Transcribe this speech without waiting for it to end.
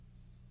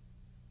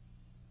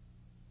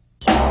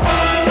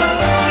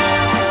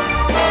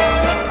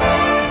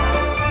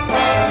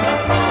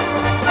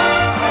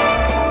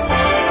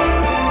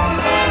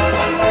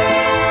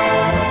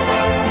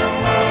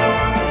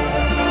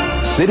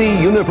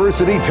City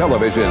University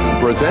Television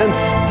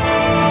presents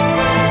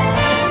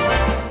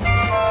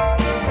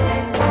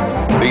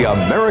the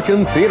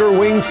American Theater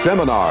Wing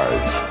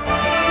Seminars.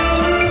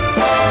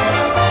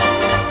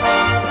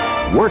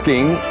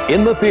 Working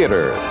in the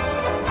Theater.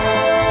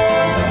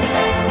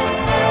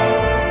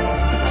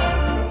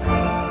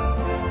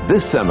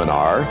 This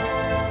seminar,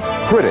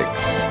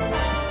 Critics.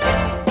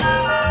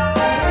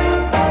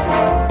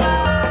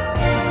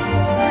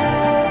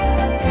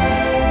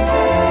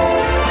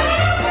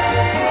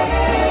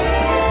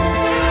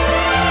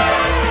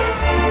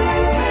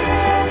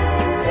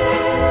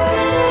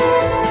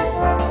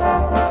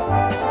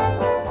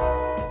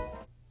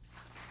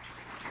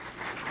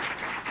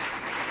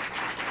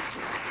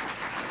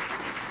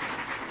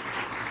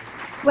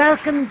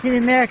 Welcome to the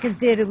American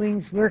Theater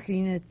Wing's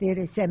Working in the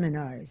Theater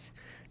Seminars,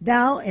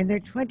 now in their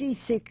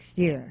 26th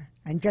year,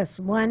 and just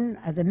one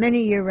of the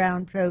many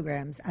year-round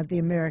programs of the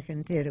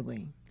American Theater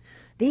Wing.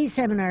 These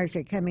seminars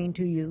are coming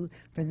to you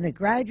from the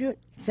Graduate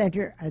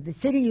Center of the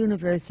City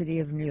University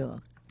of New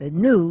York, the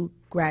new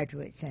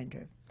Graduate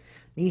Center.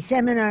 These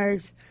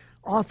seminars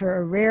offer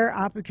a rare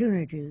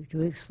opportunity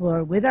to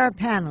explore with our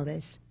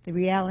panelists the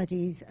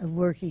realities of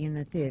working in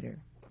the theater.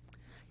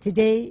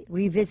 Today,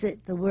 we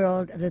visit the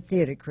world of the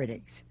theater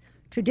critics.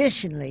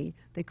 Traditionally,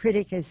 the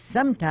critic has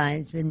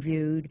sometimes been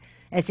viewed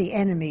as the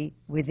enemy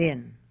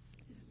within,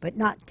 but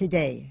not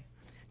today.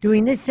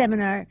 During this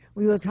seminar,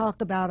 we will talk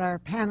about our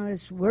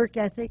panelists' work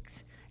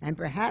ethics and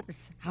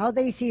perhaps how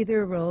they see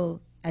their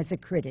role as a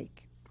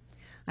critic.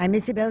 I'm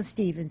Isabel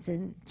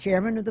Stevenson,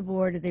 Chairman of the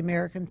Board of the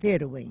American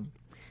Theater Wing.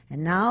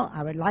 And now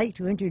I would like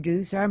to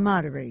introduce our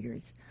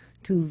moderators,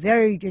 two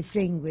very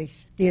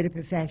distinguished theater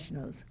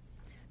professionals.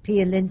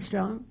 Pia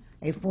Lindstrom,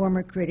 a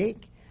former critic,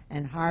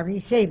 and Harvey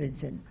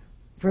Sabinson,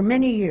 for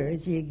many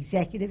years the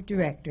executive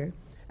director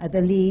of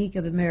the League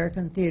of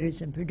American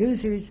Theaters and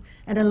Producers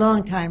and a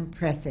longtime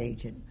press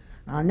agent.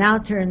 I'll now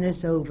turn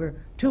this over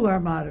to our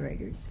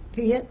moderators,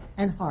 Pia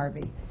and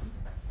Harvey.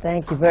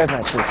 Thank you very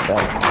much, Isabel.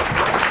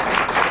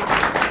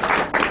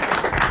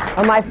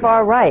 On my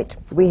far right,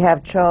 we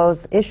have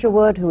Charles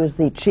Isherwood, who is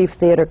the chief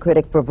theater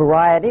critic for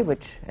Variety,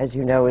 which, as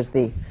you know, is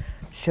the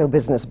show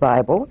business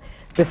Bible.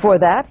 Before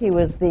that, he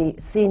was the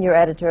senior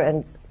editor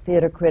and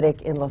theater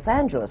critic in Los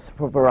Angeles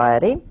for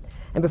Variety.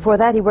 And before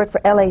that, he worked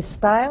for L.A.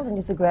 Style, and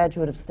he's a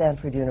graduate of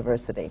Stanford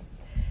University.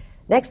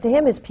 Next to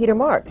him is Peter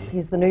Marks.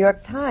 He's the New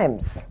York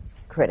Times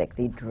critic,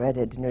 the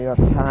dreaded New York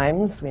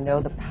Times. We know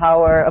the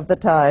power of the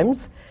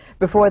Times.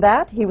 Before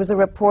that, he was a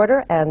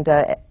reporter and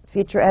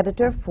feature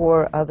editor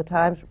for the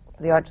Times,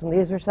 the Arts and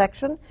Leisure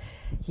section.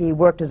 He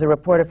worked as a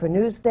reporter for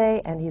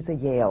Newsday, and he's a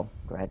Yale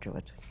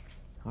graduate.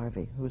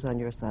 Harvey, who's on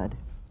your side?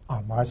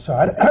 On my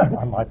side,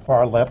 on my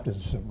far left,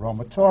 is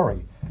Roma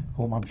Torre,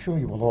 whom I'm sure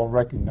you will all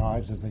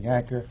recognize as the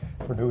anchor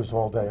for News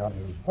All Day on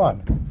News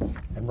One.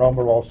 And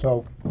Roma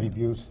also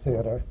reviews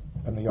theater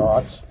and the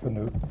arts for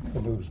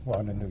News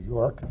One in New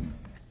York.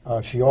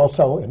 She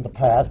also, in the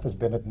past, has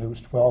been at News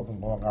 12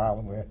 in Long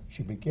Island, where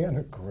she began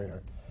her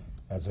career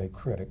as a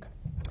critic.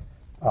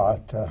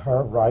 To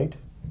her right,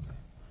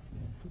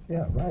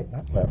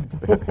 not left,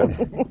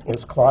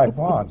 is Clive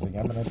Barnes, the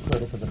eminent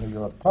critic of the New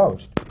York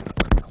Post.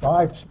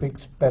 Clive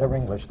speaks better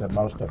English than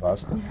most of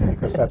us,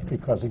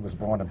 because he was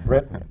born in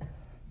Britain.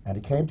 And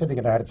he came to the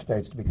United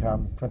States to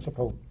become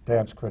principal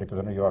dance critic of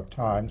the New York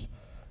Times,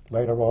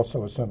 later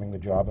also assuming the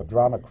job of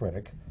drama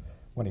critic.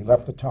 When he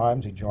left the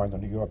Times, he joined the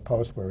New York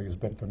Post, where he has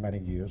been for many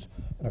years.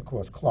 And of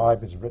course,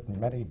 Clive has written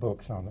many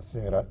books on the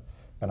theater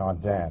and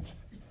on dance.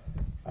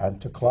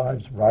 And to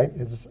Clive's right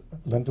is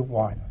Linda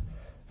Weiner.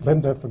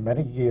 Linda, for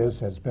many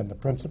years, has been the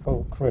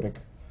principal critic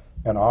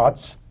and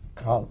arts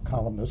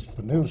columnist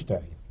for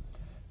Newsday.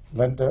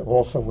 Linda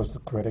also was the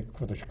critic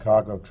for the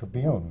Chicago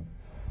Tribune,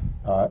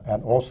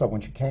 and also when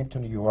she came to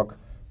New York,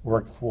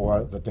 worked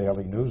for the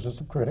Daily News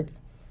as a critic,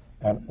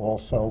 and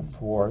also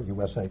for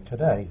USA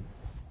Today,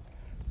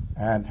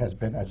 and has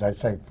been, as I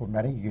say, for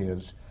many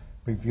years,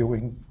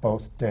 reviewing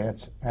both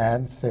dance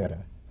and theater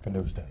for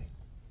Newsday.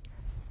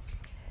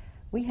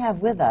 We have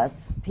with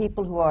us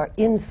people who are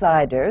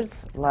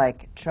insiders,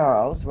 like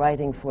Charles,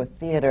 writing for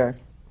theater,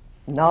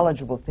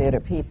 knowledgeable theater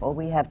people.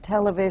 We have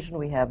television,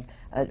 we have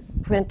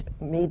print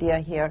media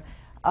here.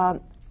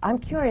 I'm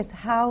curious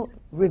how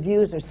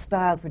reviews are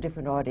styled for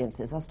different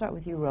audiences. I'll start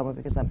with you, Roma,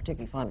 because I'm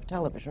particularly fond of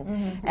television.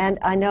 Mm-hmm. And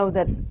I know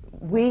that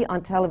we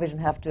on television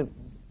have to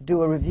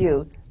do a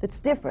review that's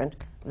different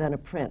than a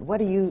print. What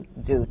do you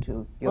do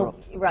to your... Well,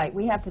 right,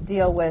 we have to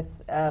deal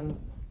with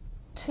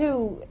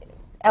two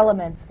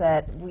elements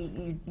that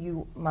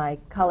my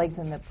colleagues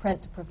in the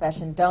print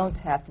profession don't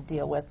have to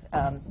deal with.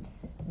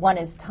 One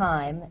is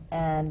time,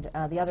 and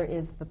the other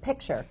is the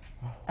picture.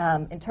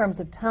 In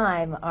terms of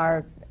time,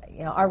 our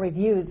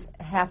reviews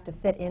have to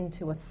fit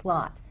into a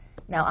slot.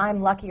 Now,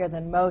 I'm luckier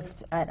than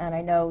most, and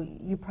I know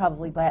you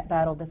probably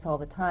battle this all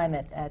the time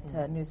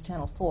at News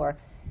Channel 4.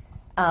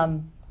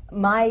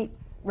 My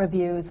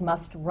reviews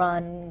must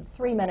run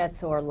 3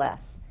 minutes or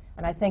less.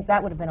 And I think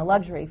that would have been a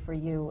luxury for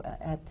you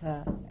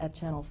at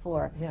Channel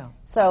 4. Yeah.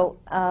 So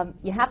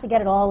you have to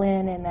get it all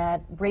in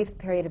that brief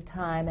period of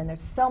time, and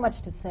there's so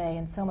much to say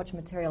and so much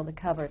material to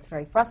cover. It's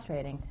very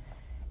frustrating.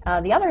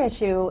 The other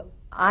issue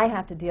I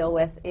have to deal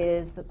with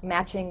is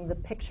matching the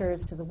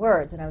pictures to the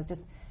words. And I was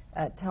just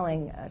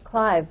telling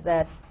Clive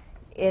that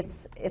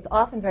it's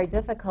often very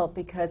difficult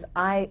because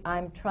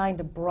I'm trying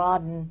to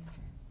broaden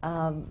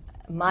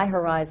my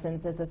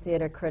horizons as a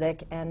theater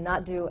critic and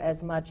not do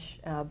as much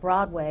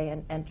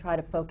Broadway and try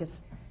to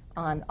focus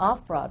on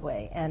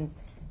off-Broadway. And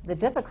the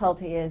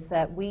difficulty is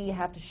that we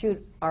have to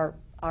shoot our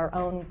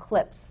own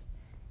clips.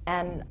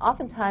 And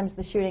oftentimes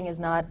the shooting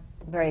is not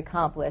very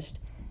accomplished.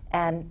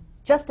 And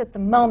just at the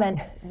moment,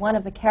 one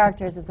of the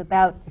characters is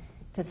about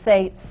to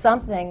say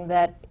something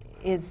that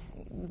is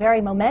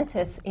very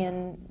momentous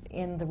in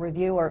the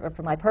review, or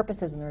for my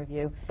purposes in the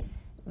review,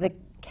 the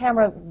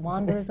camera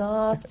wanders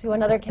off to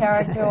another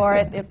character, or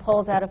it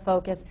pulls out of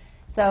focus.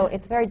 So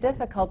it's very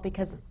difficult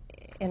because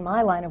in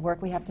my line of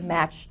work, we have to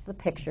match the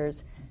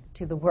pictures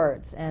to the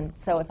words. And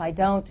so if I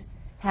don't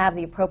have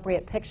the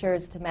appropriate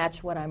pictures to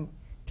match what I'm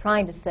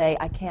trying to say,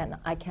 I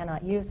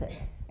cannot use it.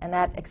 And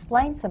that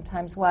explains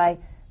sometimes why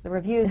the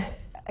reviews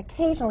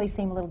occasionally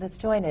seem a little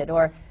disjointed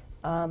or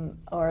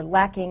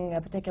lacking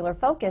a particular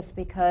focus,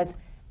 because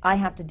I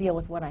have to deal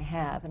with what I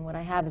have, and what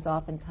I have is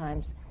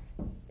oftentimes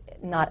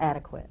not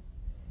adequate.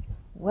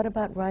 What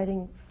about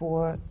writing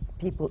for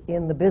people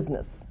in the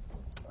business?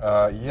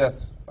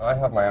 Yes, I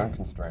have my own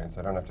constraints.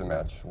 I don't have to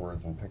match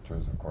words and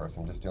pictures, of course.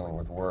 I'm just dealing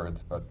with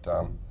words. But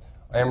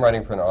I am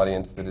writing for an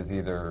audience that is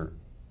either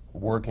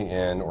working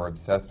in or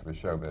obsessed with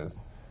showbiz.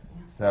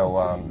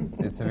 So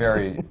it's a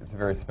very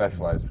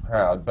specialized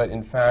crowd. But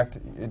in fact,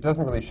 it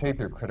doesn't really shape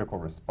your critical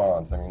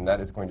response. I mean, that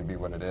is going to be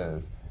what it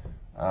is.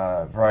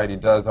 Variety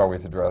does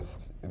always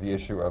address the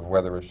issue of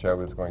whether a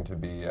show is going to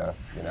be, a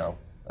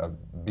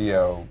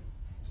B.O.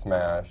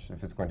 smash,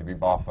 if it's going to be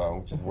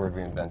boffo, which is a word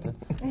we invented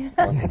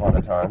once upon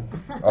a time,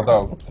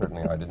 although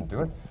certainly I didn't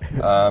do it,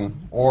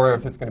 or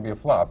if it's going to be a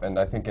flop. And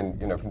I think in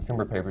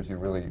consumer papers you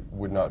really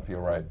would not feel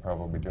right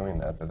probably doing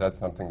that, but that's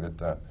something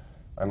that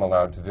I'm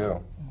allowed to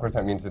do. Of course,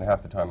 that means that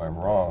half the time I'm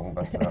wrong,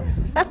 but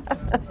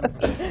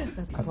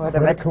That's part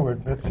of it. Critic who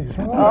admits he's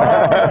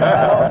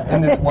wrong.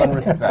 in this one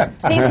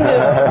respect. He's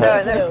new.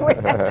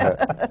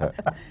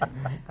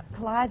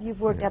 Clyde, you've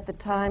worked at the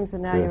Times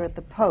and now you're at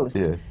the Post.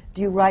 Yes.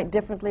 Do you write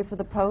differently for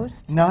the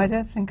Post? No, I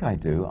don't think I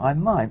do. I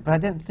might, but I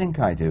don't think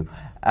I do.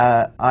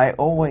 I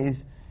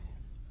always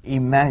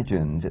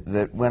imagined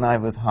that when I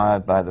was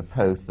hired by the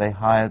Post, they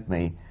hired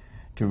me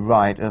to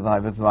write as I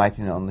was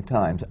writing on the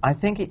Times. I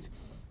think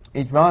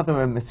it's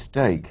rather a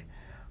mistake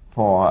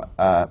for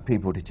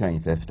people to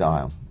change their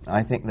style.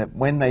 I think that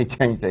when they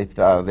change their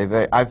style,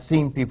 I've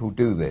seen people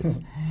do this,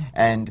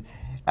 and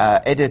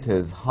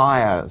editors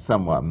hire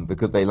someone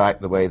because they like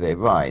the way they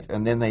write,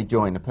 and then they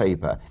join a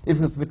paper. This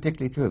was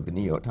particularly true of the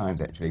New York Times,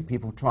 actually.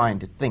 People trying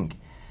to think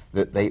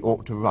that they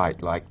ought to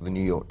write like the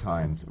New York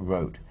Times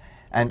wrote.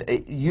 And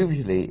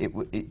usually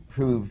it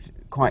proved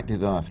quite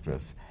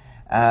disastrous.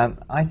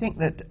 I think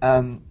that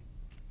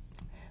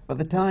by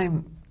the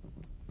time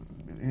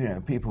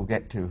people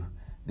get to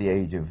the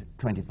age of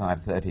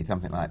 25, 30,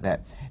 something like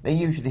that, they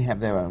usually have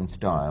their own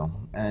style,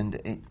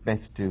 and it's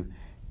best to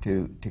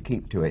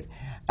keep to it.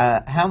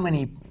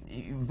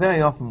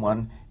 Very often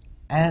one,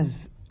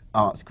 as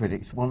arts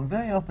critics, one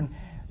very often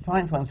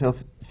finds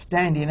oneself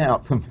standing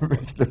out from the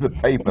rest of the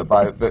paper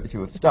by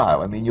virtue of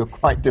style. I mean, you're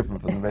quite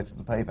different from the rest of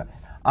the paper.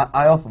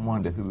 I often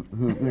wonder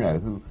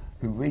who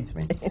reads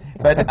me.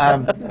 But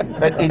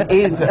it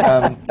is,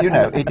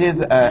 it is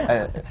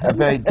a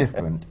very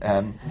different,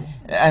 and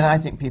I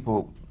think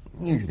people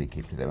usually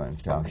keep to their own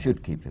style,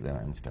 should keep to their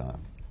own style,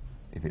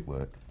 if it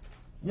works.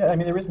 Yeah, I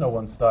mean, there is no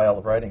one style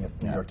of writing at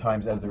the New No. York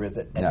Times as there is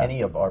at No.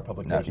 any of our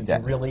publications. exactly.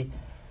 And really,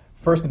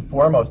 first and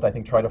foremost, I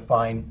think try to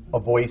find a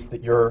voice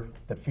that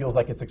feels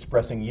like it's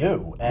expressing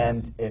you.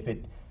 And if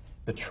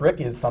the trick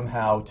is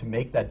somehow to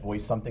make that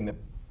voice something that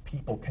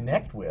people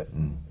connect with,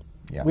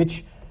 Yeah.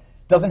 which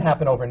doesn't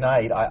happen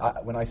overnight.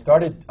 When I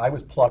started, I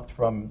was plucked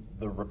from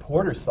the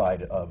reporter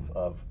side of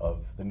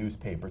the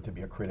newspaper to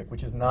be a critic,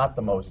 which is not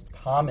the most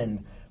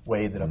common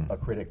way that a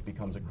critic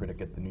becomes a critic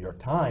at the New York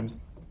Times.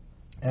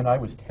 And I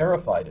was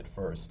terrified at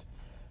first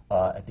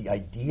at the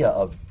idea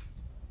of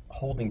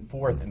holding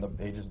forth in the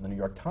pages of the New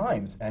York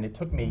Times. And it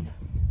took me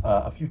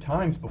a few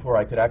times before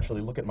I could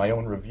actually look at my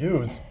own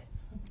reviews.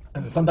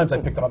 And sometimes I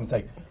pick them up and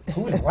say,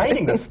 who's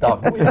writing this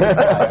stuff? Who is this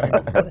guy?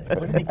 I mean,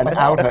 what is he An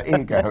outer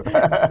ego.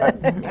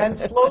 And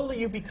slowly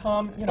you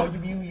become,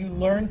 you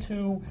learn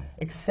to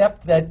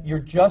accept that you're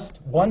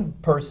just one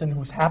person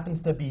who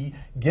happens to be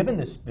given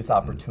this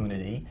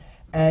opportunity,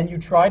 and you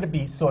try to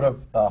be sort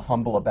of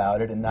humble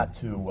about it and not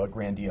too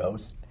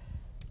grandiose.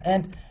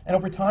 And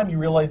over time you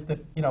realize that,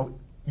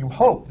 you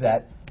hope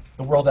that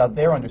the world out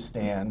there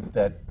understands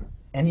that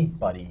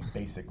anybody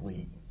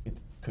basically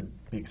could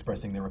be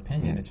expressing their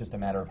opinion. It's just a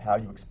matter of how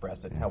you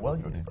express it and how well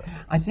you express it.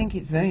 I think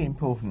it's very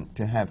important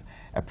to have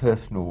a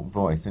personal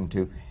voice and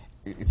to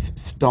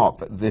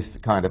stop this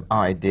kind of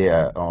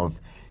idea of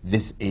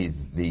this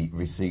is the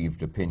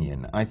received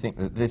opinion. I think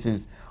that this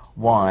is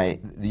why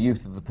the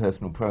use of the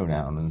personal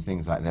pronoun and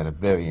things like that are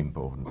very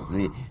important.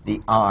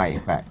 The I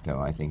factor,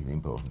 I think, is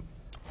important.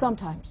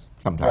 Sometimes.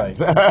 Sometimes.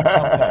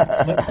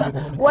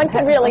 One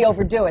can really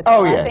overdo it.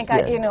 Oh, I yes, think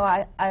yes.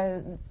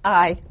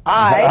 I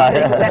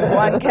think that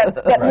one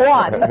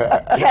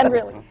can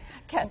really.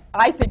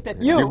 I think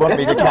that you. You want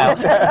me to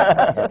count?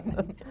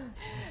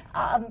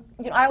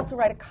 I also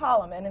write a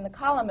column, and in the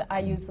column I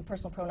use the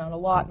personal pronoun a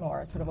lot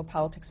more, sort of a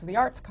politics of the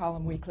arts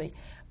column weekly.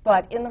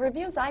 But in the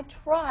reviews, I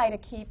try to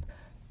keep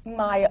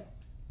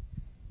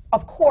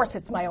of course,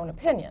 it's my own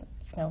opinion.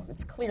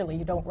 It's clearly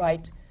you don't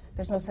write.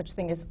 There's no such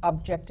thing as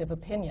objective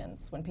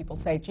opinions. When people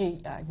say,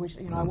 "Gee, I wish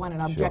I want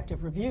an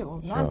objective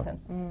review,"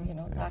 nonsense.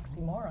 It's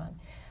oxymoron.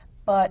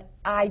 But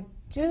I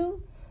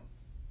do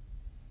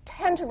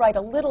tend to write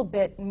a little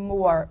bit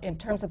more in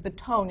terms of the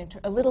tone,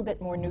 a little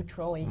bit more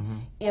neutrally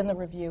in the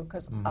review,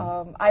 because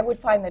I would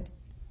find that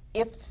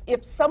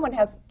if someone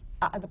has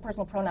the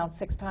personal pronoun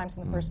 6 times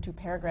in the first 2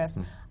 paragraphs,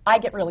 I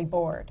get really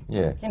bored.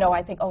 Yes.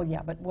 I think, oh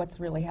yeah, but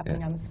what's really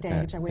happening on the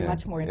stage? Are we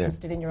much more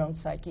interested in your own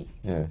psyche?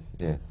 Yes,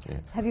 yes,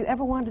 yes. Have you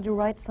ever wanted to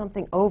write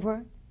something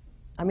over?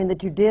 I mean,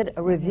 that you did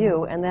a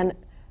review and then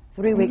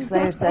 3 weeks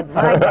later said,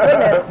 my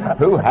goodness,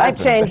 Who I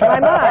hasn't? changed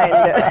my mind.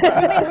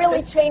 You mean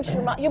really change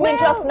your mind? You mean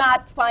just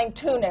not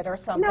fine-tune it or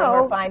something,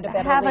 or find a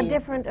better have lead? a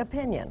different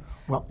opinion.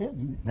 Well,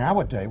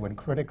 nowadays, when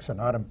critics are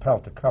not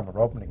impelled to cover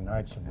opening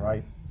nights and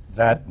write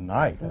that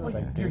night, as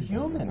they did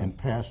in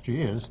past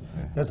years,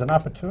 there's an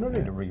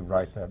opportunity to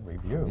rewrite that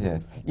review.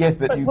 Yes, yes,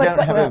 but you don't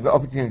have an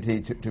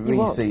opportunity to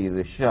re-see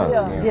the show.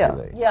 Yeah.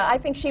 Usually. Yeah, I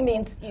think she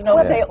means,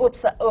 say,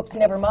 oops,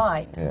 never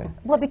mind. Yeah.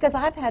 Well, because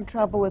I've had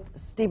trouble with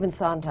Stephen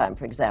Sondheim,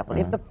 for example.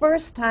 If the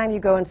first time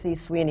you go and see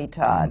Sweeney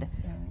Todd,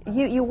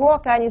 you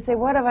walk out and you say,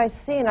 what have I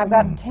seen? I've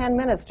got 10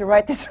 minutes to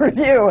write this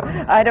review.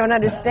 I don't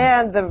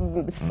understand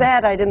the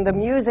set, the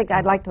music.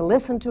 I'd like to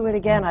listen to it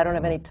again. I don't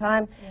have any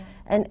time.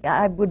 And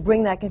I would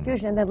bring that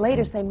confusion, and then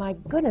later say, my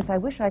goodness, I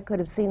wish I could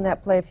have seen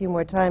that play a few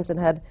more times and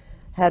had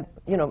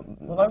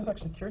Well, I was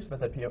actually curious about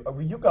that, Pia.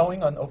 Were you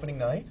going on opening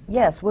night?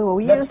 Yes, we So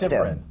that's used to.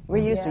 different. We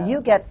used to. You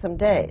get some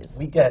days.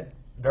 We get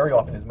very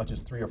often as much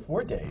as 3 or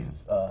 4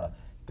 days,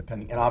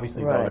 depending. And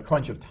obviously, Right. the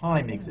crunch of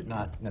time makes it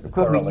not Because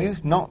necessarily. we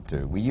used not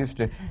to. We used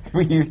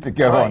to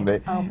go on.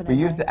 We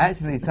used to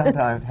actually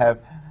sometimes have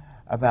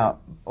about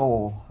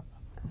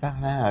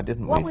an hour,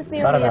 didn't What we? was the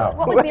About an earliest? hour.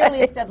 What was the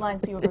earliest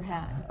deadlines you ever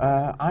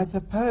had? I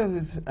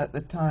suppose at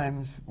the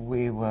times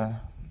we were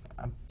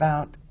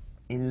about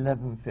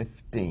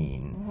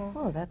 11:15.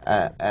 Oh, that's...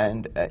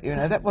 And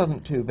that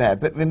wasn't too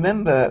bad. But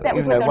remember, That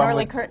was with an one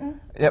early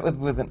curtain? That was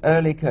with an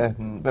early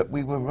curtain. But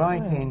we were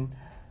writing.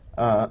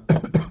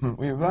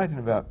 We were writing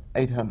about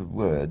 800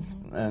 words,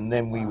 and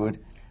then we would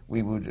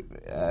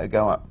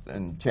go up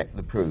and check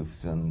the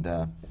proofs. And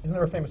Isn't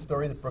there a famous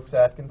story that Brooks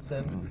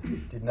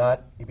Atkinson did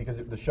not, because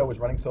the show was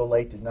running so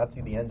late, did not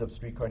see the end of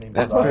Streetcar Named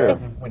That's Desire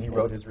true. when he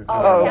wrote his review?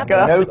 Oh, Yep.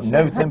 God.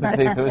 no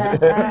sympathy for.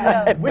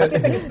 Which do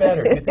you think is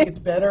better? Do you think it's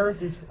better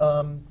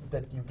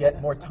that you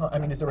get more time? I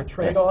mean, is there a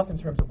trade-off in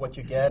terms of what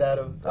you get out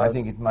of? I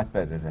think it's much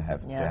better to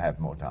have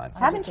more time.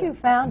 Haven't you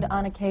found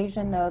on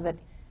occasion, though, that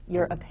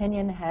your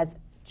opinion has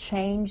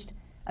changed?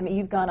 I mean,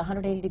 you've gone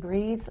 180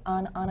 degrees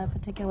on a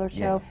particular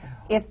show.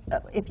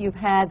 If you've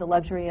had the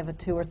luxury of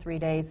 2 or 3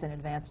 days in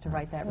advance to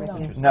write that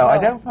review. No, I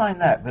don't find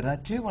that, but I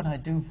do what I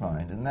do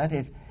find, and that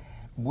is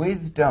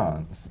with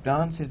dance.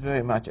 Dance is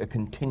very much a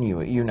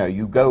continuum.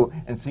 You go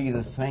and see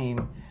the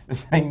same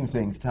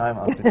things time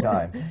after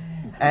time.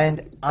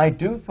 And I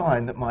do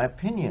find that my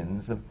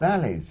opinions of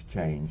ballets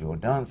change or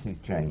dances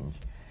change.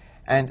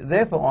 And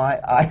therefore,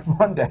 I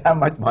wonder how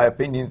much my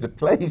opinions of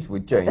plays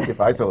would change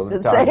if I saw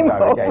them The time and same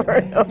time over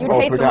again. and You'd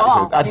Or hate them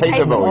all. productions. I'd You'd hate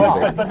them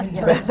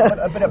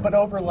all. But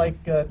over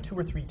like 2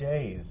 or 3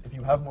 days, if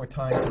you have more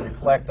time to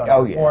reflect on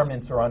Oh, a yes.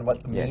 performance or on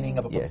what the Yes, meaning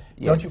of a yes,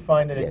 don't yes, you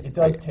find that yes. it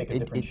does take a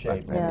different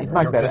shape? It's your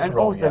much better. And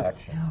visceral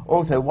reaction?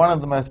 also, one of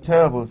the most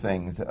terrible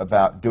things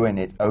about doing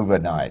it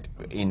overnight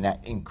in that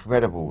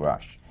incredible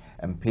rush,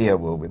 and Pia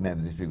will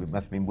remember this because it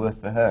must have been worse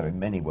for her in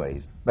many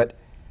ways, but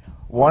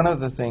one of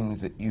the things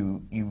that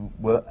you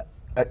were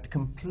at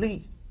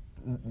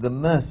the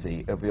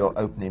mercy of your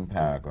opening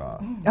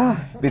paragraph.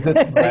 Because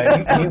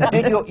you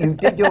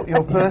did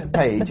your first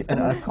page and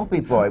a copy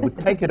boy would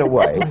take it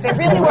away. They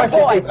really were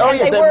boys. Oh and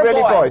yes, they they're were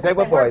really boys. They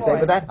were They boys. They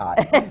were that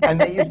high.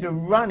 And they used to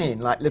run in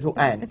like little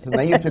ants and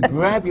they used to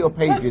grab your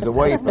pages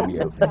away from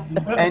you.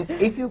 And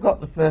if you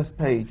got the first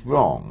page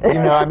wrong,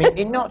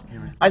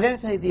 I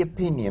don't say the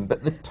opinion,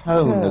 but the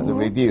tone of the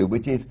review,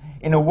 which is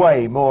in a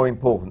way more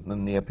important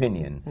than the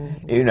opinion,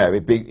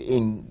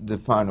 in the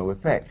final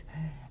effect.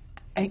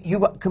 You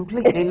were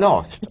completely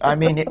lost. I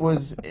mean, it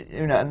was,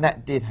 and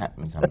that did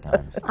happen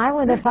sometimes. I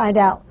want to find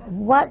out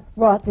what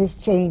brought this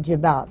change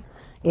about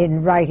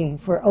in writing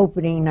for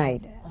opening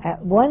night.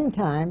 At one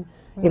time,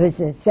 it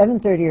was a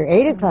 7:30 or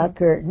 8 o'clock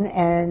curtain,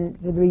 and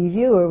the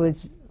reviewer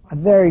was a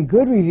very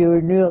good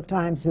reviewer, New York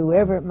Times,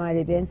 whoever it might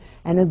have been,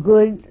 and a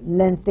good,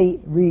 lengthy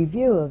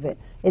review of it.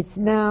 It's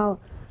now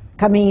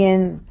coming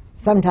in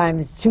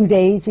sometimes 2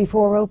 days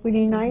before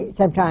opening night,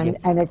 sometimes,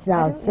 and it's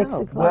now 6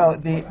 o'clock. Well,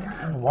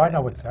 Well, I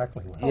know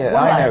exactly what. yeah,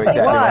 I know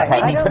exactly what Why?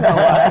 happened. I don't know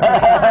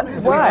why.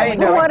 Why? I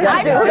know Who wanted to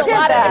I've do heard who a did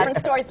lot that? of different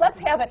stories. Let's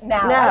have it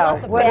now. Now, I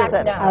want the what is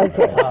back it? now.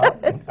 Okay.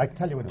 I can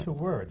tell you in 2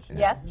 words.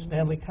 Yes?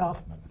 Stanley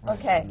Kaufman.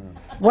 Okay.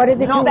 What are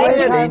the Not two words,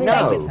 really, Harvey? no.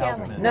 Thank you,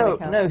 Stanley.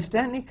 No,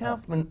 Stanley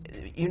Kaufman,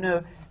 you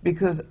know,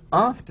 because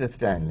after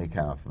Stanley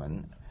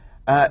Kaufman,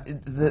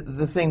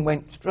 the thing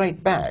went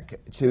straight back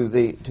to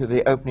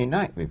the opening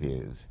night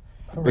reviews.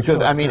 For a Because,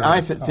 short I mean, I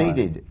period of time.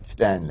 succeeded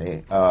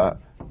Stanley,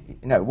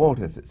 no,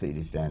 Walter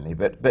succeeded Stanley,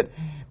 but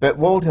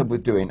Walter was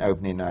doing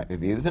opening night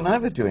reviews and I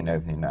was doing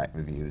opening night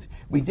reviews.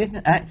 We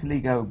didn't actually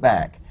go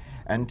back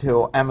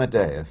until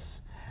Amadeus.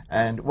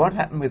 And what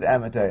happened with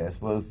Amadeus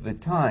was the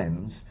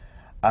Times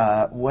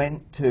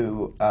went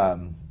to,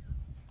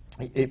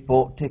 it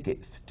bought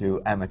tickets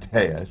to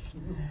Amadeus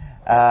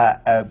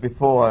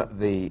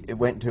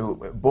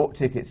bought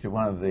tickets to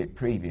one of the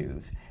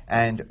previews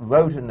and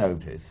wrote a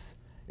notice.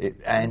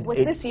 Was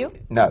this you?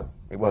 No,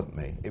 it wasn't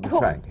me. It was Who?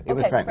 Frank. It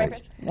was Okay, Frank Frank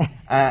Rich.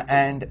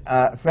 And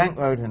Frank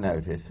wrote a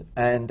notice,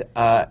 and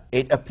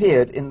it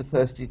appeared in the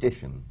first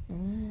edition,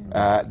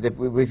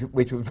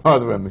 which was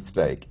rather a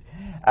mistake.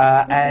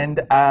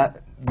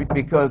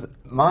 Because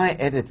my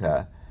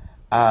editor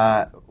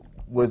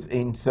was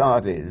in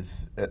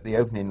Sardis at the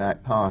opening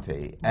night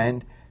party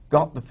and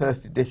got the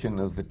first edition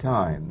of the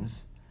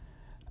Times,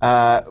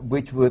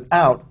 which was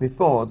out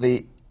before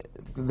the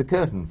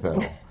curtain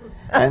fell.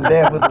 And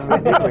there was a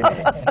review in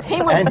it.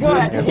 He was And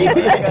good.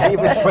 He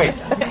was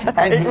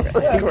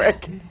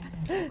quick.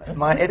 And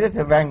my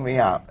editor rang me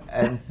up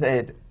and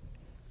said,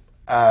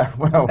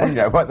 well, you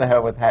know, what the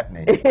hell was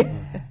happening?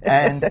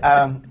 And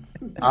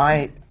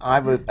I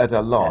was at a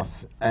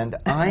loss, and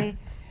I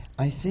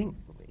think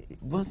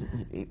it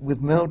was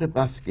Merle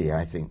Dubusky,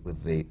 I think,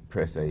 was the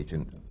press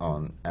agent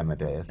on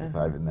Amadeus, if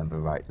I remember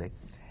rightly.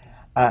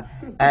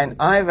 And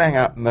I rang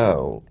up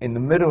Merle in the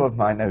middle of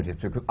my notice,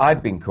 because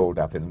I'd been called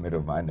up in the middle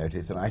of my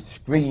notice, and I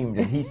screamed,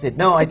 and he said,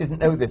 no, I didn't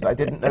know this,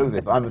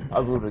 I'm as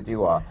puzzled as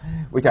you are,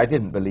 which I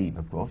didn't believe,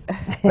 of course,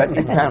 but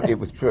apparently it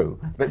was true.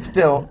 But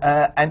still,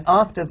 and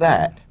after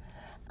that,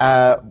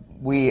 the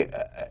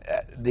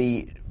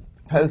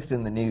Post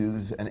and the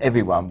News and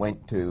everyone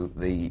went to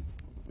the,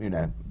 you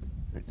know,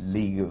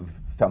 League of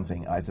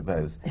something, I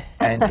suppose,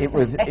 and it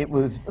was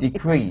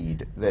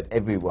decreed that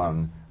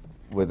everyone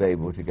was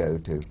able to go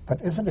to. But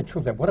isn't it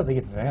true that one of the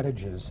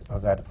advantages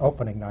of that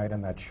opening night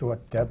and that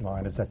short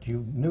deadline is that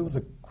you knew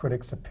the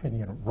critic's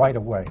opinion right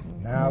away?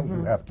 Now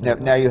you have to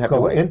Now you have to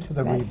go wait. into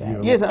the review.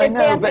 Yes, I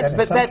know, And in but some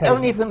that's cases-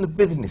 only from the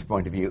business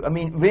point of view. I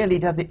mean, really,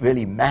 does it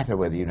really matter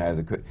whether you know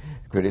the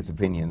critic's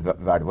opinion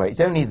right away?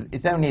 It's only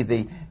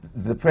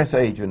the press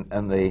agent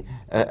and the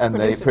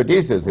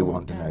producers who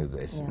want to know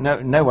this. Yeah.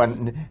 No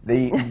one.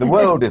 The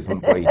world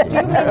isn't waiting. Do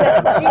you mean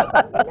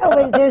that, No,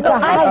 but there's a I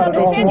high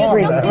understand you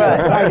bring still see,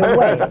 right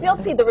away. you still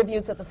see the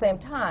reviews at the same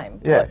time.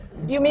 Yeah.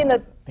 Do you mean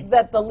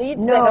that the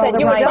leads No, that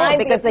you would right, find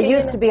because the they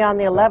used opinion- to be on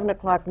the 11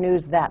 o'clock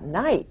news that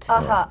night.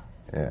 Uh-huh.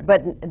 Yeah.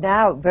 But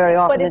now, very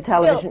often in it's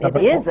still- television, No, it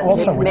but isn't.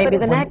 also It's when- maybe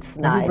the when- next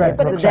when you night. read It's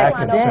the Brooks next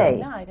Atkinson- day.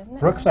 Night, isn't it?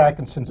 Brooks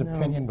Atkinson's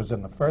opinion was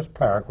in the first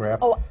paragraph.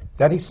 Oh,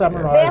 then he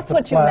summarized That's the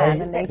what you play.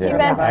 meant. and He Yeah.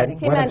 meant, And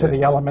he went meant, into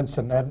the elements,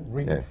 and then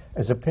Yeah.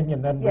 his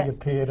opinion then yeah.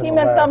 reappeared in He the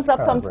meant last thumbs up,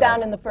 thumbs paragraph.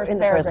 down in the first In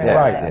the first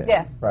paragraph. paragraph.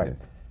 Yeah. Right.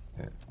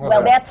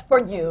 Well, that's for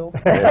you.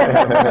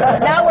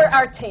 Now we're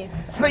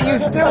artistes. But you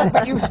still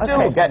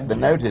get the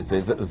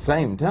notices at the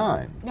same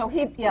time. No,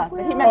 he meant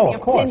Oh, the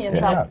of course, opinions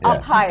yeah, up, yeah.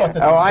 up higher.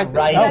 Oh, I see.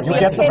 Right. He meant you the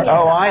get the- opinions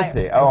Oh, up I higher.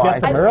 see. Oh, I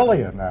Get them see.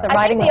 earlier now. The I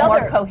writing think was the more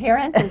other-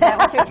 coherent? Is that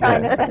what you're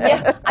trying to say?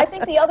 Yeah, I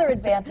think the other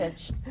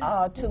advantage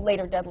to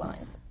later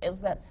deadlines is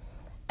that,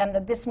 and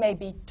that this may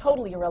be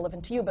totally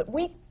irrelevant to you, but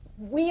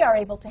we are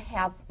able to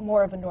have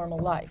more of a normal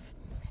life.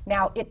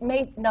 Now, it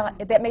may not,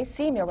 that may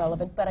seem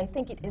irrelevant, but I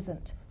think it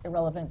isn't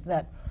irrelevant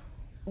that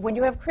when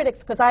you have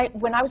critics, because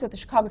when I was at the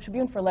Chicago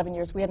Tribune for 11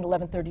 years, we had an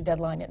 11:30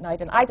 deadline at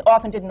night, and I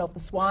often didn't know if the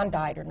swan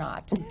died or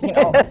not, you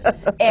know.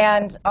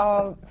 And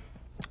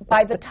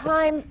by the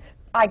time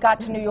I got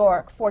to New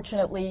York,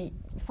 fortunately,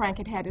 Frank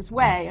had had his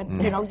way,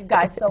 and you know, you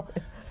guys,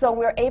 so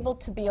we're able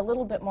to be a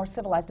little bit more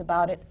civilized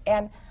about it.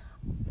 And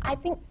I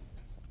think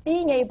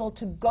being able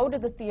to go to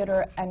the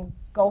theater and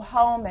go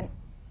home and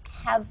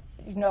have,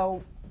 you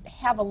know,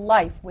 have a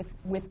life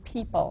with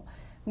people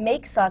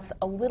makes us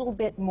a little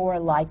bit more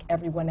like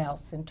everyone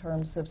else in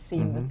terms of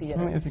seeing the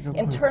theater. that's a good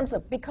In point. terms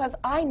of, because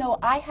I know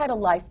I had a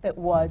life that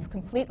was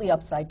completely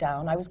upside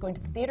down. I was going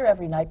to the theater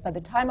every night. By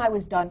the time I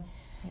was done,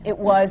 it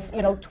was,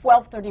 you know,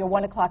 12:30 or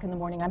 1 o'clock in the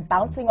morning. I'm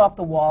bouncing off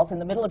the walls in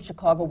the middle of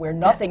Chicago where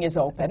nothing is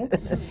open.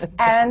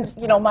 And,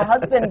 you know, my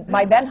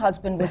then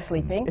husband was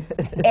sleeping.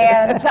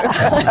 And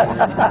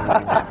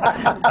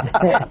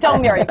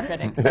don't marry a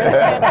critic.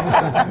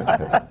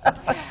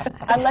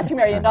 Unless you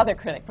marry another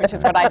critic, which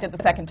is what I did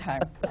the second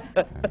time.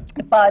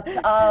 But,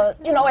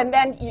 you know, and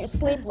then you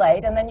sleep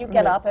late, and then you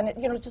get up, and,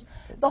 you know, just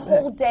the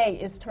whole day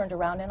is turned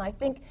around. And I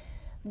think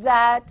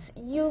that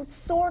you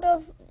sort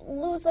of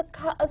lose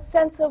a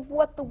sense of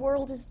what the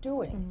world is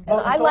doing. Well,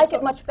 And I it's like also-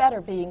 it much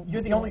better being.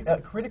 You're the only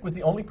critic was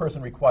the only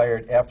person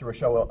required after a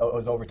show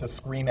was over to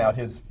scream out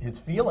his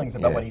feelings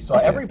about Yes. what he saw.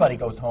 Yes. Everybody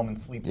goes home and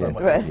sleeps on Yes.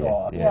 what Right. they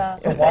saw. Yeah.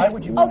 So why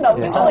would you? Oh, no,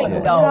 Yeah. usually, Yeah.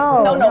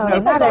 no,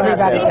 people not go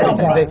everybody people does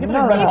that. People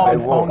No, run no. home They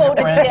and walk. phone go their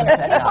to friends dinner. and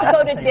say, People "Ah,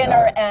 go to say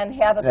dinner no." and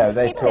have No,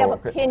 they people have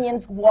talk.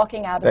 opinions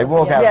walking out of They the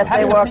walk theater. out. Yes,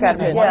 Having they walk opinions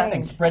out. is Yeah. one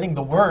thing. Spreading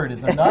the word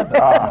is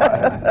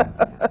another.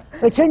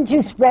 But shouldn't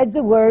you spread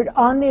the word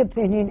on the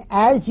opinion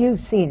as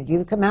you've seen it?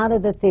 You've come out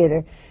of the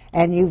theater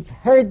and you've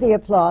heard the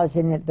applause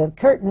and the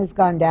curtain has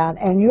gone down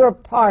and you're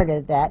part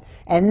of that,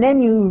 and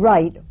then you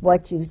write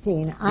what you've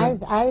seen. I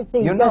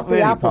think You're just not really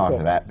the opposite. part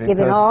of that Given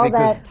because- all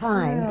because- that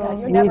time,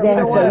 you're you never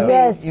then gonna say be.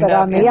 yes, You but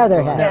know, on the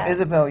other no, hand.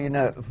 Isabel, you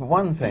know, for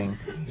one thing,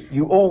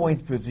 you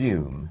always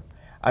presume.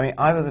 I mean,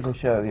 I was at a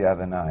show the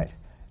other night,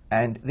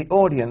 and the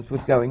audience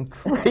was going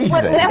crazy.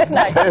 last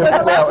night? Was it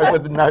last Well, night? it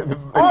was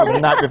the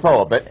night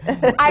before, but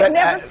I've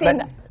never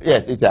seen-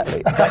 Yes,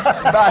 exactly. But,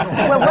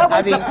 Well, what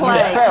was the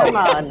play? Come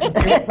on.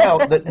 You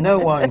felt that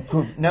no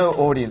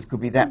audience could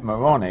be that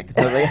moronic,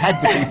 so they had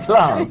to be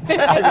plants.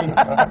 I mean,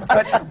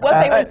 but,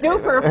 What they would do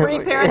for a free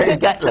pair of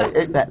tickets.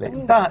 Exactly.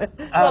 But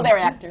Well, they're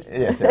actors.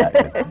 Yes,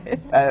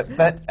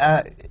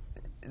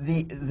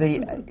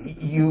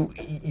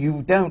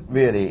 you don't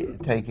really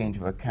take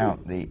into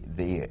account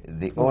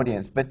the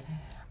audience. But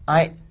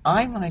I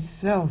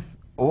myself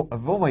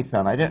have always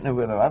found, I don't know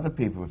whether other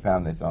people have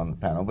found this on the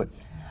panel, but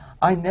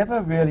I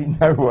never really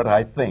know what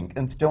I think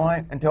until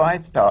I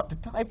start to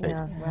type it,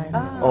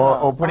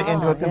 or put it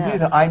into a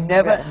computer. yes. I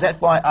never. That's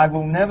why I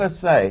will never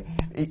say.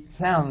 It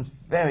sounds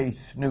very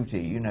snooty.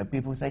 You know,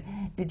 people say,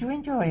 "Did you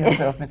enjoy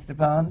yourself, Mr.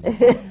 Barnes?"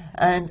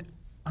 And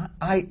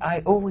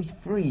I always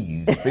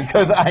freeze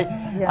because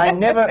I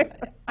never.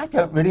 I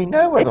don't really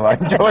know whether I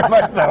enjoy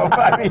myself.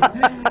 I mean,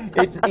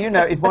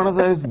 it's one of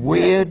those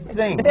weird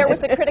things. There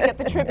was a critic at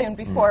the Tribune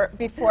before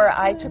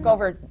I took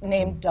over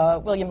named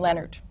William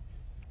Leonard.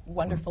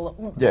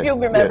 Wonderful. Yes, You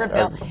remember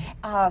yes,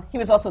 Bill. He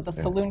was also the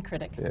saloon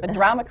critic, the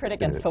drama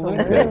critic and saloon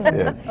Yes,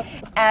 critic.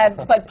 yes.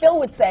 But Bill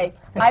would say,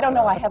 I don't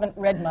know, I haven't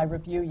read my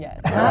review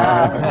yet.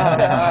 Have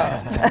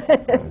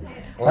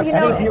you any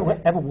know- of you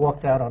ever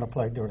walked out on a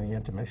play during the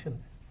intermission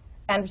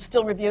And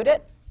still reviewed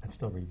it? and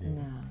still reviewed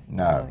it?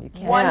 No. You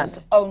can't. Once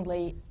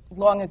only,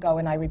 long ago,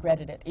 and I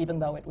regretted it, even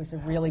though it was a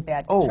really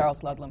bad Oh.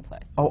 Charles Ludlam play.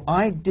 Oh,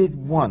 I did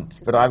once,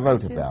 but I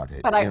wrote about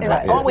it. But I you know, would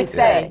yes, always yes.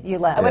 say, You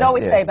laugh. I would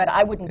always Yes, say, yes. but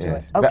I wouldn't do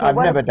Yes. it. But I've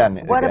what never done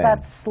it What again.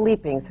 about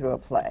sleeping through a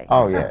play?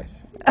 Oh, yes.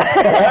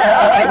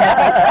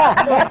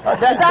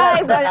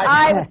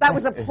 That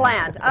was a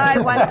plant. I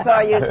once saw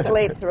you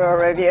sleep through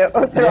a review,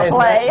 through a Yes,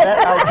 play.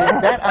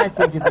 that I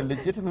think is a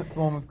legitimate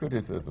form of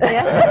criticism.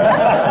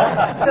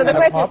 So the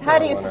question is, how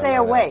do you popular one, stay I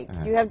know that. awake?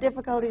 Do you have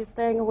difficulty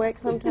staying awake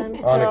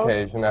sometimes, On Charles?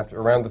 occasion, after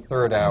around the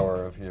third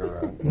hour of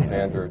your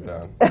standard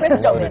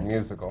Christo loaded mints.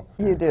 musical.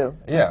 You do.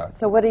 Yeah.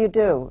 So what do you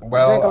do?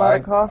 Well, Drink a lot I,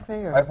 of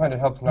coffee? Or? I find it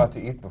helps not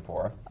to eat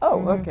before. Oh,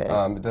 okay.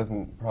 It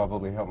doesn't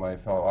probably help my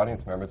fellow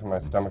audience members when my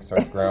stomach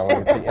starts growling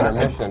at the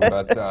intermission,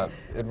 but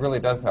it really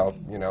does help.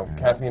 You know,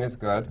 caffeine is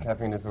good.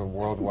 Caffeine is a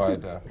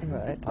worldwide.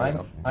 Right. you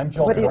know. I'm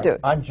jolted. What do you do?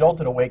 I'm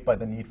jolted awake by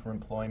the need for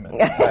employment.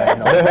 That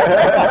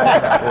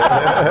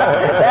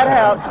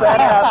helps. That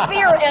helps.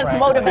 Fear as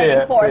motivating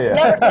Fear, force.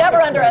 fear.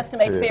 Never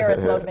underestimate fear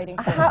as motivating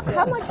force.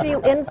 How much are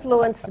you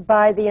influenced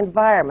by the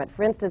environment?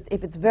 For instance,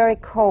 if it's very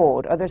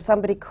cold, or there's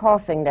somebody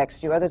coughing next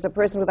to you, or there's a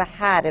person with a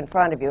hat in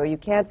front of you, or you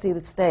can't see the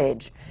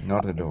stage.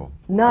 Not at all.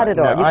 Not at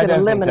all. You I can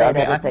don't think so. eliminate I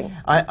mean, everything.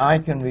 I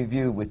can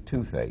review with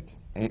toothache,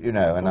 you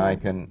know, and I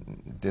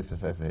can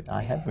disassociate.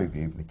 I have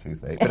reviewed with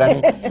toothache, but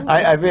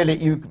I mean,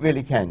 you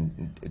really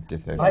can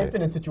dissociate. I've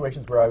been in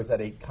situations where I was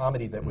at a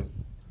comedy that was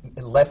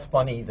less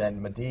funny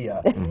than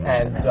Medea,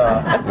 and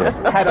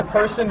had a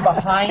person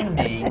behind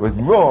me It was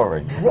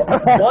roaring.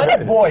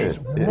 one voice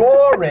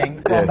roaring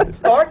from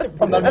start to,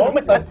 from the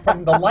moment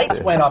from the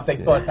lights went up, they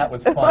thought that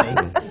was funny,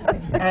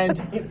 and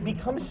it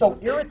becomes so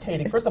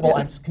irritating. First of all,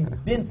 I'm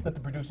convinced that the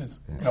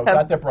producers,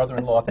 got their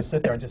brother-in-law to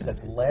sit there and just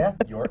said, "Laugh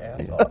your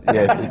ass off."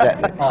 Yes,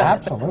 exactly.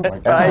 Absolutely.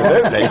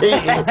 Absolutely. He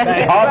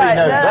hardly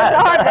knows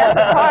that.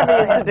 That's Harvey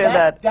used to do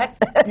that.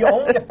 The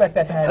only effect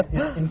that has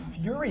is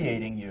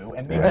infuriating you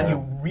and making you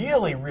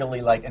really,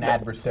 really like an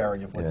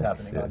adversary of what's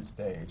happening on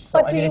stage.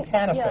 So, I mean, it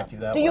can affect you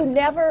that do way. you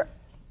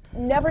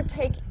never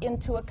take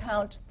into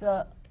account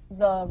the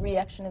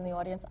reaction in the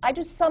audience? I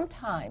do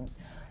sometimes,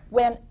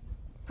 when,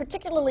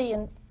 particularly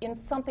in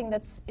something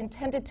that's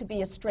intended to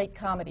be a straight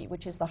comedy,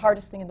 which is the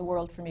hardest thing in the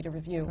world for me to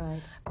review,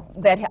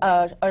 that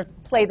a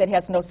play that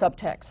has no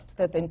subtext,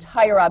 that the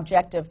entire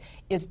objective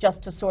is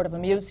just to sort of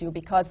amuse you,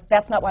 because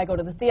that's not why I go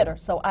to the theater.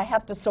 So I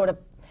have to sort of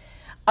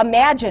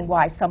imagine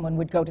why someone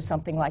would go to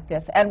something like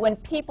this. And when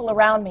people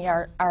around me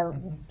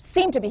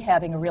seem to be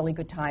having a really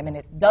good time, and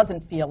it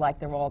doesn't feel like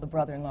they're all the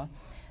brother-in-law,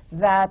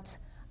 that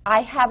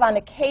I have on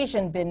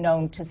occasion been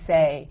known to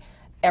say,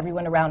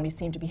 everyone around me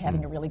seemed to be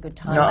having a really good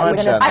time. No, I've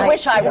done I that.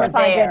 wish I were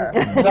there.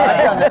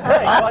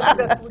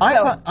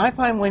 I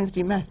find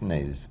Wednesday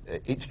matinees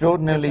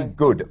extraordinarily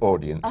good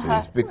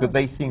audiences because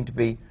they seem to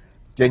be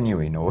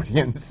genuine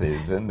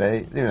audiences, and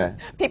they, you know.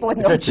 People with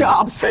no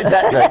jobs.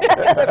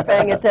 Exactly.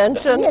 Paying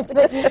attention. Yes,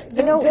 but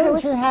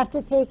don't you have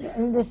to take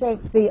into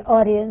effect the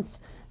audience?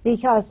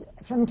 Because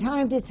from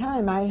time to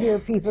time I hear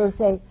people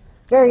say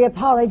very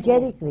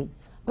apologetically,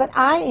 but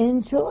I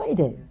enjoyed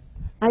it.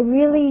 I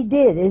really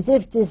did, as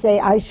if to say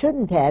I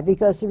shouldn't have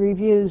because the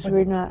reviews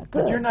were not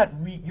good. But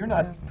you're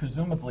not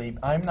presumably,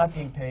 I'm not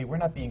being paid, we're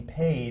not being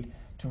paid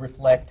to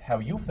reflect how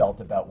you felt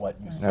about what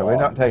you saw. No, we're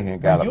not taking a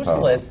Gallup You're poll.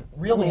 useless,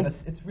 really,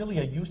 it's really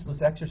a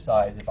useless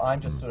exercise if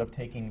I'm just sort of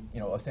taking,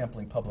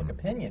 sampling public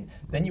opinion.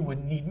 Then you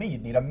wouldn't need me,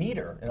 you'd need a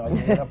meter, you'd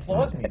need an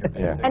applause meter,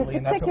 basically. And that's what we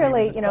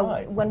particularly,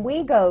 decide. when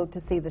we go to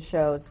see the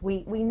shows,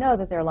 we know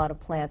that there are a lot of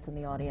plants in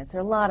the audience. There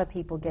are a lot of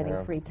people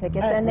getting free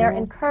tickets, and they're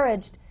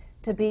encouraged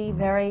to be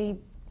very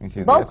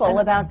vocal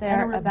about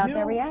their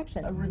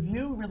reactions. A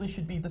review really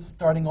should be the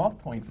starting off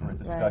point for a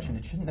discussion.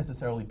 It shouldn't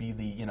necessarily be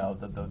the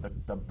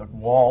the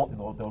wall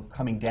the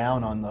coming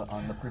down on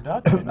the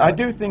production. I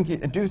do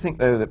think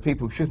though that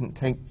people shouldn't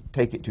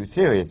take it too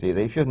seriously.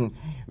 They shouldn't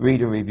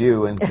read a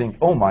review and think,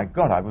 "Oh my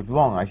God, I was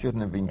wrong. I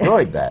shouldn't have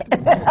enjoyed that."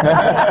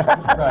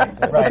 right,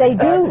 But they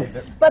do.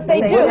 But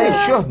they do. Well,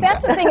 they shouldn't.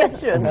 That's the thing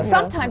is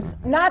sometimes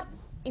not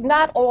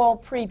all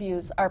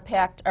previews are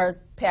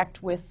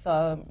packed with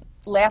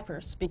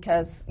laughers,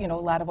 because a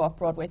lot of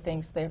off-Broadway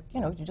things,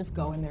 you just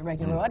go in their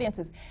regular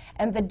audiences,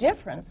 and the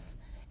difference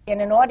in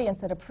an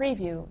audience at a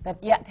preview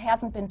that yet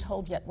hasn't been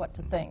told yet what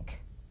to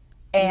think,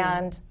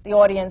 and the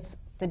audience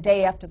the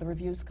day after the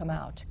reviews come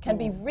out can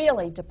be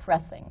really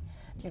depressing.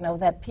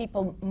 That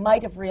people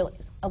might have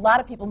a lot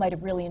of people might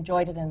have really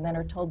enjoyed it and then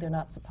are told they're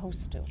not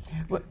supposed to.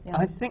 Well,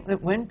 I think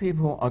that when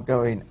people are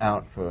going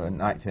out for a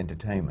night's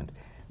entertainment,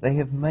 they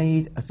have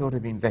made a sort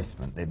of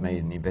investment. They've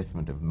made an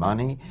investment of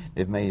money,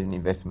 they've made an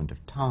investment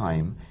of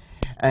time,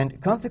 and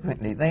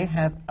consequently they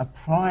have a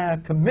prior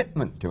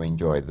commitment to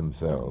enjoy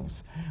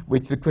themselves,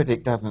 which the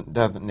critic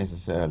doesn't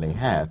necessarily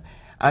have.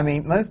 I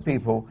mean, most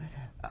people,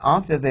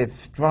 after they've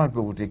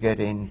struggled to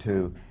get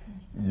into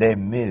Les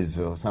Mis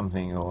or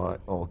something,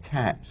 or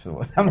Cats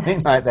or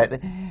something like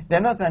that, they're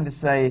not going to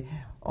say,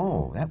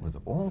 "Oh, that was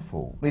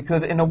awful,"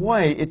 because in a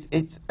way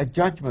it's a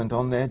judgment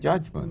on their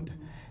judgment.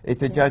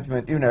 It's a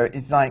judgment,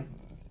 it's like,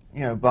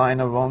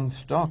 buying a wrong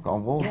stock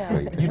on Wall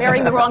Street.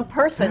 Marrying the wrong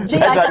person. Gee,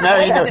 I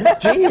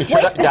just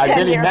wasted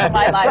 10 years of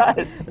my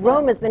life.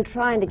 Rome has been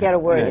trying to get a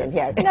word in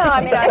here. No,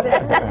 I mean,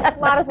 a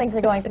lot of things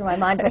are going through my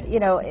mind, but,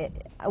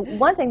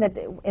 one thing that,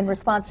 in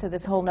response to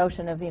this whole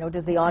notion of,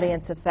 does the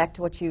audience affect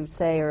what you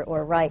say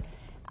or write,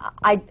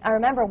 I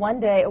remember one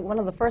day, one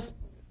of the first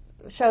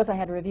shows I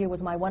had to review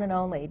was My One and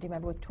Only. Do you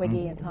remember, with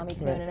Twiggy and Tommy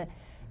Tune in it?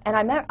 And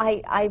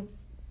I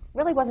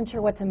really wasn't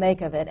sure what to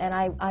make of it, and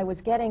I was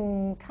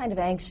getting kind of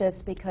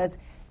anxious because,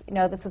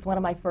 this was one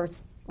of my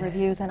first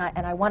reviews, and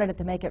I wanted it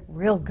to make it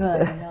real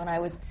good, and I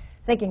was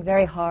thinking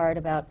very hard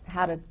about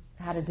how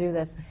to do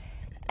this.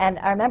 And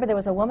I remember there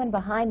was a woman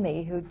behind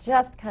me who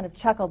just kind of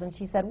chuckled, and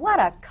she said, "What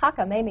a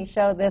cockamamie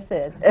show this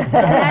is." And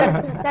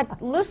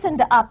that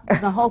loosened up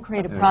the whole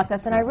creative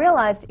process, and I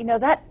realized,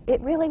 that it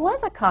really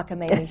was a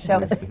cockamamie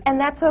show, and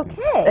that's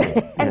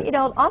okay. And,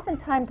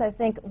 oftentimes I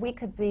think we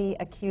could be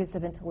accused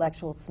of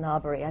intellectual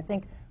snobbery. I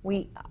think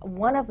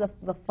one of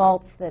the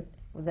faults that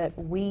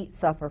we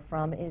suffer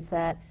from is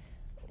that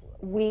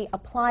we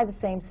apply the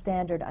same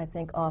standard, I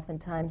think,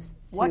 oftentimes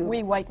to What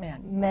we white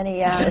man?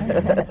 many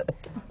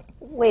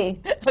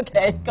we.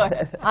 Okay, go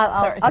ahead.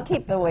 I'll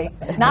keep the we.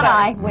 Not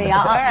I. We.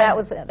 That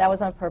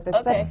was on purpose.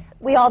 Okay.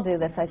 But we all do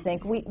this, I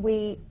think.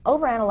 We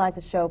overanalyze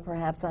a show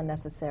perhaps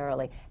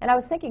unnecessarily. And I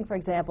was thinking, for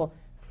example,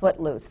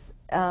 Footloose.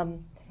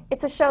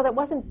 It's a show that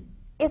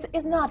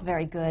is not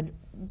very good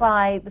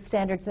by the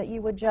standards that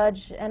you would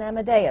judge an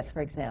Amadeus,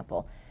 for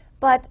example.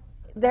 But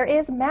there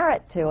is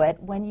merit to it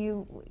when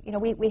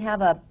we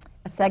have a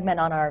segment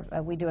on our,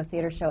 we do a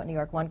theater show at New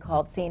York One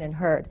called Seen and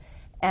Heard.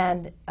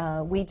 And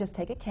we just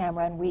take a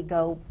camera and we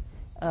go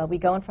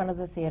in front of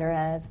the theater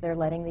as they're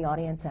letting the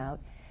audience out,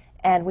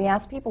 and we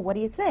ask people, "What do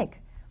you think?"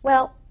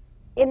 Well,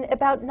 in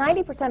about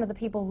 90% of the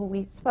people who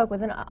we spoke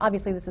with, and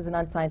obviously this is an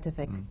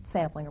unscientific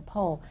sampling or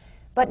poll,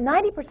 but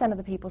 90% of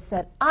the people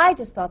said, "I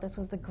just thought this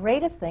was the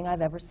greatest thing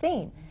I've ever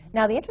seen."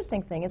 Now, the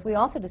interesting thing is we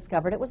also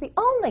discovered it was the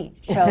only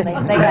show they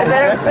had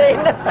ever seen.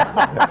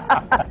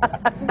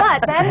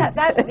 But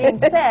that being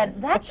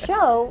said, that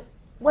show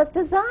was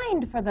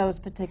designed for those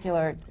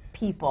particular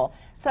people.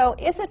 So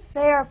is it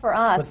fair for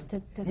us to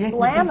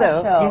slam a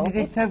show? Yes, it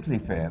is totally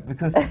fair,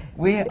 because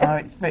we are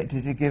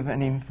expected to give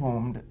an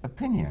informed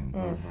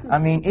opinion. I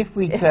mean, if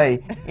we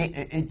say,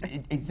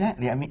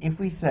 exactly, I mean, if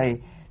we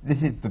say,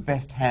 "This is the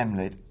best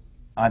Hamlet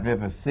I've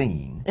ever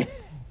seen,"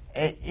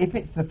 if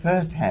it's the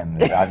first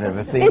Hamlet I've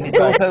ever seen, it's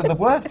also the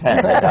worst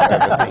Hamlet I've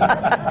ever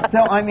seen.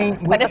 So, I mean...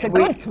 But it's a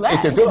good play.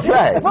 It's a good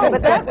play. Well,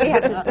 but that we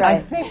have to try. I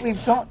think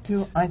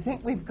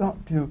we've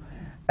got to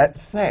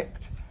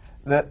accept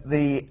that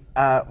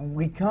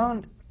we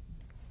can't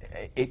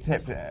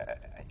accept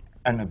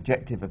an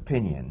objective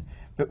opinion,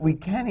 but we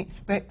can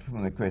expect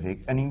from the critic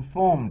an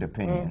informed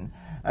opinion,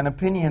 an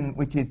opinion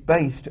which is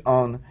based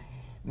on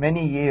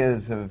many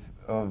years of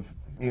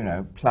you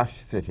know, plush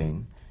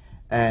sitting,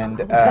 and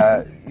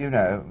you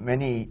know,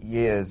 many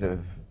years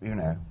of, you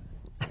know,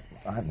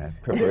 I don't know,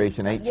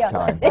 preparation each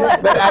time.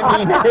 But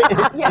I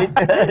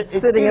mean,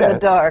 Sitting in the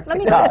dark. Let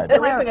me God.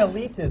 There is an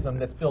elitism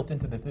that's built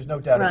into this. There's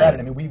no doubt about it.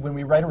 I mean, when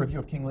we write a review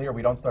of King Lear,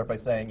 we don't start by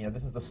saying, you know,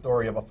 this is the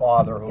story of a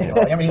father who, you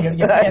know, I mean,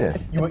 you can't,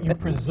 you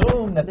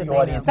presume that the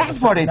audience has a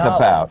That's what certain it's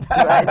knowledge.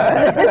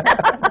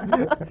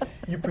 about.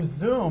 You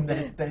presume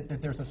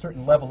that there's a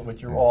certain level at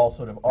which you're all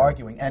sort of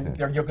arguing, and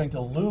you're going to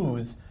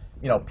lose,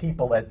 you know,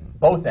 people at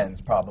both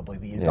ends probably,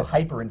 the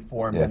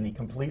hyper-informed and the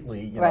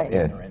completely, you know, Right.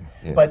 ignorant.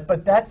 Yes.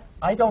 But that's,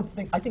 I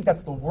think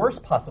that's the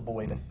worst possible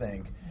way to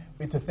think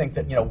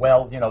that, you know,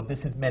 well, you know,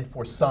 this is meant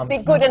for some Be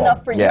people. good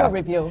enough for Yeah. you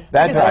review.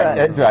 That's right.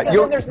 That's right. Yeah,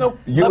 You, then there's no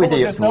you level,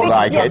 idiots there's no- will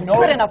like yeah, it. no-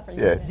 good enough for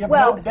you. Yeah. You have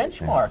Well- no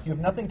benchmark. You have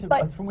nothing to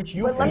from which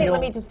you But feel. let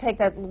me just take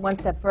that one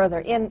step further.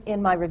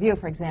 In my review,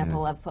 for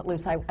example, of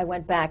Footloose, I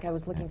went back, I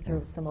was looking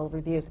through some old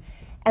reviews,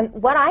 and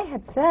what I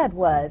had said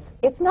was,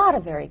 it's not a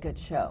very good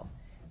show.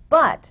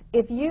 But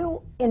if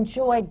you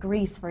enjoy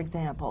Grease, for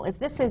example, if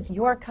this is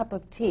your cup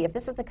of tea, if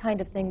this is the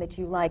kind of thing that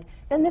you like,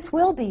 then this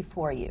will be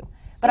for you.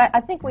 But I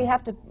think we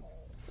have to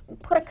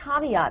put a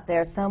caveat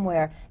there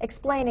somewhere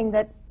explaining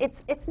that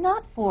it's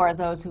not for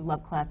those who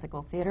love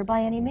classical theater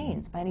by any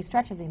means, by any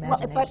stretch of the Well,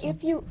 imagination. but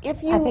if you I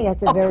think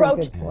that's a very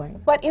approach, good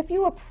point. but if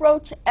you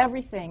approach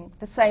everything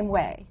the same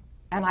way,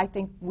 and I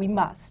think we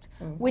must,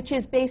 which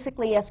is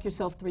basically ask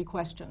yourself 3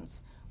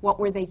 questions: what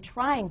were they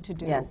trying to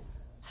do? Yes.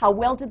 How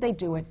well did they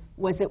do it?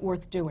 Was it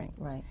worth doing?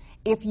 Right.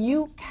 If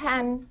you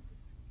can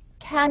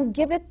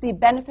give it the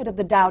benefit of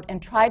the doubt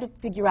and try to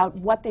figure out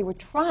what they were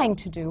trying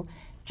to do,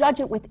 judge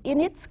it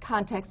within its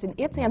context and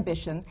its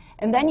ambition,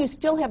 and then you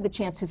still have the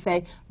chance to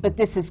say, but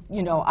this is,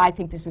 you know, I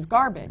think this is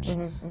garbage.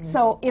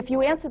 So if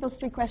you answer those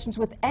 3 questions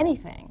with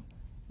anything,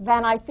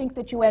 then I think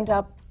that you end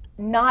up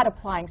not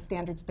applying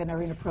standards that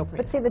are inappropriate.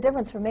 But see, the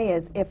difference for me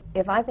is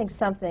if I think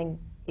something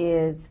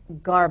is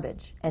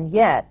garbage, and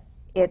yet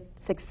it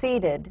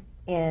succeeded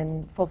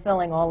in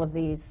fulfilling all of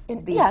these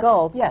yes,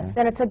 goals, yes.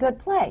 then it's a good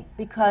play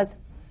because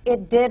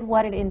it did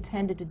what it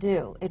intended to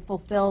do. It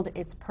fulfilled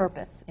its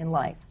purpose in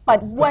life.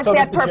 But was so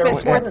that does the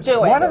purpose general worth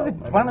energy.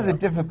 doing? One of the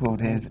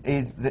difficulties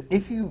is that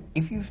if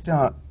you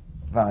start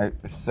by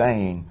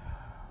saying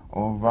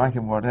or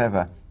writing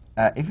whatever,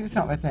 if you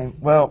start by saying,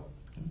 well,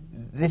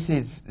 this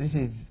is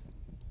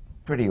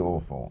pretty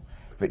awful,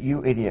 but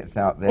you idiots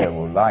out there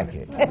will like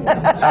it.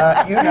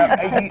 You know,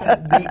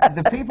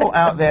 the people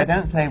out there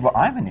don't say, well,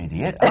 I'm an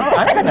idiot. Oh,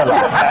 I'm going to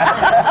like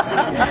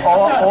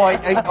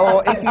that.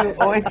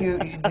 or if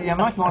you're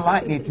much more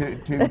likely to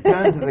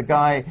turn to the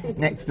guy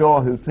next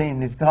door who's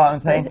cleaning his car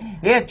and saying,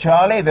 here,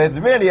 Charlie, there's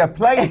really a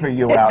play for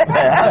you out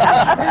there.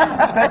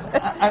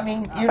 But, I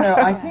mean, you know,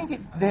 I think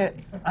it's there.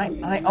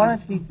 I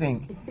honestly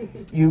think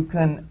you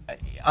can.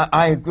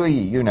 I agree.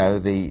 You know,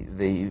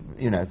 the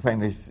you know,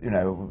 famous, you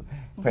know,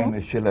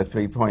 famous Schiller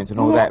 3 points and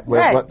all that,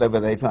 right.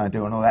 whatever they try and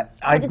do and all that.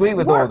 I But agree it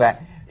with all works.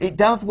 that. It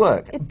does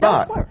work. It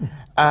does work.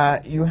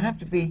 You have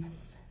to be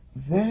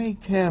very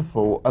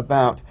careful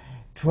about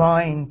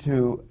trying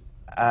to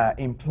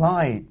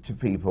imply to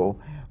people,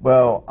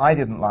 well, I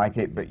didn't like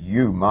it, but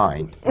you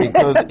might,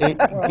 because it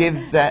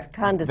gives that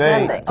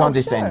condescending. very Oh,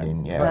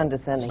 condescending. sure. Yeah.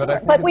 Condescending. But I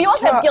think But we all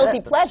have Char- guilty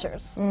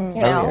pleasures, you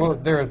know. Well,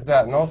 there is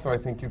that, and also I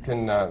think you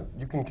can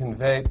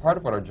convey part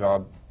of what our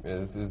job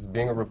is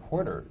being a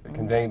reporter,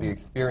 conveying the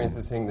experience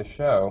of seeing the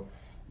show,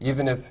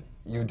 even if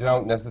you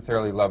don't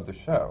necessarily love the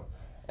show.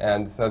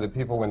 And so that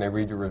people, when they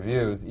read your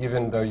reviews,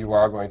 even though you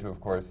are going to, of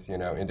course, you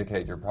know,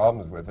 indicate your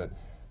problems with it,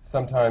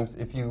 sometimes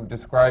if you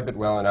describe it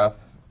well enough,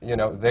 you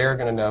know, they're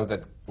going to know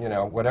that, you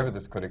know, whatever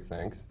this critic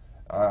thinks,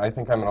 I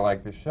think I'm going to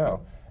like this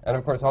show. And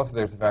of course, also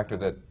there's the factor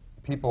that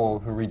people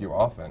who read you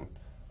often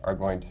are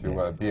going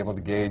to be able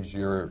to gauge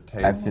your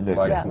tastes, Absolutely.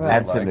 likes, and Yeah.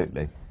 dislikes,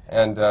 Absolutely.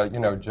 and you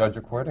know, judge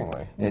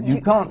accordingly.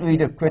 You can't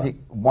read a critic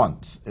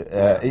once.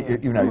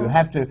 You know, you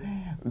have to,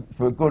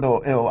 for good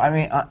or ill. I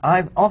mean,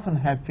 I've often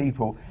had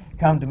people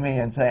come to me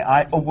and say,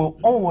 I will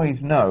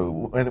always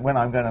know when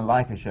I'm going to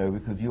like a show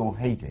because you'll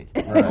hate it.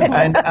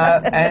 Right.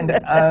 And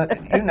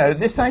you know,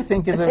 this I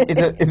think is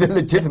a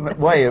legitimate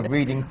way of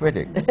reading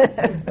critics.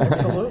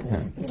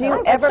 Absolutely. Do you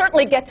I ever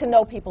certainly get to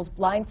know people's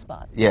blind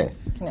spots. Yes.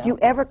 you know. Do you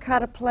ever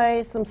cut a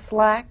play some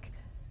slack?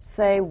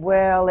 Say,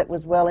 well, it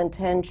was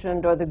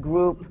well-intentioned, or the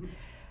group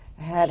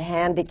had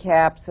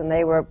handicaps and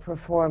they were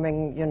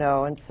performing, you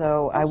know, and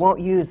so I won't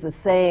use the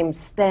same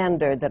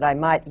standard that I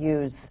might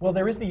use. Well,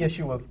 there is the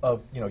issue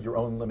of you know, your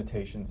own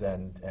limitations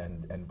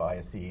and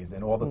biases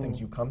and all the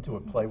things you come to a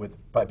play with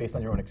based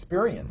on your own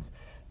experience.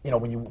 You know,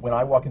 when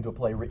I walk into a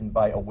play written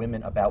by a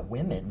women about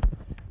women,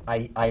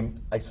 I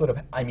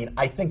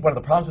think one of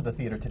the problems with the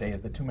theater today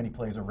is that too many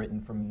plays are written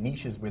from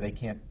niches where they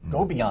can't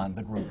go beyond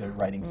the group they're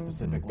writing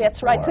specifically.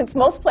 That's right. for. Since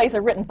most plays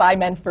are written by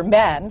men for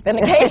men, then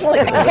occasionally,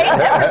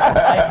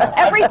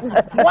 every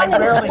one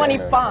in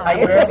 25.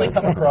 I rarely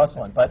come across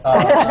one, but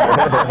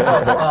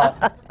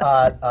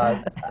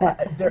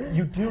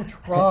you do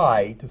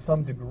try to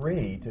some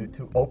degree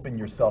to open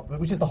yourself,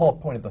 which is the whole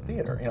point of the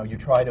theater. You know, you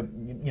try to,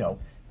 you know,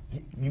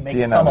 you make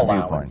See some another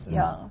allowances.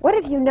 viewpoint. Yeah, What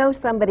if you know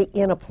somebody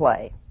in a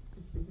play?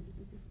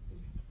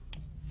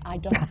 I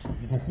don't.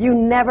 You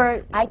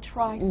never I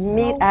try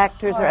meet so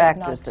actors or hard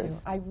not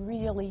actresses. to. I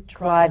really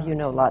try. Clive, not you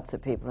know to. lots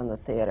of people in the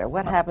theater.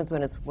 What happens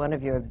when it's one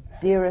of your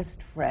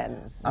dearest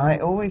friends? I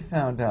always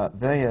found out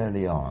very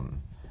early on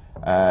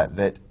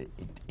that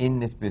in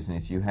this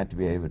business you had to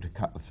be able to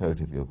cut the throat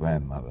of your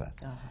grandmother.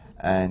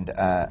 And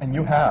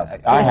you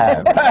have. I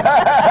have.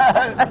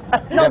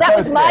 No, that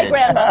was my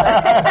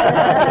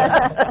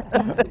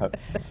grandmother.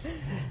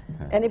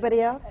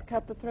 Anybody else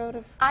cut the throat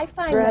of? I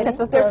find Right.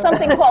 that there's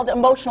something called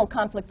emotional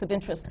conflicts of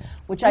interest,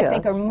 which I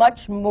think Yes. are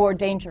much more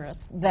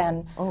dangerous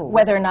than Oh.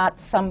 whether or not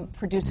some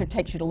producer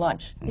takes you to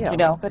lunch. Yeah, You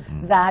know, but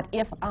that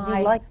if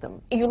I like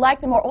them. you like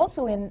them, or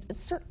also in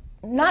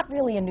not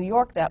really in New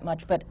York that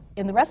much, but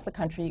in the rest of the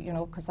country. You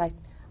know, because I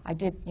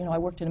did, you know, I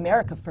worked in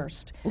America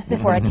first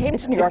before I came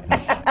to New York.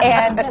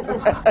 And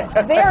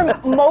there,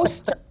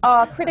 most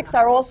critics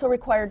are also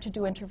required to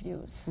do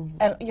interviews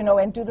and, you know,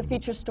 and do the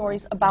feature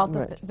stories about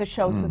the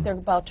shows that they're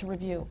about to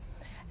review.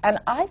 And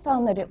I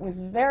found that it was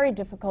very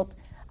difficult.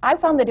 I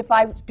found that if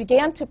I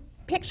began to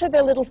picture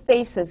their little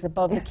faces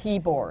above the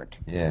keyboard,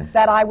 Yes.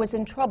 that I was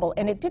in trouble.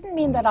 And it didn't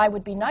mean that I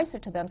would be nicer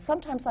to them.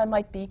 Sometimes I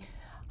might be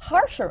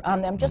harsher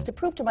on them just to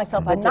prove to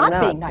myself I'm you're not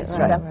not, being nice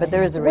right. to them. But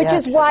there is a Which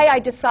is reaction. why I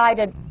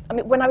decided, I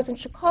mean, when I was in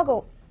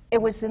Chicago,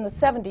 it was in the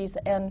 70s,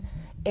 and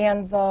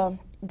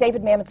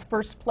David Mamet's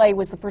first play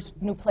was the first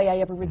new play I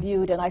ever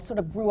reviewed, and I sort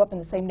of grew up in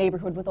the same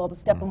neighborhood with all the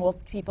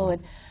Steppenwolf people,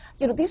 and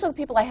you know, these are the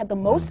people I had the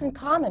most in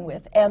common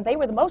with, and they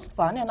were the most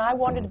fun, and I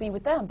wanted to be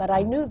with them, but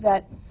I knew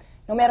that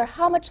no matter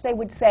how much they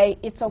would say,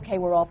 it's okay,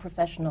 we're all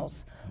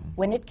professionals,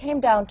 when it came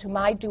down to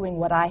my doing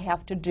what I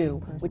have to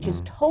do, which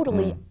is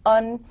totally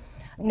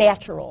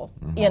unnatural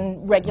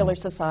in regular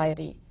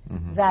society,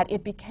 that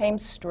it became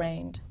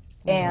strained.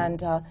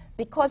 And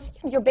because you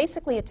know, you're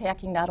basically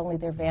attacking not only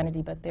their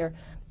vanity, but their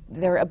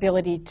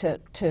ability to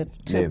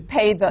Live.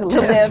 pay to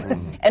live,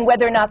 and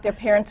whether or not their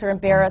parents are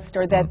embarrassed,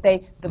 or that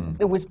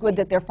it was good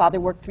that their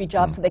father worked 3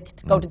 jobs so they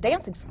could go to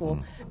dancing school.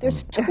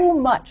 There's too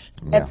much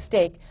at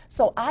stake.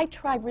 So I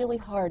try really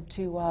hard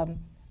to.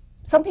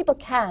 Some people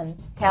can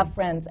have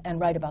friends and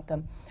write about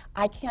them.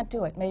 I can't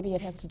do it. Maybe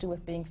it has to do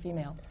with being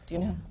female. Do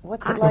you know?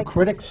 What's it Do like?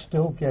 critics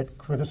still get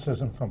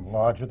criticism from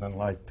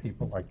larger-than-life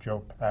people like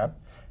Joe Papp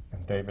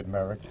and David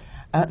Merrick?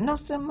 Not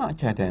so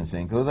much, I don't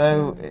think,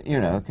 although, you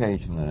know,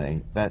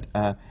 occasionally. But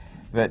Joe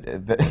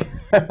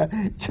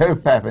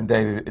Papp and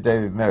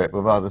David Merrick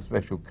were rather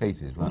special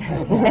cases, weren't they?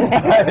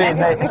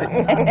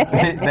 I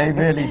mean, they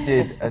really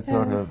did a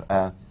sort of...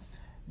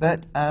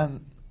 but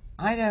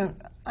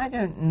I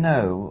don't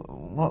know.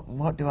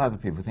 What do other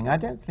people think? I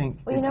don't think...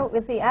 Well, you know,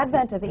 with the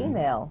advent of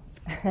email,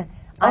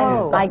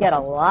 I get a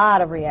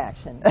lot of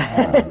reaction.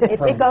 And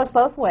it goes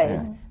both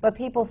ways, but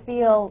people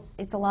feel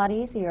it's a lot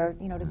easier,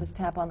 you know, to just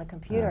tap on the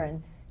computer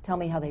and tell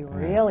me how they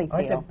really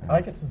feel.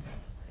 I get some.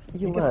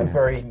 You get some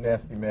very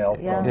nasty mail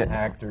from Yeah.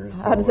 actors.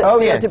 How does it who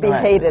are- feel to be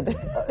right. hated?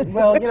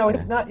 Well, you know,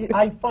 it's not.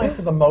 I find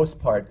for the most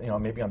part, you know,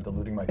 maybe I'm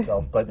deluding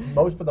myself, but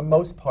for the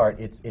most part,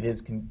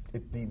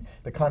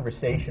 the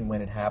conversation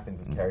when it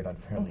happens is carried on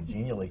fairly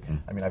genially.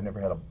 I mean, I've never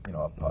had a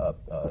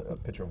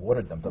pitcher of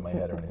water dumped on my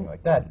head or anything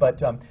like that.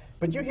 But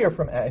you hear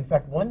from. In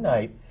fact, one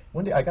day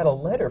I got a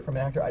letter from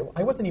an actor.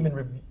 I wasn't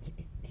even.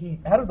 He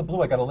out of the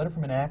blue, I got a letter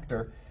from an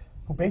actor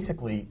who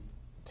basically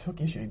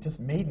took issue. It just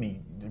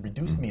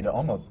reduced me to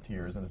almost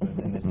tears in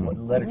this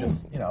letter,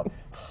 just, you know,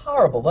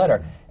 horrible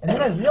letter. And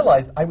then I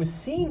realized I was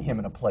seeing him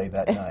in a play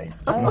that night.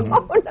 I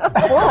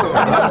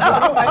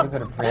was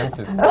at a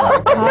preemptive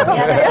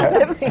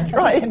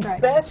strike. He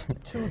confessed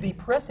to the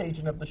press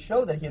agent of the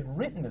show that he had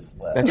written this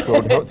letter. That's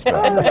called hot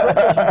strike. And the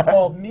press agent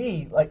called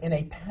me, like, in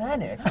a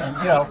panic, and,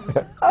 you know,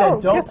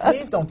 said,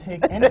 please don't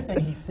take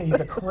anything he says.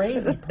 He's a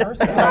crazy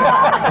person.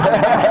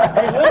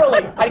 And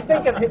literally, I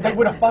think if they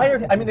would have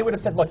fired him. I mean, they would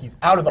have said, look, he's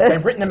out of the,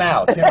 they've written him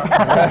out. You know?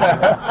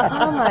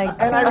 Oh my God.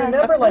 And I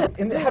remember, like,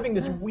 having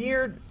this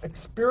weird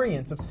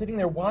experience of sitting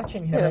there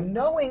watching him and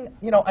knowing,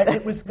 you know,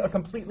 it was a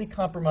completely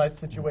compromised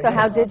situation. So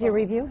how did you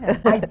review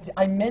him?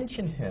 I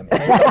mentioned him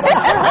in a nice way,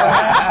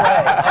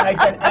 and I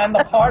said, and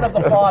the part of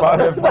the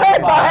father.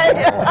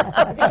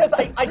 Because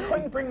I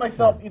couldn't bring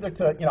myself either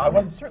to, you know,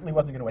 I certainly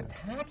wasn't going to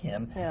attack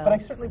him, but I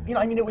certainly, you know,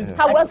 I mean, it was.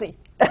 How was he?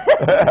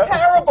 It was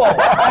terrible.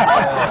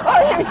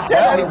 You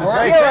should have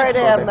skewered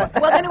him.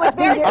 Well, then it was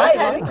very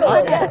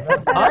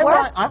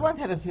I once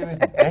had a series of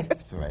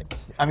death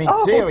threats. I mean,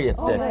 serious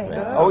death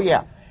threats. Oh,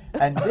 yeah.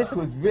 And this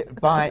was written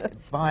by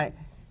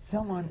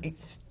someone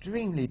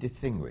extremely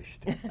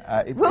distinguished.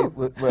 It was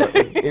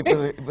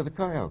a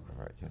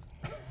choreographer, actually.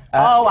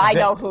 I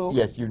know who.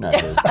 Yes, you know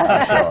who.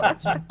 I'm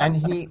sure. And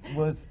he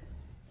was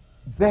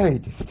very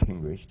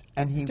distinguished.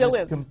 And he Still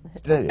was is.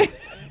 Still is.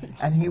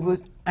 And he was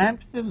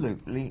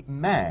absolutely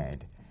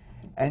mad.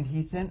 And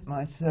he sent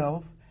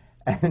myself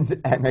and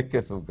Anna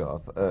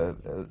Kisselgoff,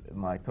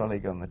 my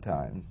colleague on the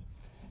Times,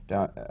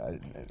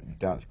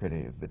 dance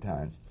critic of the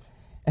Times,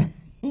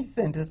 he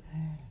sent us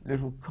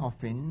little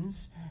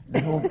coffins,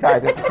 little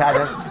kind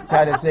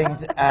of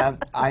things.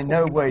 I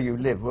know where you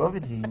live. Well,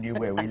 obviously he knew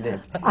where we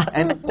lived,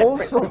 and all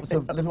sorts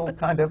of little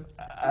kind of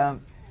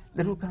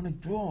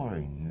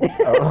drawings.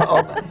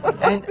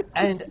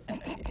 And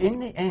in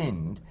the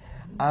end,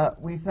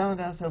 we found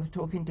ourselves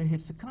talking to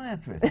his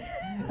psychiatrist,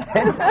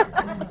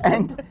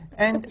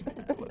 and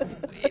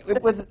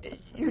it was,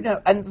 you know,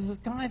 and the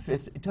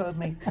psychiatrist told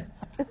me,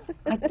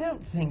 I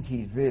don't think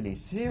he's really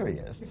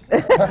serious.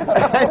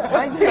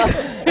 I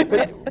think,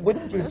 but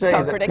wouldn't you say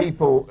that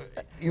people,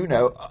 you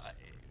know,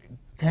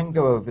 can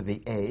go over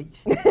the edge?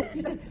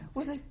 He said,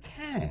 well, they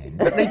can,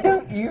 but they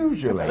don't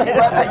usually. And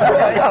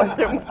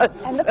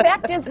the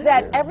fact is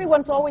that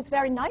everyone's always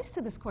very nice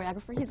to this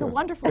choreographer. He's a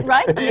wonderful,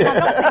 right? I mean,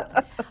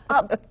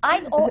 I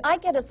don't think, I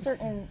get a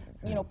certain,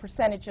 you know,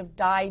 percentage of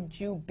die,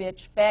 Jew,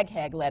 bitch, fag,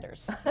 hag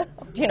letters.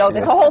 You know,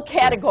 there's a whole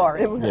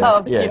category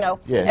of, you know.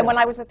 And when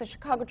I was at the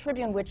Chicago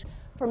Tribune, which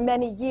for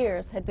many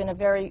years had been a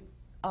very,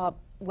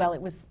 well,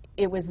 it was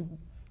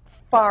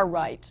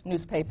far-right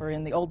newspaper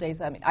in the old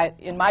days. I mean,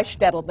 in my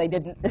shtetl, they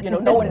didn't, you know,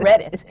 no one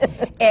read it.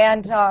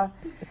 And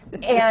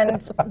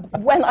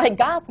when I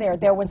got there,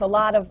 there was a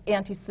lot of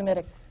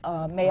anti-Semitic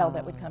mail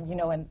that would come, you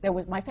know, and there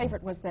was, my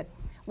favorite was that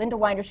Linda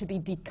Weiner should be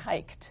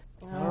dekiked.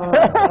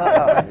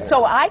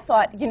 So I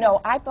thought, you know,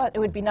 it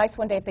would be nice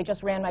one day if they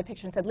just ran my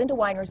picture and said, Linda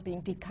Weiner is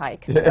being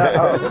dekiked.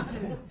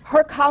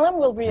 Her column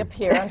will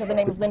reappear under the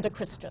name of Linda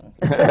Christian.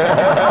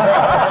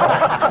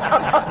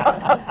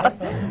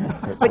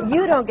 But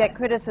you don't get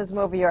criticism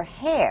over your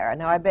hair.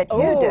 Now, I bet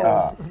you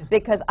do.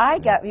 Because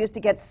I used to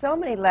get so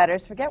many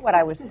letters, forget what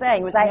I was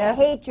saying, it was, I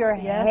hate your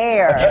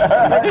hair.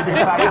 It's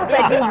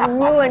stupid, you've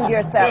ruined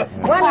yourself.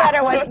 One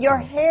letter was, your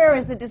hair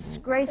is a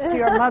disgrace to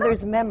your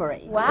mother's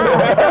memory. Wow.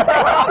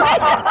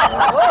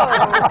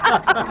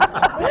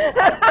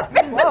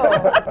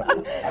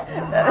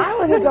 I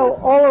want to go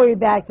all the way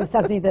back to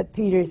something that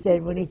Peter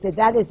said when he said,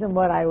 that isn't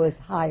what I was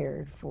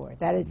hired for.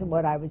 That isn't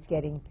what I was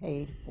getting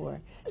paid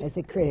for as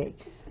a critic.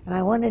 And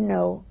I want to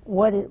know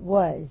what it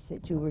was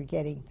that you were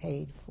getting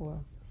paid for.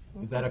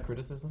 Is that a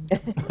criticism?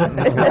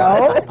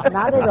 No,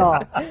 not at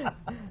all.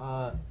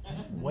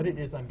 What it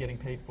is I'm getting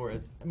paid for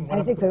is... I mean,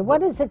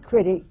 what is a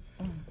critic?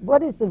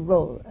 What is the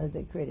role of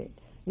the critic?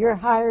 You're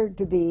hired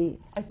to be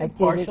I think a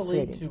theater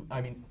partially critic. to,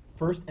 I mean,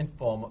 first and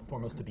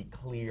foremost to be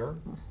clear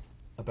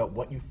about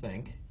what you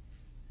think,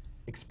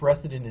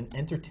 express it in an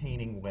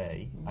entertaining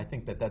way. I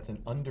think that that's an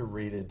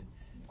underrated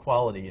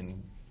quality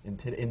in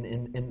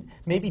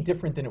maybe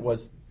different than it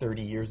was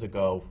 30 years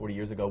ago, 40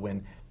 years ago,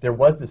 when there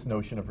was this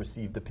notion of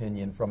received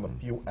opinion from a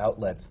few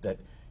outlets that,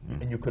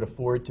 and you could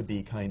afford to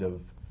be kind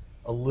of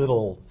a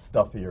little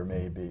stuffier,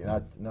 maybe.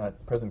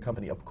 Not present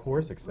company, of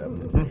course,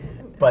 accepted.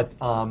 But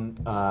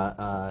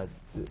I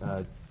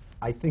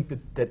think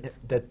that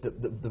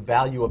the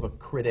value of a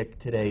critic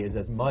today is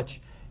as much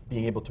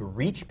being able to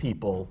reach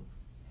people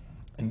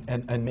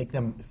and make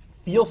them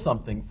feel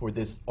something for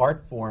this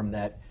art form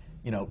that,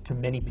 you know, to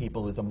many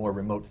people is a more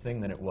remote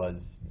thing than it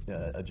was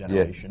a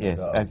generation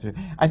ago. Yes,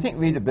 absolutely. I think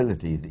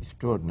readability is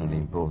extraordinarily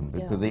important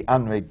because the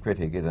unread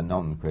critic is a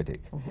non-critic.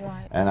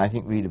 Right. And I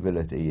think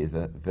readability is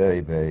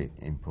very, very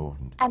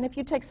important. And if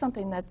you take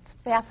something that's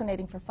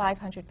fascinating for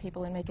 500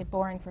 people and make it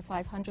boring for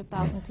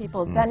 500,000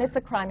 people, then it's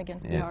a crime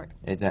against the art.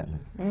 Exactly.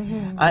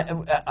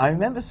 I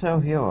remember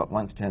So Hero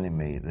once telling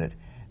me that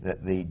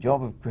the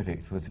job of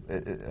critics was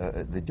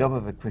the job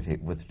of a critic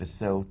was to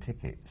sell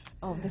tickets.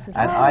 Oh, this is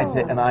and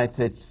I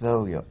said,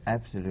 so you're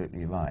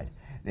absolutely right.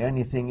 The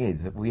only thing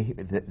is that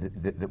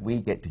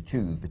we get to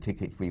choose the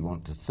tickets we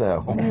want to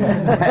sell,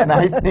 and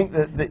I think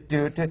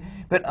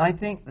but I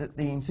think that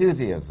the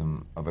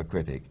enthusiasm of a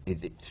critic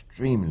is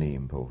extremely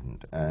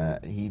important.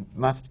 He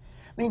must.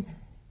 I mean,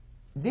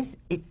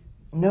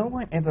 no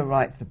one ever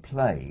writes a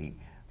play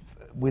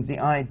with the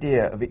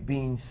idea of it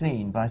being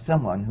seen by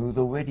someone who's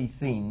already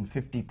seen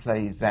 50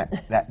 plays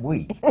that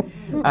week.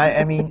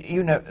 I mean,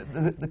 you know,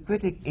 the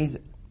critic is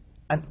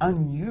an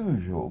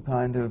unusual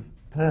kind of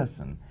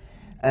person.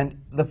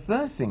 And the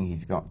first thing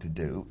he's got to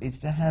do is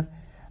to have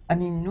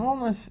an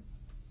enormous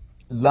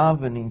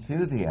love and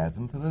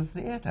enthusiasm for the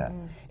theatre.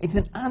 It's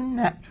an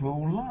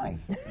unnatural life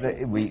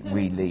that we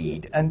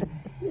lead. And,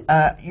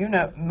 you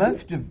know,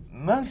 most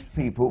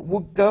people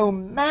would go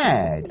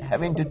mad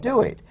having to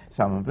do it.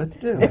 Some of us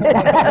do.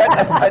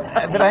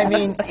 but I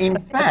mean, in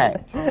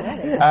fact,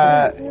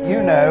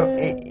 you know,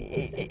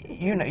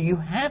 you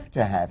have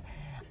to have.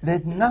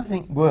 There's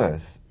nothing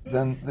worse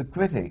than the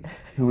critic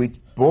who is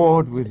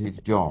bored with his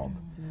job,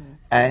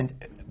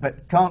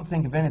 but can't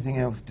think of anything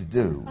else to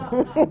do,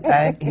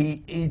 and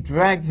he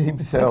drags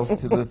himself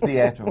to the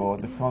theatre or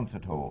the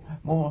concert hall.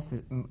 More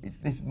often,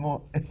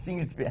 it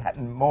seems to be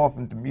happening more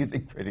often to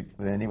music critics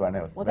than anyone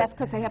else. Well, that's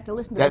because they have to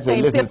listen to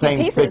the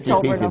same 50 pieces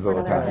over and over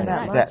again.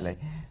 Exactly.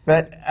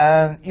 But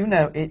you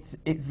know,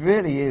 it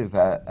really is.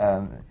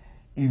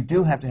 You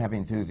do have to have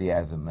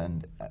enthusiasm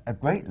and a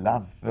great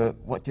love for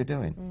what you're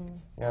doing.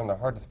 Yeah, and the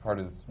hardest part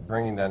is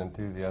bringing that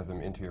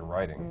enthusiasm into your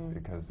writing,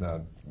 because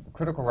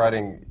critical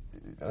writing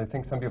I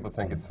think some people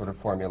think it's sort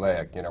of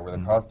formulaic, you know, where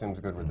the costume's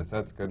good, where the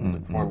set's good, where the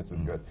performance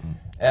is good.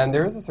 And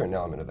there is a certain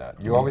element of that.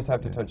 You always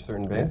have to touch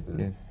certain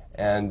bases.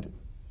 And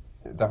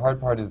the hard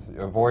part is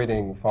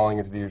avoiding falling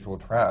into the usual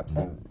traps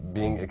and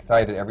being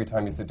excited every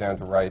time you sit down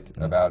to write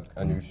about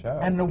a new show.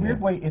 And in a weird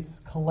way,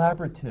 it's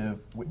collaborative.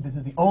 This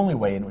is the only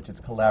way in which it's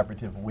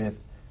collaborative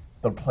with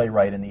the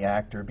playwright and the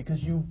actor,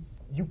 because you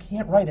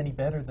can't write any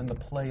better than the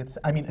play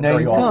itself. I mean, No,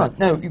 very you often. can't.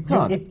 No, you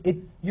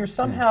can't. You're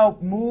somehow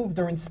moved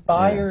or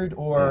inspired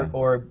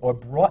or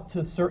brought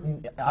to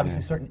certain,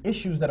 obviously certain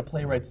issues that a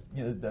playwright's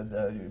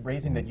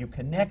raising that you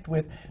connect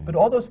with. But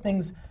all those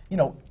things, you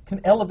know, can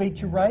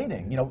elevate your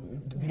writing. You know,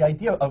 the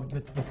idea of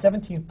the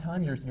 17th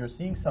time you're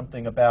seeing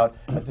something about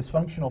a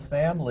dysfunctional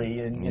family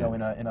in, you know,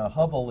 in a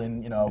hovel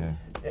in, you know,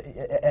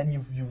 and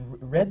you've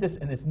read this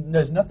and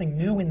there's nothing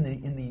new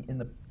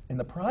in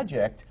the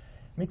project.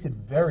 Makes it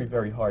very,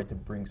 very hard to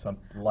bring some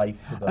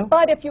life to the...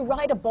 But if you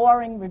write a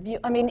boring review,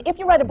 I mean, if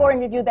you write a boring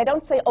review, they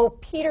don't say, oh,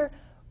 Peter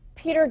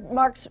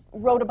Marks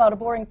wrote about a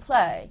boring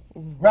play.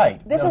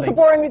 Right. This is a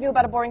boring review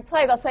about a boring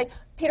play. They'll say,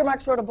 Peter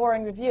Marks wrote a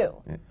boring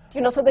review. You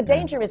know, so the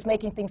danger is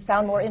making things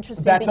sound more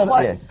interesting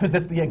because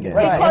that's the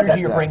energy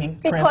you're bringing.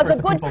 Because a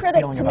good people's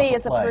critic feeling to about me the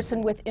is a play.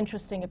 person with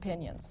interesting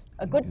opinions.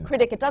 A good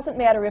critic, it doesn't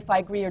matter if I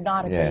agree or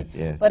not agree,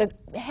 Yes. but it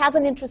has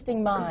an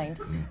interesting mind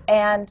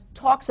and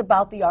talks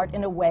about the art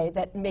in a way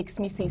that makes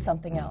me see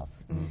something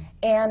else.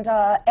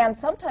 And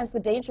sometimes the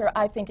danger,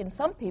 I think, in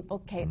some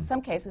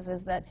cases,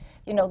 is that,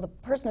 you know, the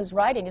person who's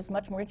writing is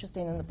much more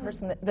interesting than the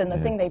person than the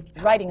thing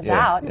they're writing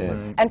about,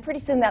 and pretty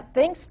soon that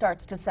thing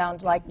starts to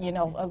sound like, you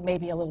know,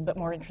 maybe a little bit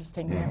more interesting.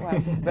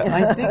 But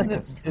I think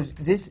that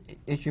this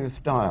issue of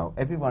style,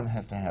 everyone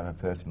has to have a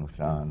personal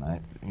style,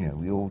 and you know,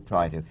 we all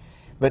try to.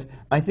 But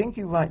I think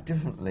you write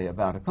differently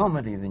about a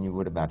comedy than you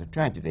would about a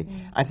tragedy.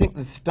 I think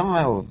the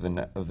style of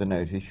the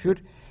notice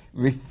should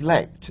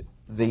reflect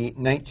the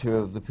nature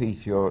of the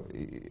piece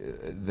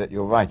that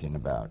you're writing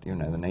about. You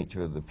know, the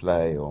nature of the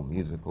play or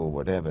musical or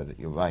whatever that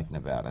you're writing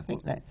about. I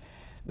think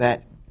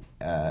that.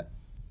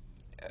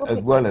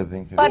 As well as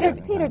things. But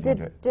if Peter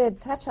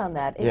did touch on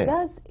that, it Yes.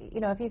 does, you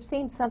know, if you've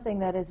seen something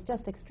that is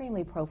just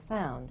extremely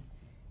profound,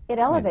 it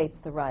elevates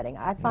the writing.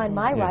 I find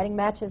my writing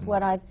matches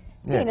what I've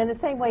seen. In the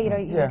same way, you know,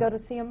 you go to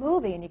see a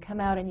movie and you come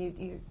out and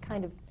you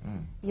kind of,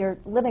 you're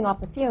living off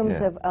the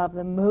fumes of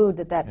the mood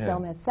that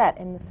film has set,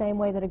 in the same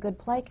way that a good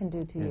play can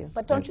do to you.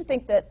 But don't you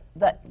think that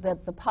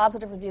the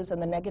positive reviews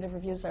and the negative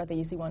reviews are the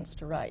easy ones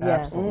to write?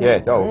 Yes.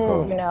 Yes, oh, of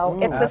course. You know,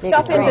 it's the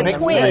Mixed stuff in mixed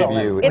between.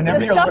 review. It's Whenever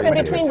the you're stuff in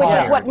writing, between, you're which is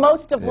tired. what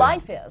most of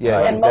life is,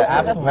 Yeah, and most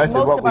absolutely.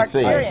 of What our we see.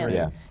 experience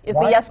Yeah. is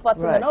the Why- yes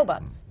buts and the Right. no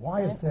buts.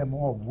 Why is there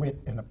more wit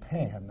in a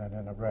pan than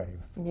in a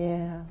rave?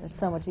 Yeah, they're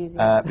so much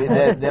easier.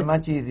 But they're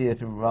much easier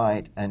to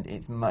write, and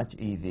it's much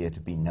easier to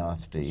be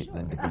nasty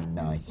than to be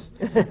nice.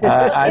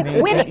 I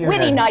mean, Witty- you know,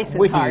 witty nice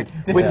is hard.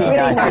 Witty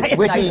nice nice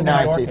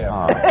nice is is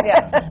hard.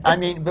 Yeah. I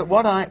mean, but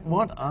what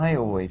I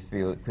always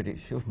feel that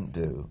critics shouldn't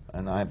do,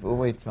 and I've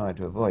always tried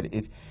to avoid it,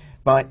 is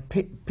by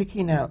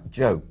picking out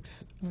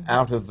jokes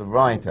out of the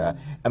writer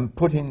and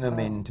putting them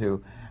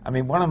into. I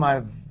mean, one of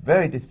my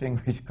very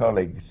distinguished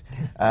colleagues,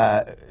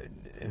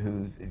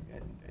 who's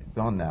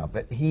gone now,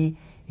 but he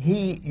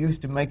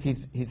used to make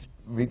his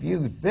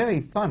reviews very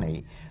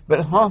funny,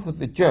 but half of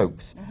the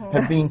jokes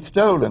had been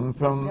stolen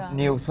from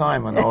Neil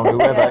Simon or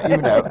whoever, you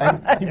know.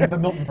 And He was the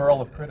Milton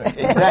Berle of critics.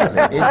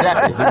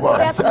 exactly, he was.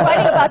 That's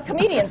writing about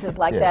comedians is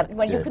like Yeah, that.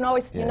 When you yeah, can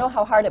always, you yeah. know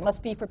how hard it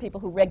must be for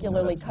people who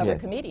regularly cover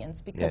Yes.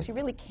 comedians, because Yes. you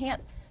really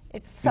can't.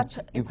 It's such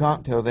a, You it's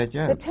can't tell their the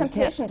jokes.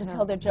 temptation to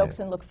tell their jokes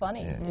Yeah. and look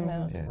funny. Yeah. You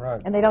know. Yeah.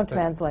 Right. And they don't But-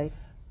 translate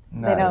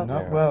No, they don't.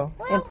 not well.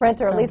 in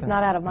print, or at least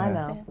not out of my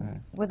mouth.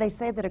 Well, they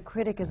say that a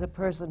critic is a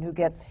person who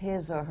gets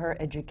his or her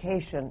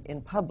education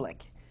in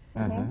public.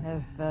 Have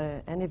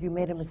any of you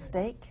made a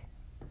mistake,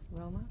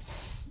 Roma?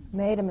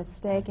 Made a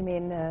mistake? You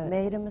mean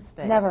Made a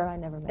mistake? never? I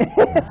never made.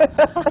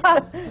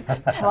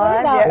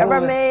 Clive, you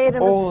ever made a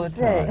all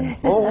mistake? the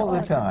time, all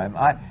the time.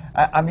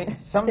 I mean,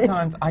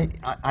 sometimes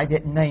I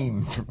get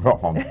names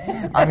wrong.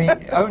 I mean,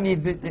 only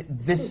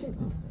this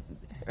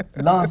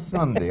last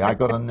Sunday I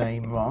got a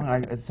name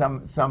wrong.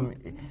 Some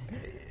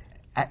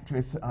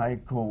actress I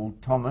called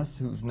Thomas,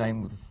 whose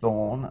name was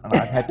Thorne, and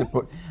I've had to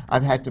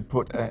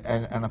put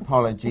an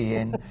apology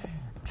in.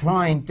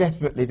 Trying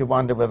desperately to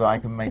wonder whether I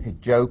can make a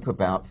joke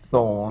about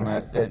Thorn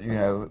at you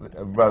know,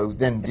 a road,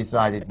 then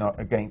decided not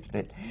against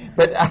it.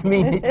 But I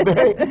mean, it's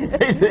very.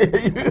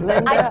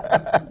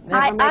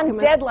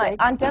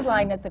 On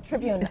deadline at the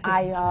Tribune,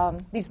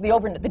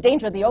 the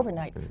danger of the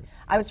overnights.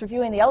 I was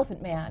reviewing The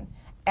Elephant Man,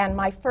 and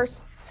my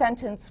first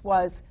sentence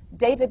was,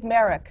 David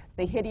Merrick,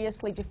 the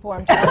hideously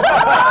deformed. His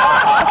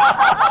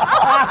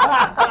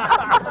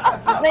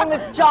name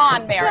was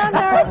John Merrick.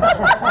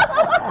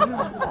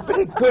 But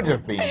it could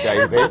have been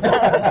David.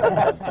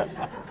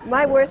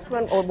 My worst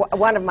one, or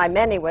one of my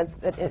many, was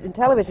that in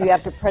television you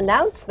have to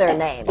pronounce their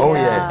names. Oh,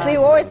 yeah. So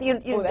you always Oh,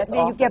 that's you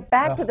awful. get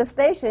back to the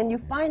station and you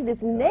find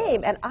this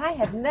name, and I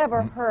had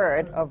never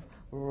heard of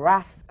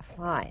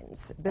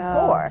Fiennes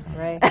before.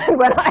 right. And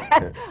when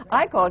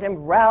I called him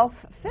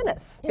Ralph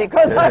Fiennes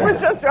because I was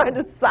just trying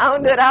to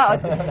sound it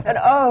out. And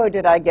oh,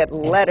 did I get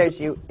letters,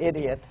 you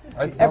idiot.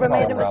 I still Ever call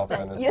made him a Ralph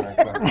mistake? Fiennes,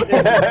 Yeah.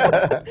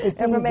 frankly.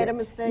 Ever made a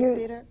mistake,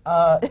 Peter?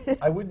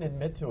 I wouldn't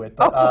admit to it,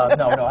 but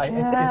no.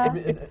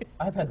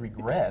 I've had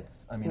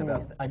regrets. I mean,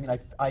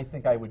 I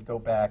think I would go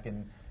back,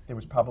 and there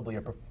was probably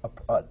a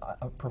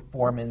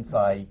performance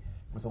I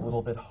was a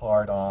little bit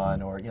hard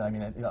on, or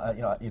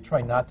you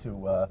try not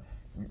to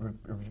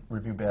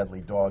review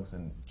badly dogs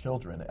and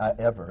children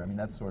ever. I mean,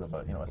 that's sort of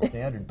a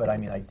standard. But I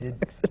mean, I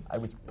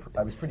was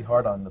pretty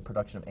hard on the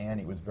production of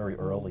Annie. It was very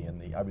early in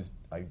the.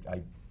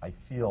 I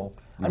feel.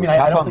 You I were mean, I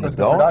tough don't on think it was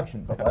the good dog?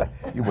 production, but what?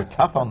 You were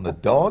tough on the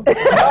dog? That's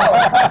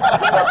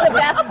the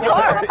best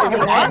part. It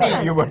was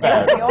Annie you were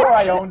bad. Before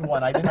I owned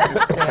one, I didn't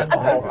understand the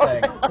whole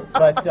thing.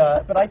 But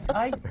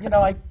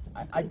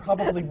I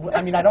probably.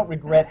 I mean, I don't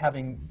regret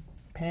having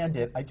panned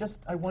it.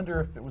 I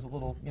wonder if it was a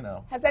little,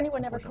 Has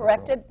anyone ever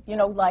unfortunately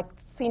corrected, like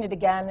seen it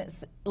again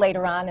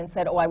later on and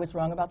said, "Oh, I was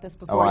wrong about this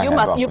before"? I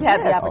have You've had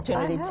the Yes,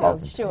 opportunity I to.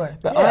 have. Sure.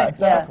 But Yeah,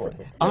 exactly.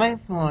 I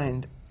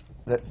find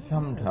that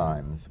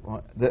sometimes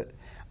that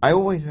I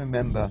always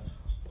remember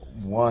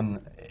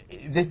one.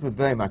 This was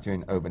very much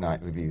in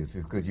overnight reviews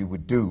because you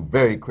would do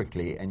very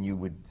quickly and you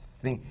would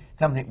think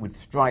something would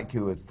strike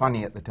you as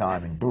funny at the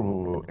time and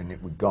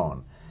it would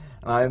gone.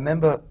 And I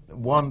remember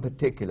one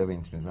particular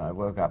instance when I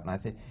woke up and I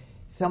said,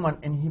 someone,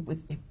 and he was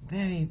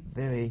very,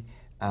 very,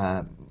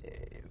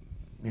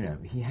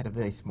 he had a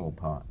very small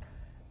part.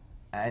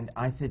 And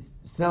I said,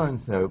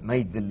 so-and-so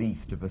made the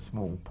least of a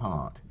small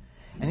part.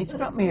 And it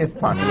struck me as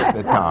funny at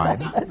the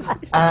time.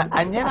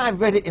 And then I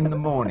read it in the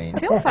morning.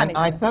 Still funny. And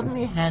I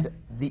suddenly had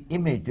the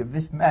image of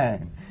this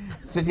man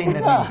sitting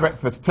at his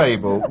breakfast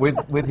table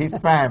with his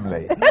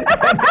family. And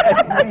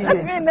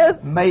reading,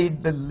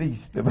 made the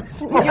least of a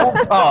small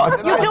part.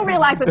 And You do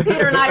realize that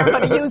Peter and I are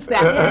going to use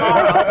that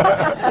tomorrow.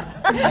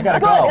 I gotta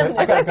go. isn't it?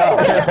 I gotta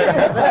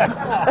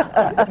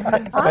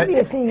go.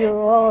 Obviously, you're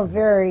all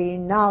very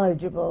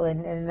knowledgeable,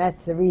 and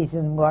that's the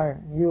reason why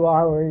you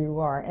are where you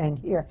are and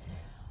here.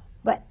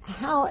 But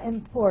how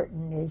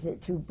important is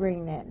it to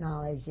bring that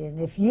knowledge in?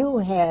 If you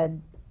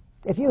had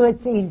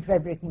seen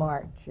Frederick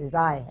March, as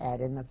I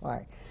had in the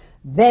part,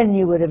 then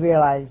you would have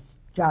realized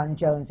John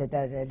Jones, and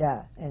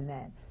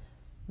that.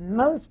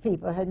 Most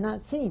people had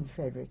not seen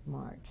Frederick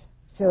March,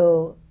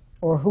 or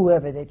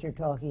whoever that you're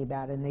talking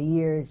about in the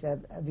years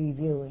of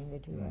reviewing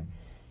that you had.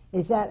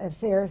 Is that a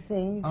fair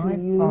thing to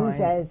use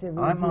as a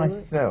reviewer? I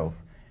myself,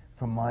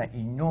 from my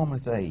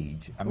enormous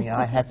age, I mean,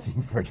 I have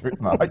seen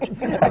Frederick March. I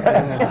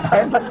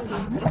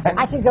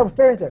can go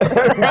further.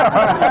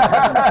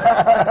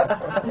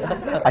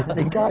 I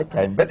think I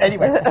can. But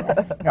anyway,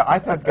 I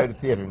started to go to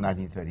theatre in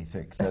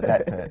 1936, so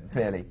that's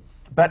fairly.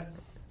 But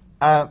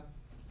I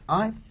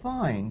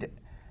find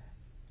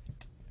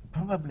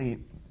probably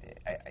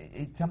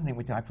it's something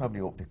which I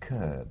probably ought to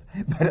curb,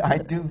 but I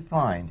do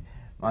find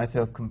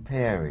myself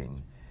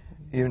comparing,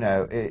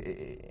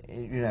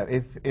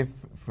 if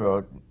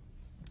for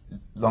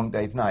Long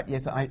Day's Night,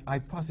 yes, I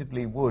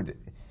possibly would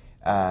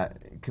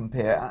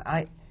compare.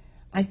 I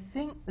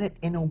think that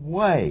in a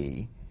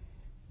way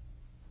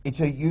it's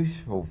a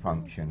useful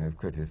function of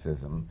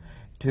criticism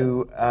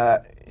to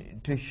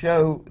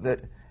show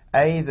that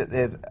that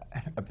there's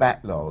a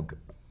backlog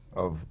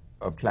of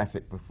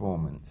classic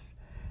performance,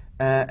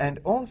 and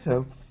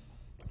also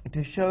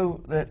to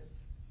show that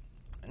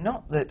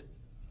not that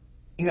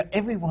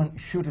everyone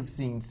should have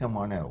seen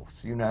someone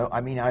else.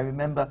 I mean, I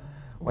remember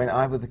when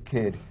I was a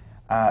kid.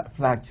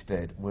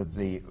 Flagstedt was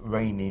the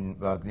reigning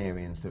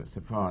Wagnerian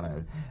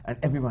soprano, and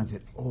everyone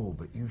said, "Oh,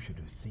 but you should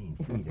have seen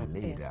Frida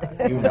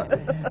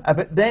Leder,"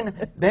 but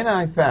then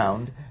I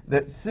found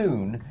that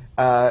soon,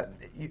 I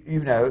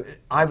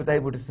was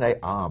able to say,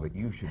 but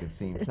you should have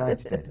seen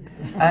Flagstedt.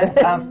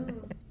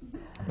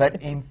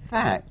 But in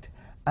fact,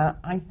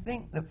 I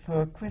think that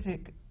for a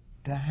critic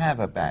to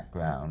have a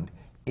background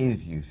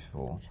is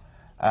useful.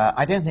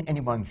 I don't think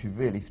anyone should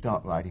really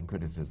start writing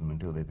criticism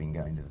until they've been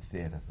going to the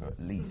theatre for at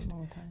least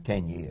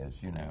 10 years.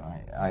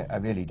 I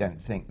really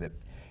don't think that,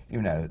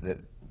 that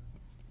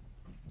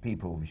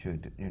people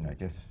should,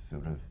 just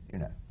sort of,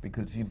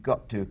 because you've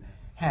got to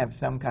have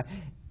some kind.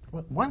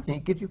 Well, one thing,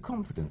 it gives you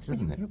confidence,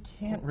 doesn't it? You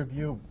can't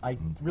review. I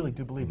really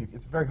do believe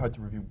it's very hard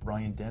to review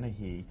Brian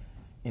Dennehy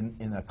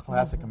in a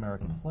classic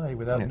American play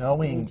without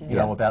knowing,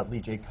 about Lee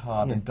J.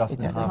 Cobb and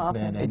Dustin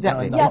Hoffman. And,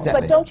 Yes,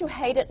 but don't you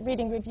hate it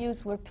reading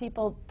reviews where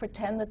people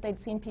pretend that they'd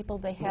seen people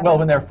they haven't? Well,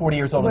 when they're 40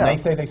 years old and they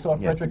say they saw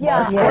Frederick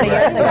March. 40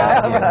 years ago.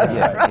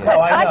 No,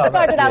 I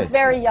started out Yes.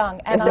 very young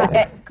and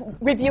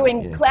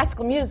reviewing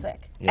classical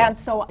music. Yeah. And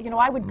so,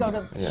 I would go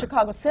to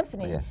Chicago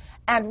Symphony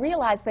and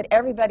realize that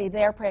everybody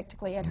there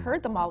practically had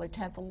heard the Mahler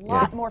 10th a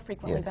lot more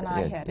frequently than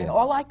I had. And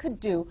all I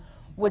could do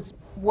was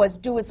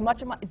do as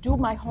much of do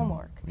my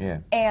homework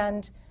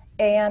and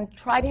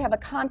try to have a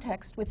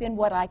context within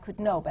what I could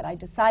know. But I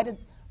decided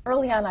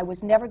early on I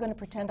was never going to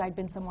pretend I'd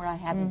been somewhere I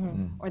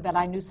hadn't or that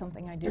I knew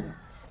something I didn't.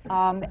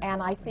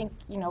 And I think,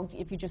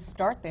 if you just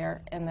start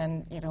there, and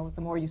then,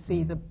 the more you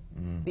see, the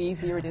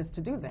easier it is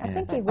to do that. I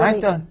think you I've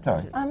really... done,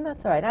 sorry.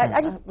 That's all right.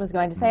 I just was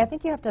going to say, I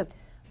think you have to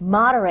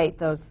moderate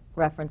those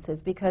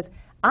references, because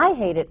I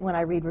hate it when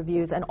I read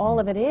reviews and all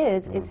of it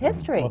is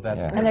history. Well, that's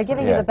Yeah. And they're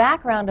giving you Yeah. the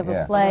background of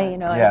Yeah. a play,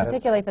 Yeah.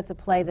 particularly if it's a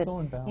play that, all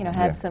in balance.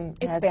 has Yeah. some...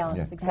 It's has, balance,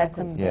 has exactly.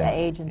 some Yeah.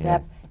 age and Yeah.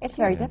 depth. It's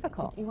very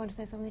difficult. You want to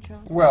say something,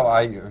 Charles? Well,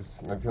 I'm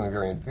feeling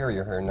very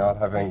inferior here, not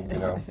having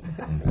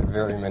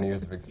very many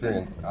years of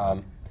experience.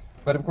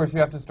 But of course, you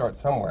have to start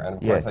somewhere. And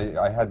of Yes. course,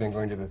 I had been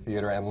going to the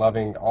theater and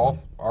loving all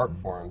art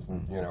forms,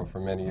 for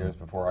many years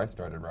before I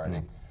started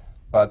writing.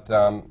 But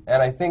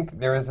and I think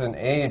there is an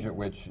age at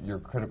which your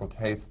critical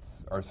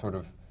tastes are sort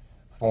of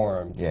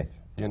formed. Yes.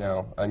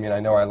 I mean, I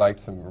know I liked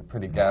some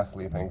pretty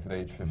ghastly things at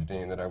age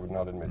 15 that I would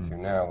not admit to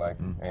now, like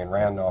Ayn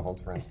Rand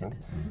novels, for instance.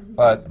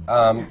 But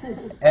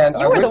and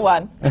You were the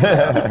one.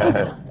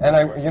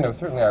 And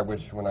certainly I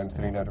wish when I'm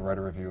sitting down to write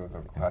a review of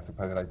a classic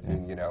play that I'd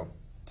seen,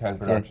 10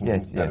 productions yes,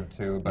 instead yes. of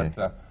 2. But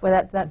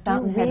Well, that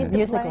Fountainhead read the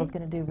musical play? is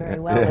going to do very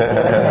well with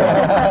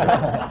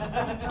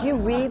you. Do you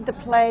read the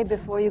play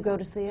before you go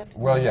to see it?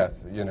 well,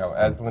 yes,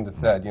 as Linda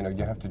said,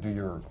 you have to do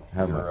your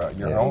Homework.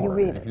 your Yeah. homework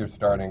You read if it. you're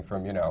starting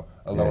from a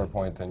lower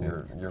point than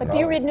your But do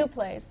you read colleagues. new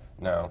plays?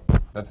 No,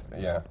 that's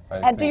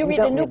And do you read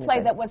a don't new read new play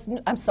plays. that was,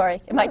 I'm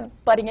sorry, am I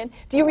butting in?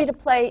 Do you read a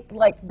play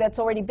that's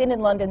already been in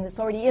London, that's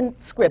already in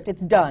script,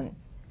 it's done,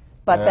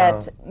 but No.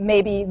 that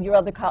maybe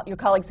your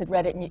colleagues had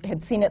read it and you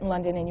had seen it in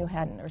London and you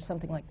hadn't, or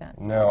something like that?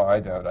 No,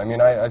 I don't. I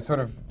mean, I sort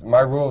of,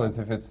 my rule is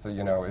if it's,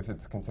 if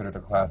it's considered a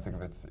classic,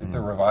 if it's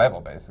a revival,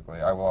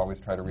 basically, I will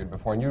always try to read it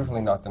before, and usually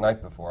not the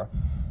night before,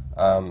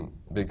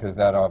 because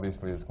that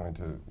obviously is going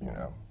to,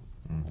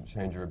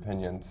 change your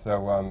opinion.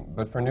 So,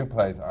 but for new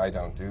plays, I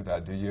don't do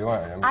that. Do you?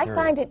 I'm I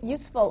curious. find it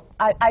useful.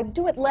 I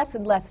do it less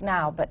and less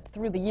now, but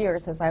through the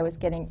years, as I was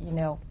getting,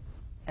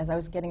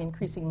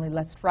 increasingly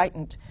less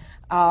frightened,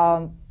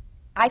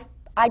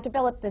 I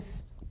developed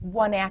this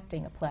one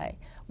acting a play,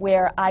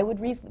 where I would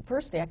read the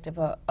first act of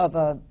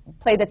a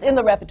play that's in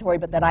the repertory,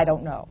 but that I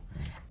don't know.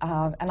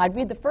 And I'd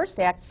read the first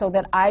act so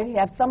that I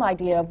have some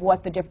idea of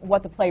what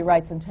the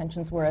playwright's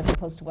intentions were, as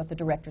opposed to what the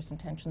director's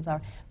intentions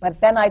are. But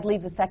then I'd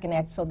leave the second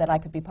act so that I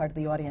could be part of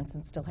the audience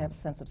and still have a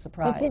sense of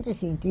surprise. It's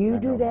interesting. Do you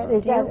do that? Do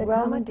Is you, that a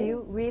Roma, common do thing?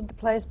 you read the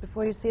plays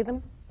before you see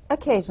them?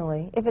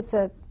 Occasionally, if it's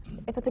a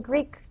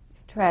Greek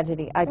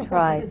tragedy, I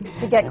try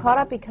to get caught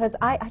up, because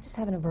I just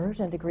have an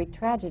aversion to Greek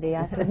tragedy.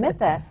 I have to admit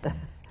that.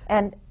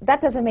 And that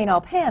doesn't mean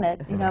I'll pan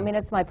it. I mean,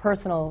 it's my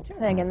personal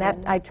thing, and that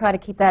I try to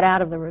keep that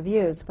out of the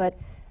reviews. But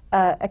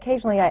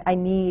occasionally, I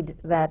need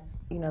that,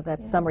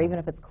 that summary, even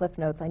if it's Cliff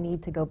Notes. I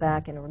need to go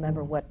back and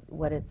remember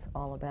what it's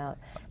all about.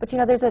 But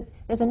there's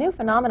a new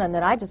phenomenon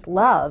that I just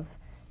love,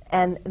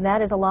 and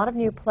that is a lot of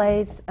new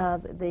plays.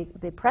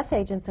 The press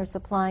agents are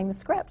supplying the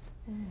scripts,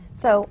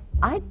 so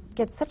I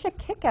get such a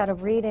kick out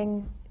of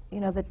reading,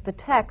 the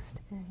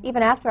text,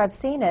 even after I've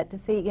seen it, to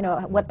see,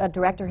 what a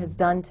director has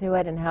done to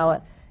it and how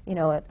a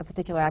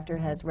particular actor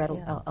has read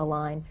a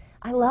line.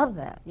 I love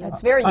that. Yeah, it's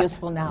very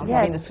useful now. Yeah,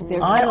 having it's- this-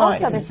 and I like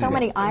also, to there's so see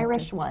many it.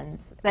 Irish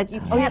ones that you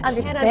you can't can't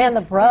understand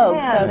the brogue. So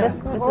understand. this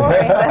is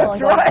very helpful.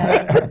 That's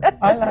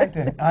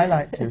right. I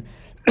like to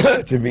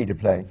to read a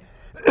play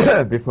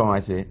before I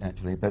see it,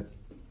 actually, but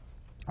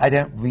I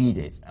don't read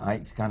it. I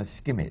kind of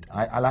skim it.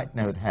 I like to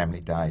know that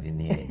Hamlet died in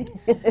the end,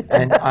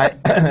 and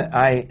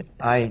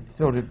I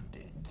sort of,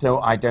 so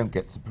I don't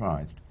get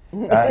surprised,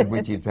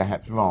 which is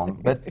perhaps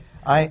wrong. But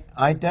I'm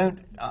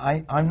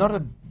not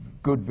a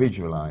good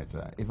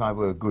visualizer. If I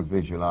were a good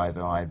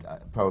visualizer, I'd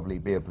probably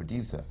be a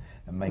producer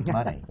and make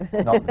money.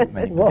 Not that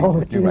many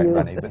producers do make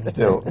money, but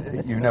still,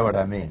 you know what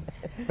I mean.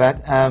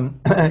 But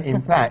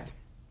in fact,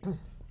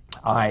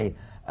 I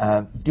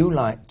do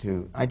like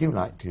to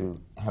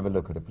have a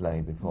look at a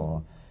play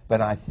before, but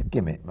I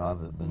skim it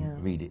rather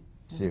than read it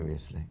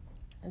seriously.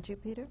 And you,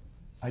 Peter?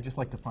 I just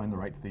like to find the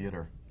right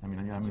theater. I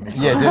mean,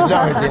 Yeah,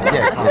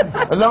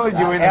 as long as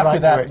you're in the after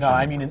right that, direction. no,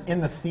 I mean, in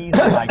the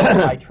season,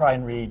 I try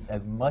and read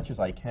as much as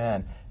I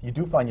can. You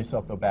do find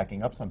yourself, though,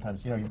 backing up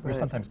sometimes. You're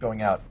sometimes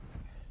going out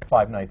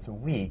 5 nights a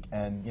week,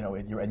 and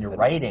you're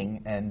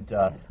writing, and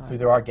so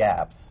there are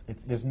gaps. I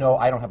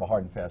don't have a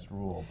hard and fast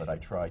rule, but I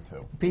try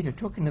to. Peter,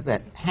 talking of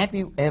that, have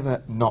you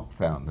ever not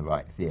found the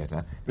right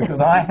theatre? Because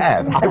I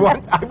have. I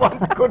once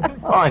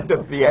couldn't find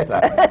a theatre,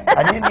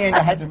 and in the end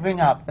I had to ring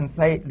up and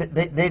say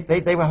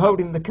that they were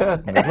holding the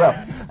curtain as well,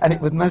 and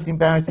it was the most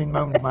embarrassing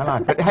moment of my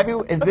life. But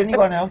has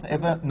anyone else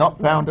ever not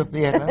found a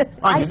theatre?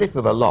 Mind you, this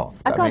was a loft.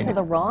 I've I gone mean, to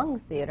the wrong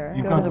theater.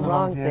 You've gone to the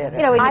wrong theatre?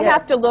 You know, I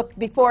have to look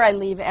before I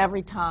leave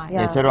every time.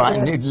 Yeah. So So do I.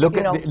 And you look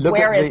You know, at the, look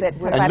where at is the, it?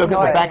 'Cause and I've look no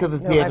at the idea. back of the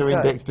No, theatre I've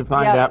got index to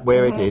find Yeah. out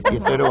where it is.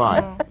 Yes, so do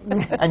I.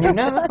 And you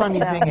know the funny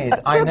thing is,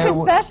 I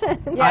know.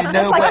 I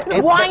know It's like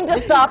where wind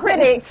us up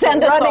and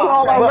send us running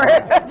off. all over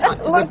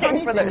The looking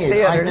funny for the thing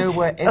is, I know theaters.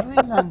 where every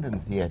London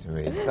theatre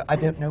is, but I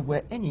don't know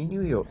where any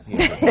New York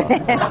theatres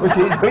are. which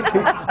is,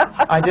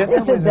 I don't know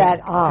Isn't whether that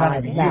it's kind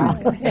odd of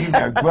now? you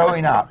know,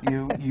 growing up,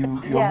 you're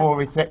Yeah. more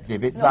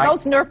receptive. It's No, like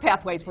those nerve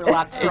pathways were a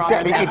lot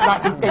stronger.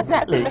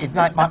 exactly. It's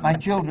like my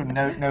children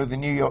know the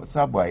New York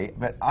subway,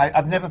 but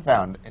I've never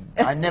found.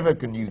 I never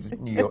can use the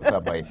New York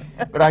subway,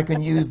 but I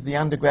can use the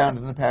Underground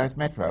and the Paris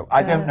Metro.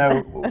 I don't know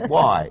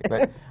why,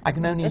 but I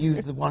can only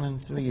use the 1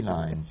 and 3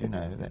 lines. You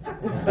know,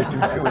 the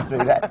 2 and 3.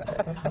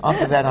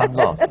 After that, I'm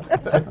lost.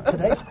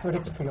 Today's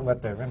critics feel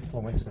that their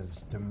influence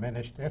is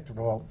diminished. After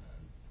all,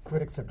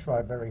 critics have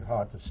tried very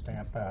hard to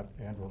stamp out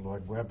Andrew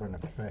Lloyd Webber and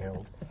have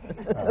failed.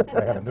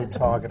 They have a new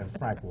target in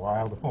Frank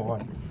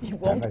Wildhorn. You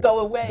won't go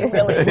away,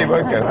 Willie. He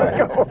won't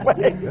go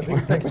away.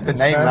 These things With a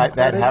name concern like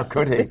that, how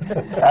critics. could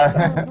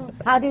he?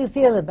 How do you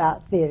feel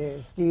about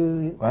theaters? Do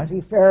you What?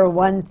 prefer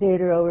one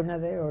theater over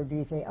another, or do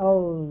you say, oh,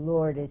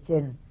 Lord, it's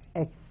in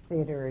X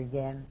theater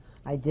again.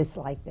 I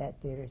dislike that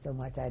theater so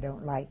much. I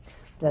don't like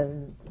the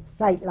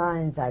sight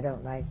lines. I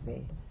don't like the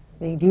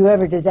thing. Do you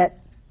ever, does that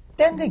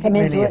Don't think it come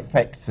into really it?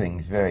 affects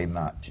things very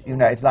much. You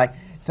know, it's like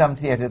some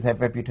theatres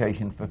have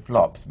reputation for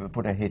flops, but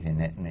put a hit in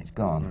it and it's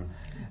gone.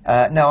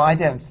 No, I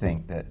don't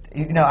think that.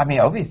 You know, I mean,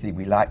 obviously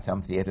we like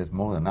some theatres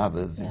more than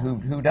others.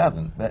 Who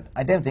doesn't? But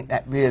I don't think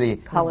that really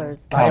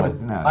Colors. I have,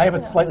 colours, no. I have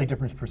a slightly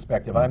different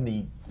perspective. I'm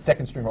the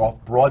second string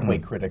off-Broadway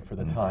critic for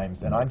the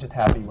Times, and I'm just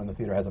happy when the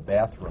theater has a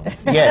bathroom.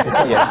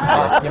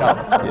 Yeah. You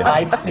know,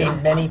 I've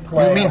seen many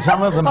plays. You mean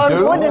some of them do?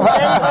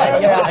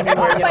 Yeah, I mean,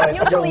 where, you know, But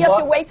it's usually you your have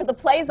to luck. wait till the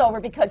play's over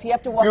because you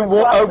have to walk You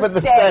walk across over the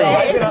I've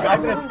stage. been,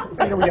 I've been at a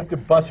theater where you have to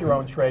bus your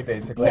own tray,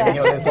 basically. Yeah. You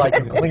know, there's like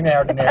a clean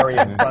out an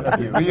area in front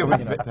of you. We so, always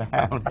you know, sit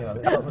down. you know,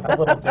 it's a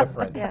little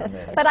different for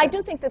me. But I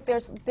do think that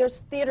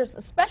there's theaters,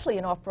 especially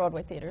in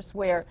off-Broadway theaters,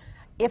 where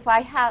if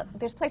I have,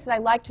 there's places I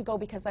like to go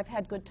because I've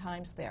had good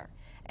times there.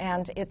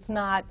 And it's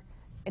not,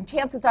 and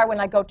chances are when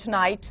I go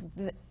tonight,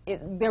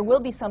 there will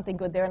be something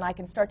good there and I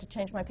can start to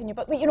change my opinion.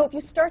 But you know, if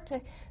you start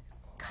to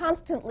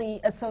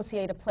constantly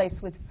associate a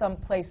place with some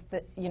place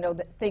that, you know,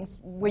 that things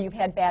where you've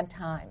had bad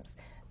times,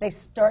 they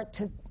start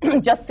to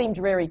just seem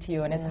dreary to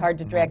you and it's hard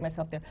to drag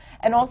myself there.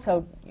 And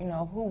also, you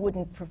know, who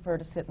wouldn't prefer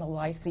to sit in the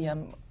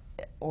Lyceum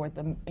or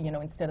the, you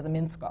know, instead of the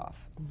Minskoff?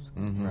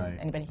 Right.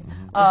 Anybody?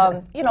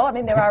 You know, I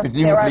mean, there are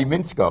Presumably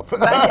Minskoff.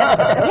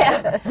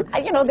 yeah,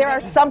 you know, there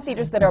are some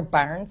theaters that are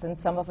barns, and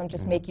some of them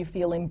just make you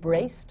feel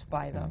embraced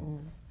by them.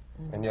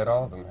 And yet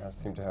all of them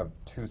seem to have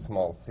 2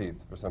 small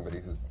seats for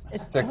somebody who's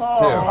 6'2".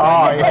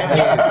 Oh,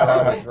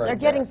 yeah. They're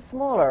getting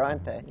smaller,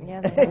 aren't they?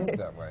 Yeah, Seems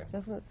that way.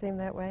 Doesn't it seem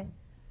that way?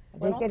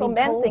 and They're also getting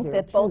men think colder,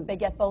 that both too. they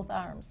get both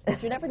arms.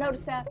 Did you never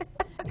notice that?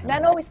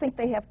 Men always think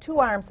they have 2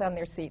 arms on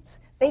their seats.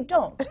 They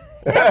don't.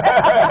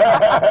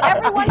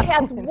 Everyone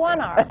has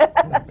 1 arm.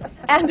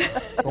 And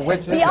which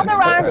is the it? other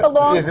arm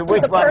belongs Yes, to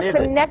which the one is it?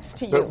 person next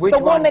to you, But which the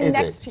one woman is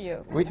next it? to you.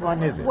 Which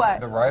one is it?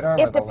 What? The right arm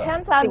or It the left?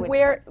 depends on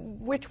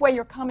which way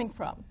you're coming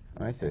from.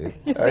 I see.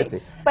 You I see,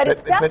 see. but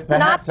it's best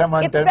perhaps not.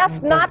 someone It's doesn't-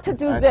 best not to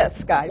do I see.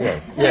 this, guys.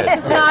 Yes, This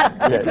yes, is not.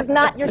 yes, This is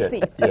not your yes,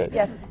 seat. yes.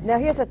 Yes. Now,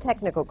 here's a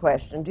technical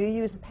question. Do you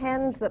use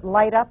pens that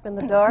light up in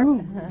the dark?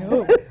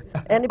 No.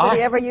 Anybody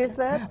ever use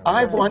that?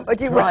 I once Or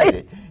do you tried write?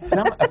 it.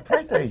 A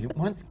press agent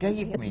once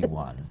gave me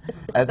one,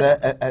 as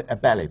a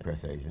ballet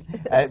press agent.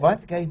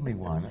 Once gave me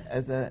one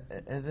as a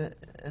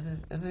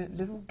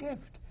little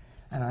gift.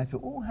 And I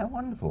thought, oh, how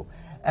wonderful.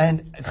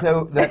 And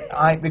so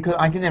that because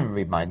I can never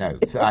read my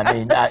notes. I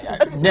mean,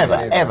 never,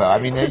 ever. I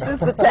mean, This is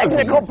the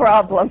technical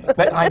problem.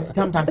 But I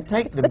sometimes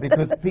take them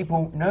because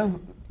people know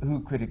who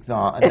critics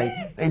are, and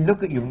they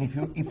look at you, and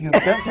if you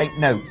don't take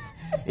notes,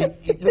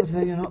 it looks as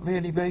though you're not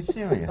really very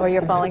serious. Or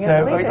you're falling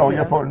So- asleep. Or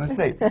you're falling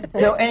asleep.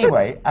 So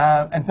anyway,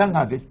 and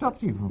sometimes it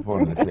stops you from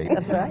falling asleep.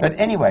 That's right. But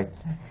anyway,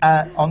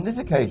 on this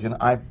occasion,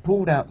 I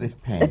pulled out this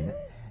pen,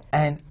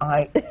 and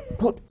I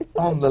put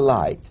on the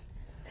light,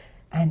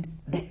 and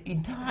the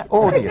entire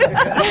audience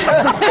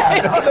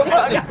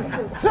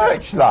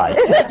searchlight.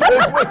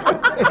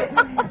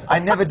 I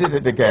never did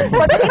it again.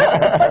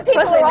 But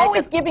people are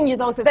always giving you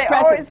those as They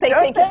presents. always They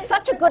don't think they? it's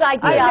such a good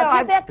idea. I know,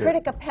 Give that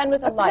critic a pen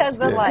with a light. pen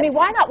with a light. I mean,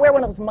 why not wear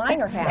one of those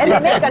minor hats? And they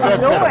make a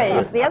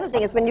noise. The other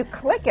thing is when you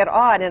click it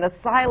on in a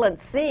silent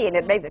scene,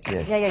 it makes it.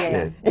 Yes,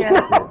 You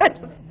yes. know,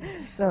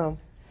 so.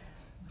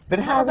 But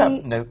how about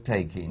note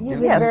taking? You've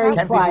Do- been Yes, very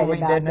can people quiet read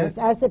their about this.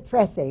 notes? As a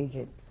press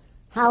agent,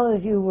 how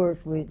have you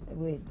worked with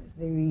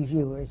the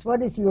reviewers?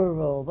 What is your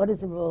role? What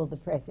is the role of the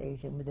press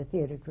agent with the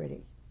theater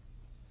critic?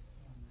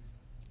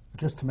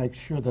 Just to make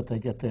sure that they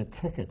get their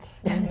tickets.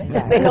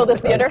 They know the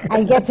theater.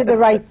 And get to the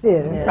right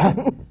theater.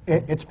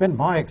 It's been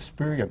my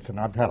experience, and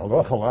I've had an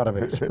awful lot of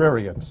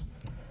experience,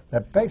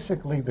 that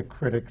basically the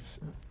critics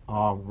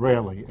are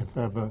rarely, if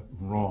ever,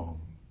 wrong.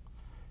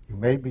 You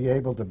may be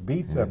able to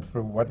beat them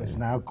through what is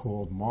now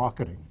called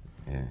marketing.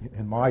 Yeah.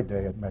 In my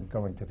day, it meant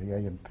going to the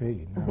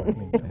A&P. Now it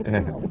means something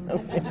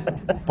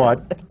else.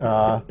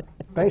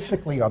 But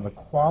basically, on the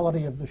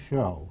quality of the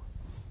show,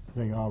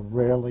 they are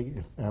rarely,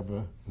 if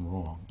ever,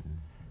 wrong.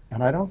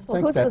 And I don't Well,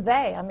 think who's that the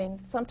they? I mean,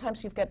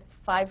 sometimes you've got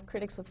 5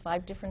 critics with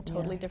 5 different,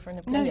 totally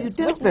different No, you opinions.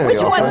 don't Which, very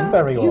which often. one?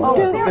 Very You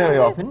often. don't very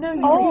often. No,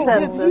 you Oh.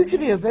 there's Consensus.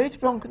 usually a very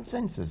strong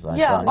consensus, I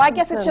Yeah, find. well, I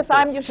guess it's just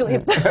I'm usually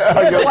You're out there.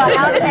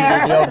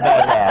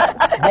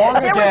 Wrong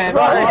again,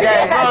 wrong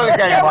again, wrong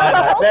again,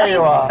 Wanda. There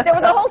you are. There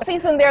was a whole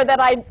season there that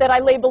I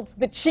labeled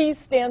 "The Cheese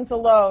Stands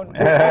Alone."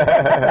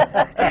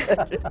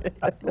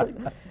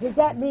 Does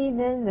that mean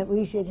then that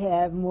we should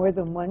have more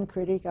than one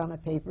critic on a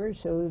paper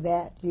so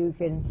that you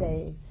can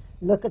say,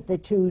 look at the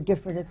 2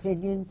 different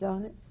opinions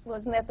on it?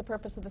 Wasn't that the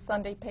purpose of the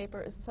Sunday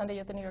paper? Is Sunday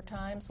at the New York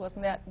Times?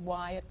 Wasn't that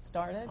why it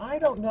started? I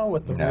don't know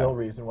what the No. real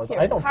reason was. Here,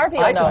 I don't. Harvey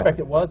will I know. suspect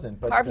it wasn't.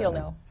 But Harvey will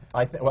know.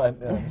 I think. Well,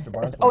 Mr.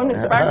 Barnes. Oh, will and know.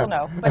 Mr. Barnes will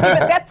know. But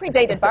that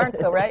predated Barnes,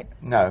 though, right?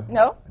 No.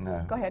 No?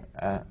 No. Go ahead.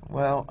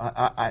 Well,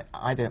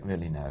 I don't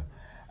really know.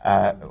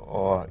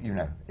 Or, you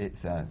know,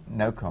 it's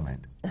no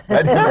comment.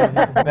 But,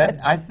 but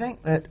I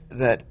think that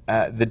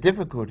the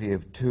difficulty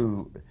of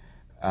 2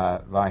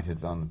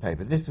 writers on the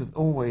paper, this was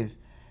always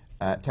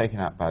taken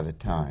up by the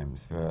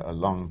Times for a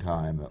long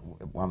time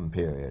at one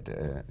period,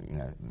 you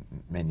know,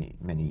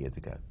 many years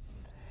ago.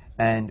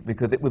 And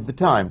because it was the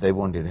Times, they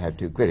wanted to have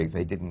 2 critics.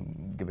 They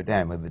didn't give a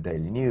damn whether the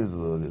Daily News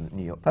or the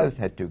New York Post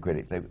had 2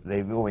 critics.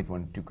 They always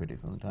wanted 2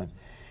 critics on the Times.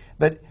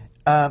 But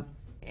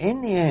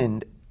in the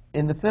end,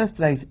 in the first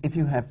place, if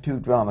you have 2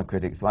 drama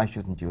critics, why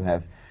shouldn't you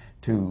have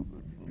 2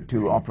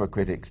 opera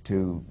critics,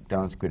 2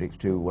 dance critics,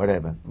 2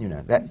 whatever? You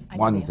know, that's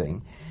one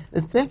thing.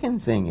 The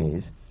second thing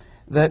is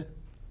that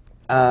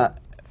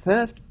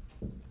first,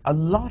 a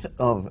lot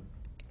of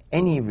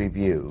any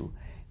review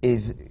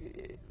is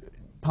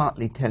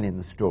partly telling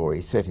the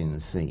story, setting the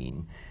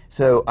scene.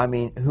 So, I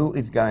mean, who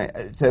is going...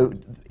 so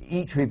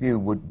each review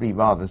would be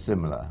rather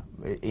similar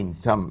in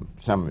some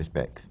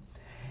respects.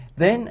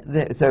 Then,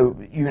 so,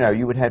 you know,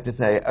 you would have to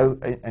say,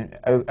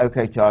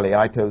 okay, Charlie,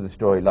 I told the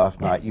story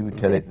last night, you would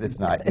tell it this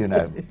night, you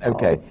know,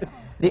 okay.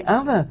 The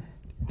other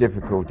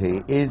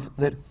difficulty is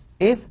that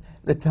if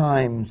the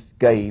Times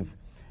gave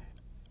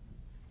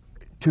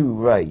 2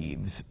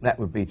 raves, that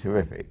would be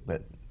terrific,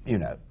 but, you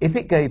know, if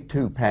it gave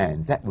 2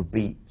 pans, that would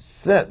be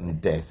certain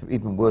death,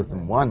 even worse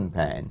than 1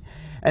 pan.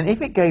 And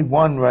if it gave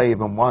 1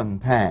 rave and 1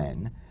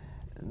 pan,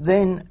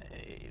 then,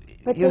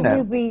 But you then know...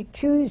 you'd be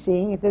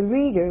choosing, the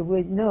reader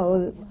would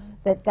know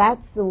that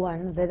that's the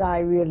one that I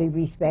really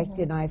respect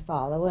and I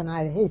follow, and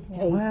his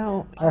taste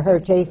Well, or her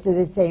taste are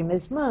the same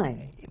as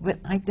mine. But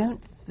I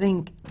don't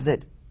think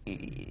that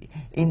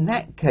in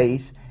that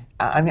case,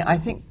 I mean, I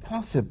think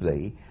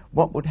possibly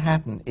what would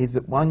happen is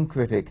that one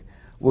critic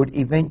would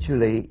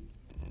eventually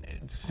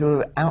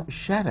sort of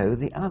outshadow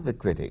the other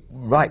critic,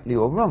 rightly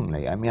or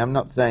wrongly. I mean, I'm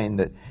not saying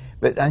that,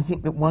 but I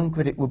think that one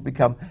critic would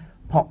become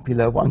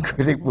popular, one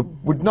critic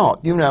would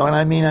not, you know, and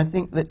I mean, I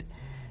think that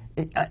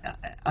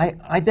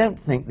I don't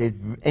think there's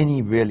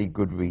any really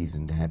good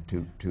reason to have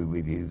 2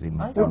 reviews in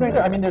I don't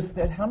either. I mean, there's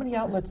how many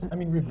outlets? I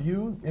mean,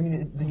 review. I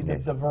mean,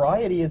 the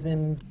variety is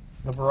in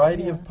the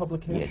variety of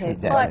publications. Yes,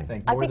 exactly. I But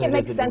think, I more think than it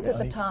makes is in sense at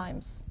the any-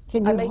 Times.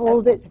 Can I you make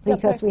hold that- it? I'm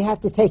Because sorry. we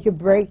have to take a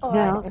break All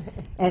now. right.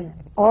 And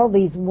all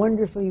these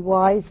wonderfully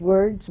wise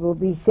words will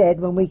be said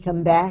when we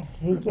come back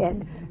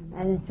again.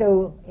 And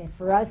so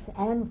for us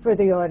and for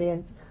the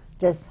audience,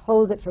 just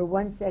hold it for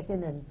 1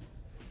 second and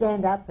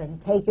stand up and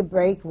take a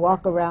break,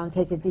 walk around,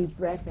 take a deep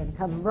breath, and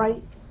come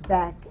right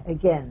back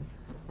again.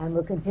 And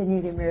we'll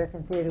continue the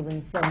American Theatre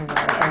Wing seminar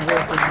on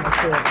working in the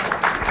theatre.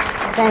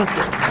 Thank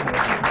you.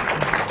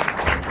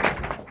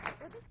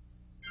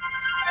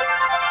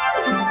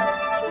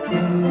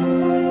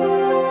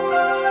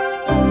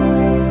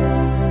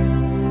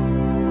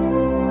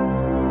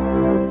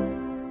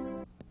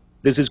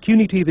 This is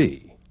CUNY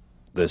TV,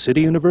 the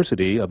City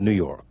University of New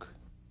York.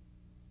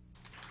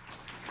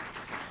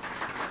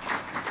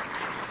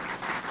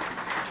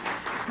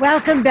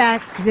 Welcome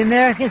back to the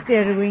American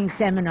Theatre Wing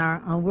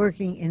seminar on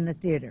working in the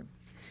theatre.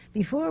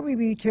 Before we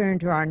return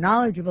to our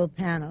knowledgeable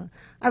panel,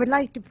 I would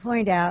like to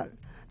point out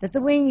that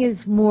the Wing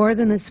is more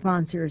than a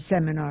sponsor of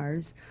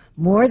seminars,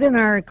 more than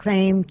our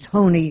acclaimed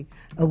Tony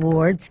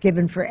Awards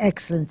given for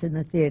excellence in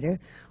the theatre,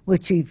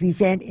 which we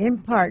present in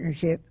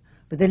partnership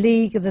with the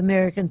League of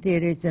American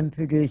Theatres and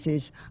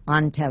Producers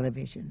on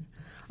television.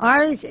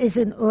 Ours is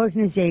an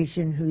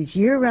organization whose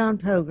year-round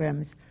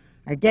programs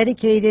are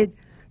dedicated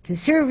to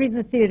serving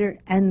the theater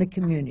and the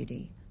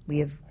community. We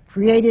have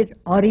created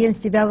audience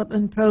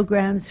development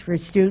programs for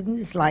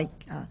students like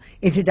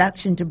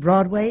Introduction to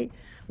Broadway,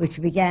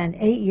 which began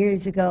 8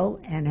 years ago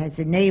and has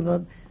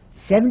enabled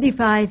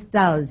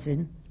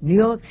 75,000 New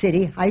York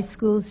City high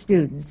school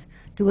students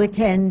to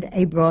attend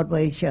a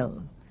Broadway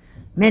show,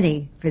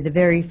 many for the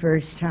very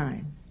first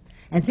time.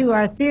 And through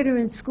our Theater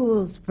in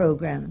Schools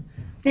program,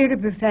 theater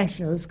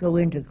professionals go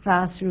into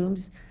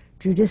classrooms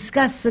to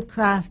discuss the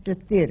craft of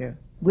theater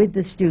with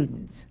the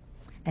students.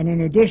 And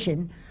in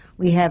addition,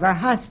 we have our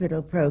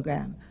hospital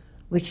program,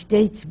 which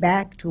dates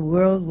back to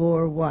World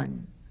War I.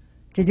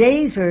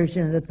 Today's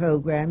version of the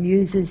program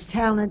uses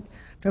talent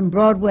from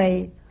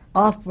Broadway,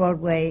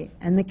 off-Broadway,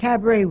 and the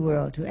cabaret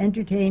world to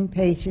entertain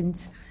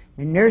patients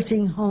in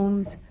nursing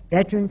homes,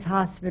 veterans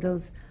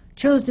hospitals,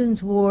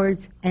 children's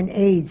wards, and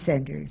AIDS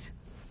centers,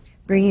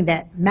 bringing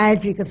that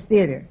magic of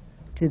theater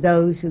to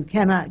those who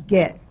cannot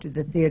get to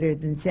the theater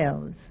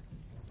themselves.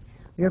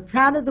 We are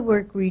proud of the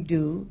work we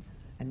do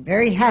and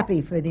very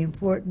happy for the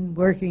important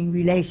working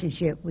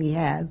relationship we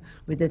have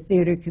with the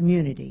theater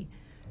community,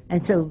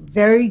 and so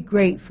very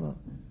grateful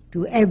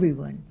to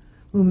everyone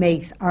who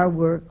makes our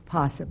work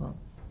possible.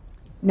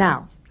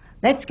 Now,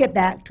 let's get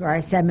back to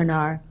our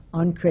seminar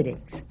on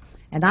critics.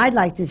 And I'd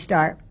like to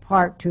start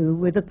part 2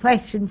 with a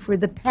question for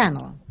the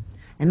panel.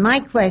 And my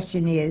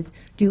question is,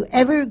 do you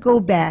ever go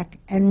back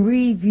and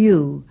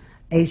review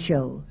a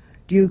show?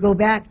 Do you go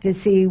back to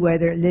see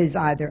whether it lives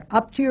either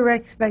up to your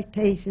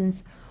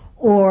expectations,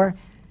 or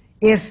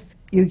if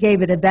you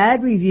gave it a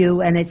bad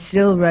review and it's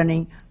still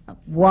running,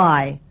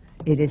 why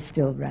it is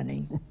still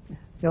running?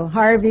 So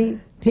Harvey,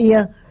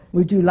 Pia,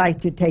 would you like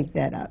to take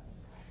that up?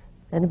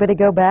 Anybody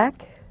go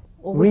back?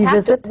 Well,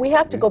 Revisit? we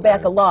have to go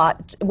back a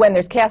lot when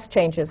there's cast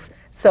changes.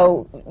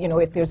 So, you know,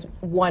 if there's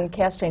one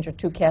cast change or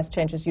 2 cast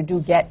changes, you do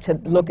get to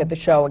look at the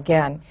show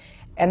again.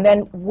 And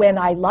then when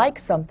I like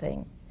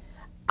something,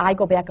 I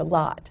go back a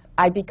lot.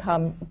 I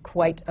become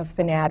quite a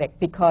fanatic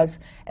because,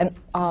 and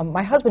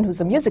my husband,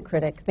 who's a music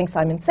critic, thinks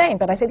I'm insane,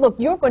 but I say, look,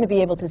 you're going to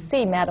be able to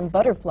see Madame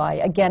Butterfly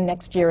again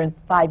next year and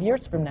 5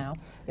 years from now.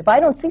 If I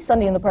don't see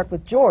Sunday in the Park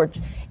with George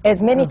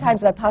as many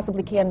times as I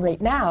possibly can right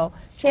now,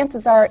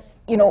 chances are,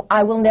 you know,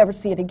 I will never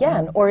see it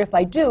again. Or if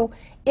I do,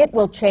 it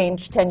will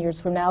change 10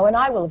 years from now, and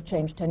I will have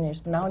changed 10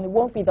 years from now, and it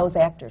won't be those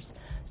actors.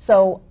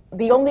 So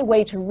the only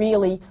way to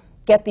really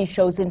get these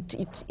shows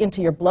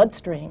into your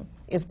bloodstream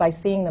is by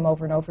seeing them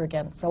over and over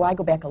again. So I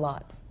go back a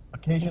lot.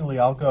 Occasionally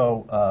I'll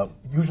go,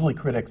 usually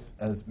critics,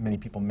 as many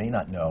people may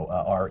not know,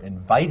 are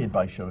invited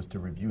by shows to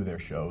review their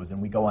shows,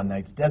 and we go on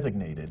nights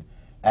designated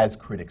as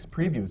critics'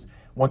 previews.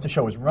 Once a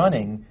show is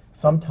running,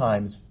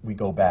 sometimes we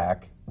go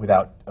back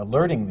without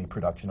alerting the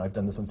production. I've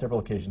done this on several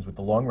occasions with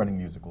the long-running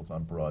musicals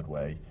on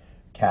Broadway,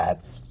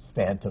 Cats,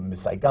 Phantom,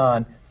 Miss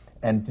Saigon,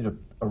 and did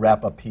a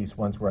wrap-up piece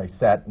once where I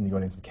sat in the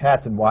audience of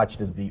Cats and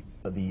watched as the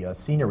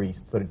scenery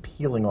started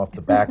peeling off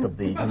the back of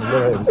the.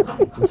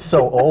 It was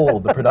so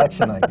old, the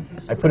production.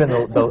 I put in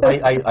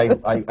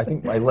I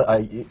think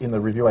in the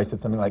review I said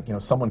something like, you know,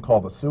 someone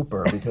call the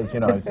super, because,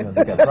 you know, it's, you know,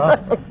 they get wrong.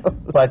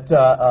 But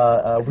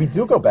we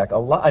do go back a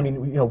lot. I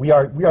mean, you know, we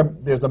are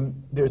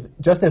there's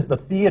just as the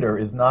theater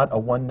is not a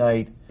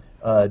one-night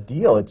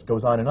deal. It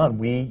goes on and on.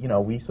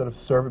 We sort of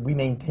serve, we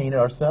maintain it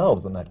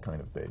ourselves on that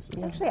kind of basis.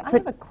 Actually, I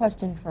have a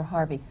question for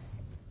Harvey.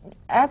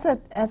 As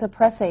a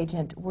press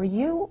agent, were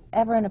you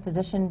ever in a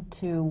position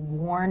to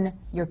warn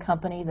your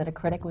company that a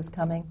critic was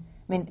coming?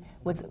 I mean,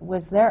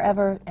 was there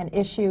ever an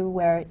issue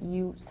where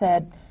you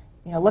said,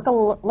 you know, look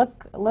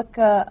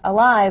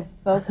alive,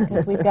 folks,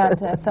 because we've got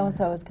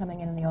so-and-so is coming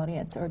in the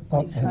audience? Or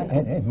Well,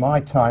 in my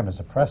time as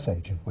a press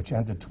agent, which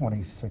ended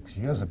 26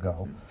 years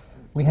ago,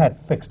 we had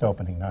fixed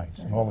opening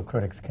nights, and all the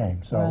critics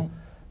came. So Right.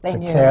 They the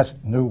knew. cast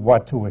knew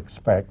what to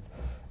expect,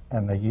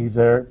 and they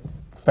either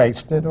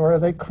faced it or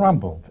they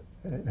crumbled.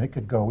 It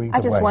could go either way. I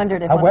just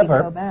wondered if However,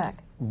 when we go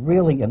back.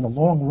 really, in the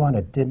long run,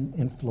 it didn't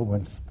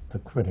influence the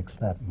critics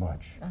that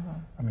much.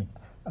 I mean,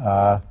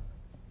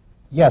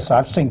 yes,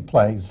 I've seen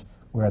plays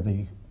where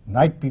the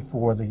night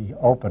before the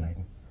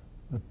opening,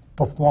 the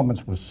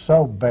performance was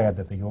so bad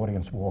that the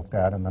audience walked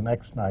out, and the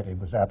next night it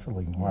was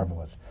absolutely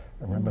marvelous.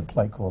 I remember a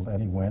play called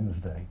Any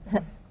Wednesday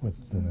with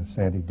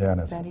Sandy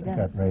Dennis. Sandy It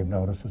Dennis. got rave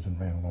notices and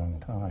ran a long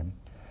time.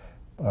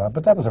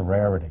 But that was a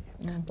rarity.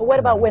 But what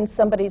about when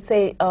somebody,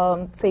 say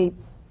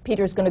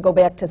Peter's going to go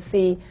back to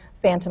see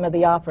Phantom of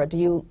the Opera? Do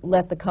you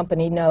let the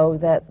company know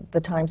that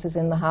the Times is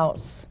in the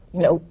house,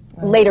 you know,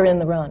 later in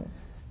the run?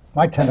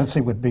 My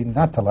tendency would be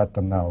not to let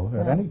them know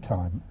at any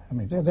time. I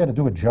mean, they're there to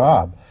do a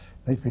job.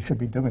 They should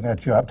be doing that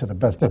job to the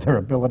best of their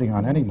ability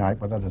on any night,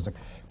 whether there's a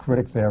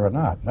critic there or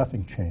not.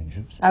 Nothing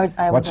changes. I was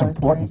What's always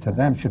important curious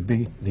to them should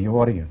be the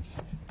audience,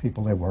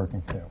 people they're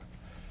working to.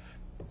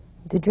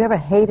 Did you ever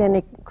hate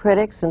any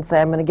critics and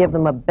say, I'm going to give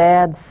them a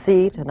bad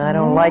seat, and I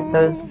don't like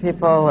those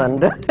people, and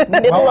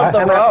Middle of the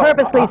I'm going to road.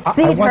 purposely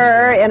seat once-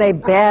 her in a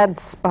bad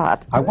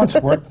spot? I once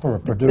worked for a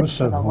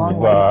producer A long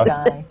way to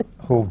die.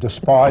 who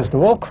despised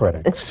all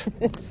critics.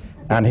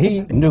 And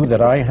he knew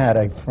that I had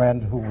a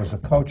friend who was a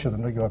coach of the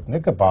New York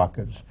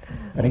Knickerbockers,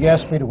 and he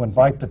asked me to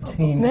invite the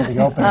team to the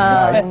opening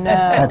night no.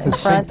 and to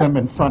seat them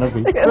in front of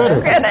each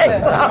critic.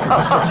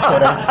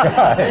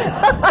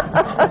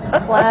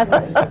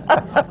 Classic.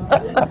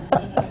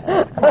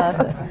 That's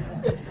classic.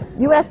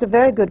 You asked a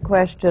very good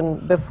question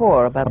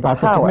before about About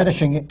the the power.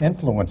 diminishing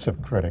influence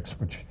of critics,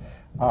 which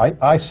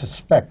I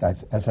suspect,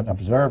 as an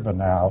observer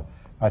now,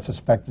 I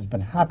suspect has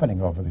been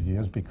happening over the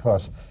years,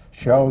 because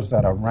shows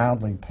that are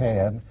roundly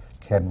panned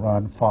can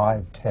run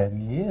 5,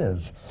 10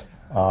 years.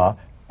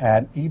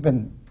 And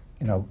even,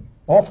 you know,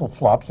 awful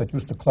flops that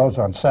used to close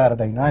on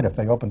Saturday night, if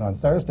they opened on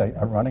Thursday,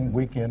 are running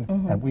week in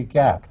and week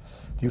out.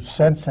 Do you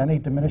sense any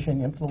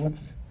diminishing influence?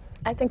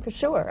 I think for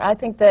sure. I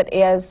think that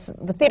as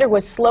the theater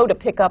was slow to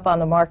pick up on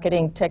the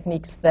marketing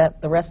techniques that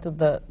the rest of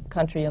the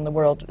country and the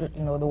world,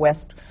 the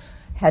West,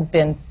 had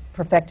been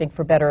perfecting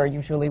for better or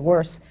usually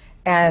worse.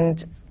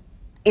 And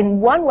in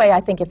one way, I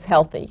think it's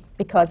healthy,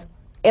 because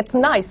it's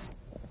nice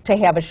to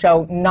have a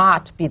show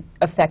not be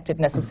affected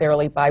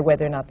necessarily by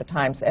whether or not the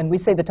Times, and we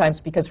say the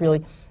Times because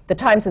really the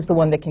Times is the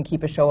one that can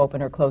keep a show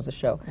open or close a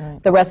show.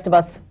 Right. The rest of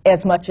us,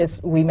 as much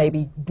as we may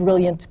be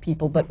brilliant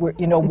people, but we're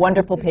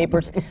wonderful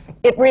papers,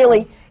 it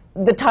really,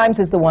 the Times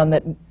is the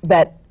one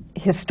that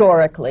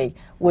historically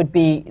would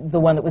be the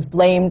one that was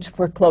blamed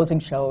for closing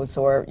shows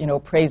or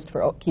praised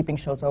for keeping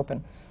shows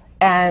open.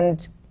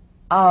 And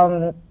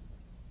now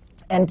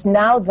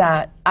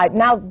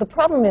the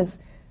problem is,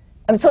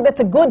 so that's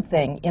a good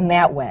thing in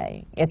that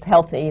way. It's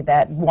healthy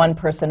that one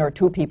person or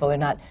two people are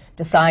not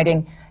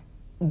deciding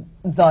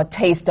the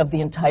taste of the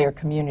entire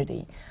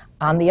community.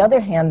 On the other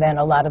hand, then,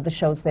 a lot of the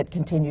shows that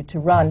continue to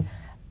run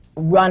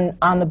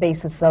on the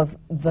basis of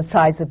the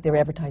size of their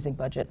advertising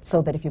budget,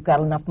 so that if you've got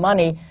enough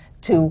money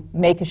to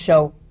make a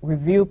show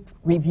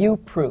review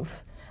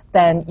proof,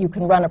 then you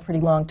can run a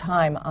pretty long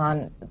time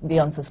on the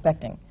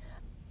unsuspecting.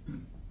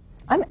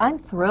 I'm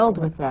thrilled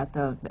with that,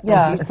 though,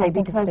 Yeah, as you say, I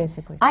think it's because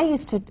basically I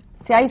used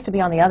to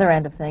be on the other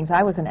end of things.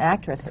 I was an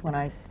actress when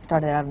I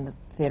started out in the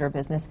theater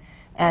business,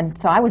 and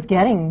so I was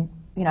getting,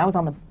 I was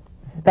on the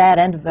bad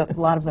end of a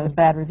lot of those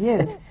bad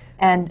reviews,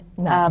 and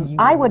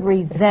I would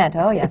resent,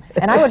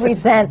 and I would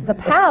resent the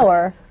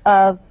power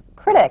of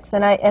critics,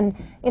 and I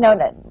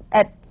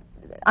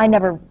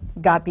never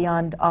got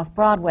beyond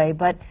off-Broadway,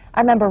 but I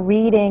remember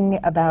reading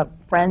about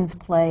friends'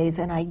 plays,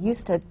 and I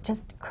used to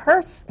just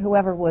curse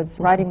whoever was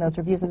writing those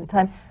reviews at the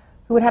time,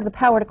 who would have the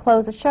power to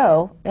close a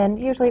show, and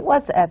usually it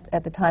was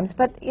at the Times,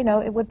 but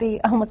it would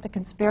be almost a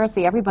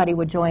conspiracy. Everybody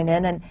would join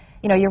in, and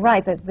you're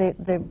right, that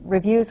the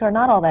reviews are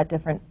not all that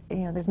different.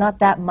 There's not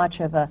that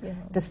much of a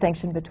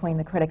distinction between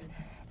the critics.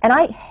 And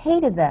I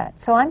hated that.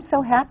 So I'm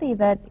so happy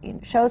that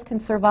shows can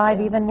survive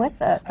even with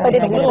that. But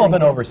it's a little of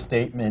an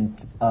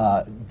overstatement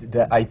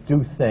that I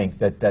do think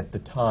that the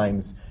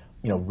Times,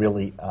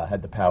 really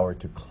had the power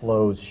to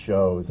close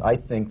shows. I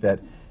think that,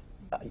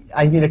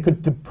 it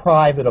could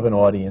deprive it of an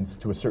audience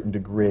to a certain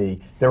degree.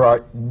 There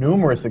are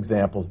numerous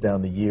examples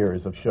down the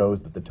years of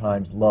shows that the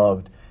Times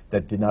loved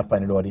that did not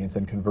find an audience,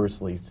 and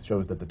conversely,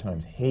 shows that the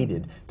Times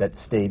hated that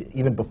stayed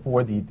even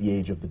before the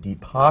age of the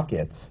deep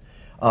pockets.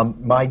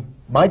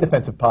 My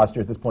defensive posture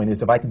at this point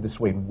is, if I can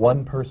dissuade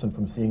one person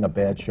from seeing a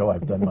bad show,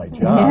 I've done my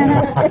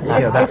job.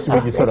 That's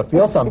what you sort of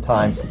feel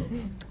sometimes.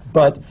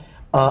 But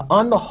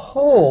on the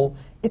whole,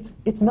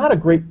 it's not a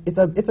great. It's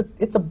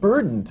a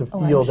burden to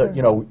feel that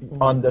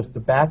on the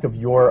back of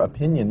your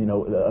opinion,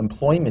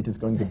 employment is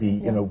going to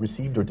be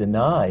received or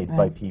denied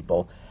by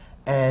people.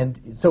 And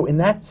so in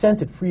that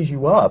sense, it frees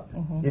you up.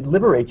 It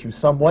liberates you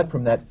somewhat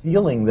from that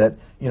feeling that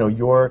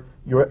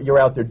you're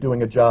out there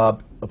doing a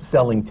job of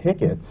selling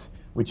tickets,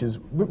 which is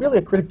really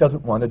a critic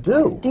doesn't want to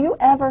do. Do you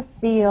ever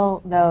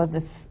feel, though,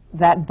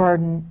 that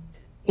burden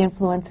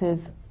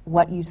influences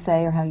what you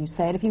say or how you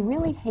say it? If you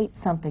really hate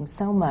something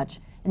so much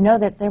and know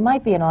that there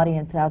might be an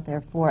audience out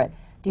there for it,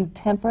 do you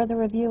temper the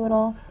review at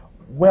all?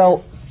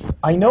 Well,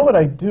 I know what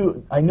I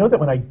do. I know that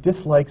when I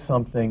dislike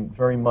something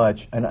very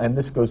much, and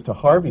this goes to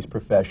Harvey's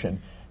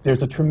profession,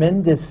 there's a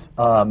tremendous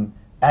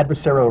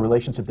adversarial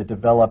relationship that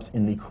develops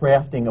in the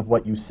crafting of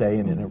what you say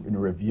in a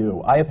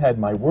review. I have had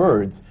my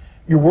words.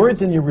 Your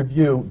words in your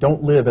review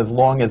don't live as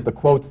long as the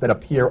quotes that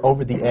appear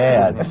over the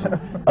ads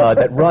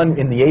that run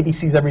in the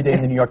ABCs every day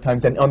in the New York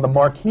Times and on the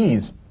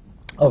marquees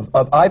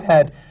I've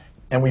had,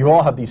 and we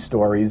all have these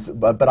stories,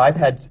 but I've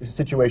had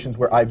situations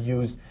where I've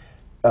used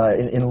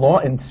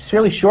in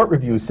fairly short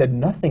reviews said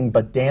nothing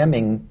but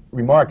damning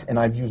remarks, and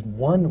I've used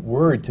one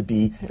word to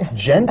be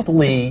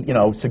gently,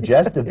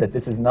 suggestive that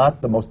this is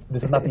not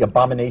the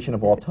abomination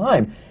of all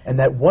time. And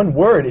that one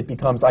word, it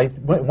becomes.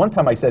 One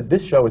time I said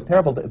this show is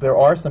terrible. There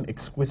are some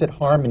exquisite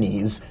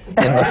harmonies in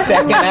the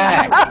second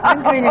act.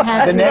 I'm going to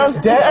have the next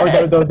day, or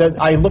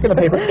I look in the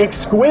paper,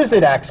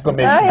 exquisite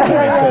exclamation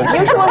point.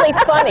 Usually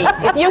funny.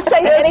 If you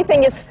say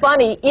anything is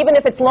funny, even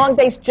if it's Long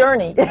Day's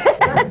Journey,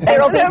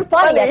 there will be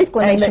funny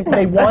exclamation point.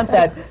 They want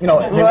that. They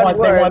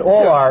want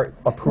all our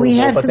approval. We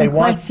have but some they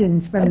want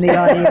questions from the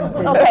audience.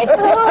 Okay.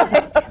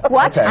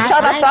 What? Okay.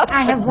 Shut us up.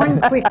 I have one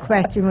quick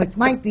question, which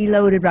might be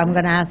loaded, but I'm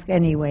going to ask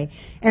anyway.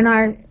 In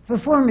our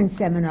performance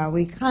seminar,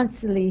 we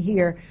constantly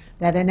hear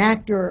that an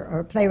actor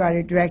or playwright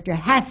or director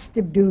has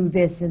to do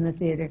this in the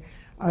theater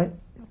or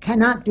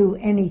cannot do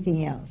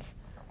anything else.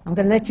 I'm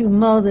going to let you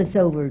mull this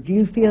over. Do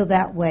you feel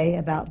that way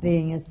about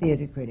being a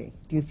theater critic?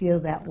 Do you feel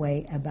that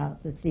way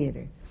about the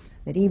theater?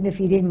 That even if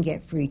you didn't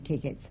get free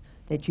tickets,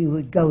 that you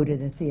would go to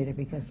the theater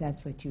because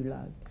that's what you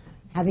love?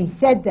 Having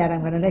said that,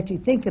 I'm going to let you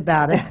think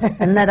about it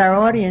and let our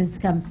audience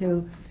come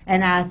through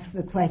and ask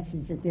the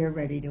questions that they're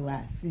ready to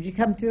ask. Did you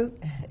come through?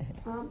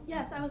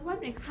 Yes, I was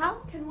wondering, how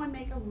can one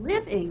make a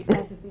living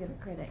as a theater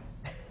critic?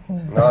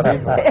 Not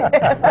easily.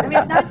 I mean,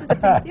 it's not just a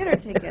free theater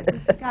ticket.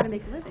 You've got to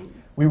make a living.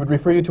 We would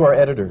refer you to our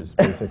editors,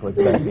 basically,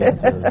 for that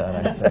answer to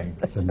that, I think.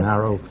 It's a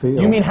narrow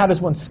field. You mean how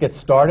does one get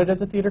started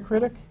as a theater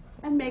critic?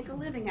 And make a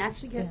living,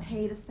 actually get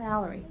paid a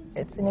salary.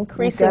 It's an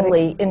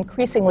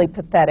increasingly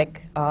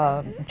pathetic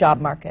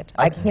job market.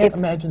 I can't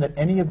imagine that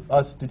any of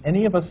us, did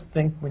any of us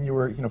think when you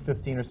were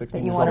 15 or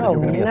 16 years old that you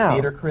were going to be a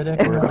theater critic?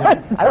 Or, I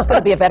was going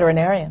to be a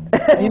veterinarian.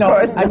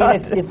 I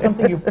mean, it's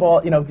something you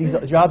fall, these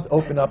jobs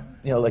open up,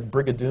 like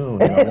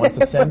Brigadoon, once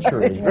a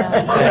century.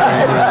 And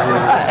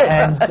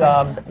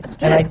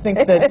I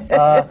think that,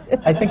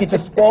 I think it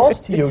just falls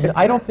to you.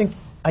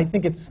 I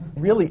think it's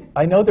really,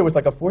 I know there was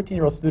like a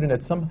 14-year-old student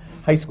at some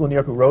high school in New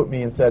York who wrote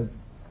me and said,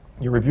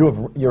 your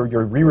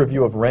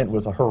re-review of Rent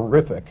was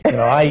horrific.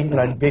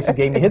 I basically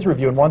gave me his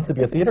review and wants to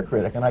be a theater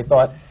critic. And I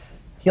thought,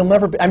 he'll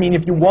never be, I mean,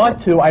 if you want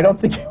to, I don't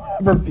think you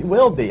ever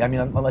will be. I mean,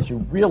 unless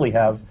you really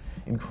have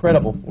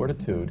incredible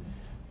fortitude.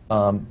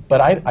 But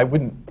I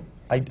wouldn't,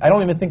 I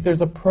don't even think there's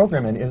a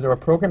program. And is there a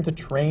program to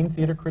train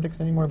theater critics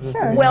anymore?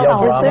 Sure.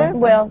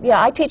 Well, yeah,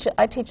 I teach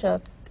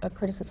a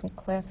criticism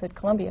class at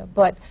Columbia,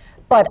 but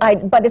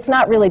it's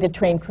not really to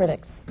train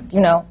critics.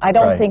 I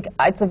don't think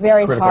it's a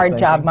very hard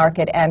job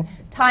market. And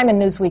Time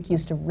and Newsweek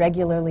used to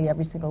regularly,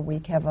 every single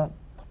week, have a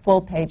full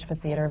page for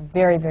theater.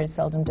 Very, very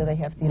seldom do they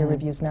have theater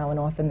reviews now, and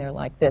often they're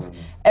like this.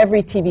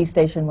 Every TV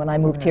station, when I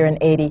moved here in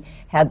 '80,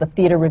 had the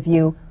theater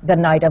review the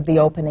night of the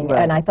opening.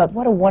 And I thought,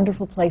 what a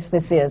wonderful place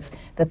this is,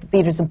 that the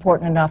theater's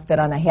important enough that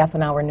on a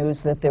half-an-hour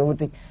news that there would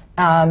be.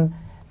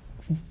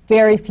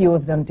 Very few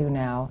of them do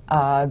now.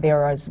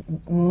 There is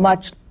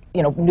much,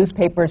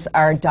 newspapers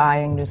are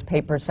dying,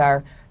 newspapers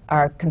are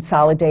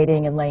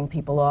consolidating and laying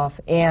people off,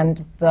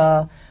 and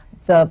the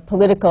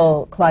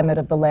political climate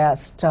of the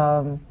last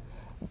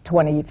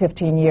 20,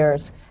 15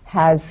 years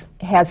has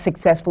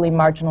successfully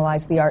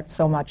marginalized the arts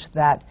so much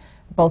that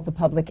both the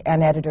public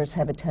and editors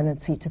have a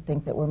tendency to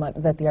think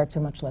that the arts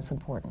are much less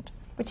important.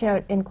 But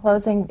in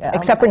closing,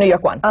 except for New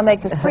York One, I'll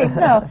make this brief.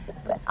 No,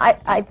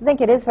 I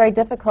think it is very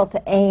difficult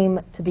to aim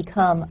to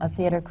become a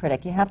theater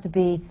critic. You have to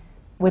be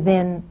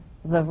within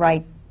the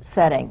right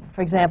setting.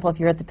 For example, if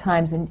you're at the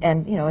Times, and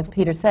as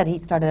Peter said, he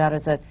started out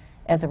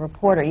as a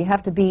reporter. You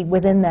have to be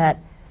within that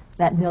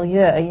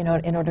milieu,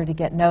 in order to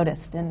get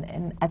noticed.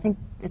 And I think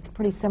it's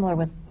pretty similar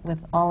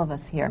with all of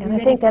us here. And I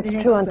think that's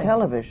true on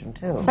television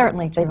too.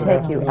 Certainly true. They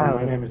take you out.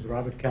 My name is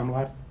Robert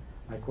Camelot.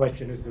 My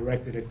question is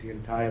directed at the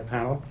entire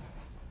panel.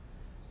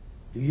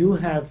 Do you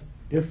have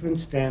different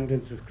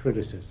standards of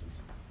criticism,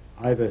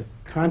 either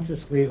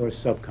consciously or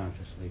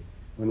subconsciously,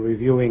 when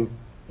reviewing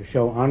a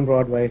show on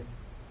Broadway,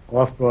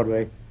 off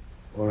Broadway,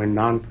 or in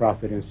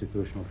non-profit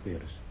institutional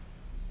theaters?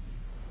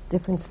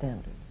 Different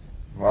standards.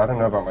 Well, I don't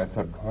know about my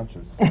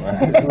subconscious.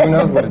 Who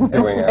knows what it's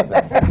doing out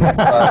there? But,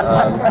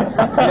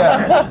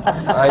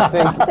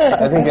 yeah,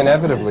 I think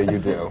inevitably you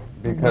do,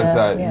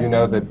 because you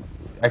know that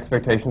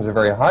expectations are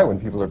very high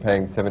when people are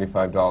paying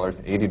 $75,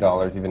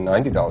 $80, even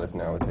 $90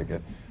 now a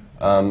ticket.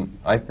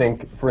 I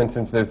think, for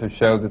instance, there's a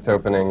show that's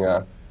opening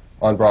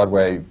on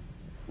Broadway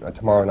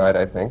tomorrow night,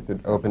 I think,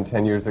 that opened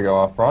 10 years ago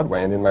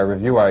off-Broadway. And in my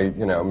review, I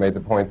made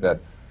the point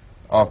that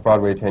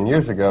off-Broadway 10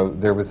 years ago,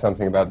 there was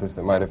something about this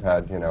that might have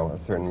had, a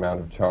certain amount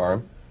of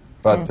charm.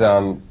 But,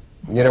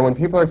 when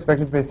people are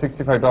expected to pay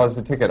 $65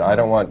 a ticket, I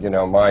don't want,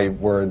 my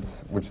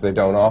words, which they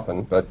don't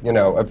often, but,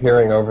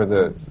 appearing over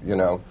the,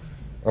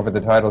 over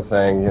the title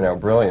saying,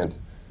 brilliant.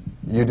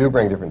 You do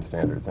bring different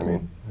standards. I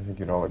mean, I think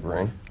you'd all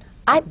agree.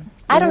 I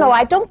don't know.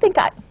 I don't think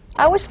I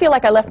always feel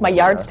like I left my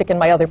yardstick in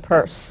my other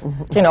purse.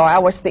 I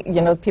always think,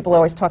 people are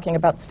always talking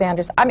about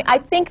standards. I mean, I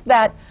think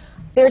that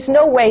there's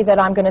no way that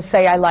I'm going to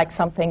say I like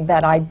something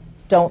that I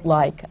don't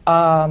like.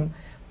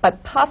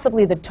 But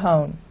possibly the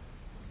tone.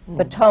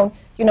 The tone,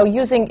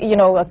 using,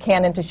 a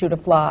cannon to shoot a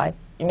fly.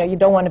 You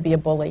don't want to be a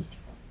bully.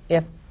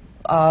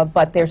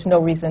 But there's no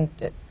reason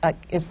to,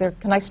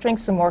 can I string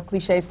some more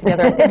cliches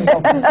together? I think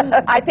so.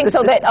 I think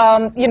so that,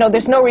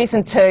 there's no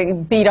reason to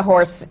beat a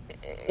horse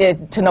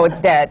to know it's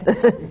dead,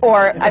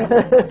 or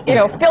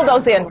fill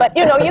those in. But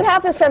you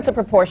have a sense of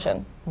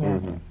proportion.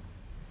 Mm-hmm.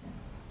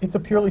 It's a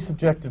purely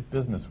subjective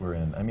business we're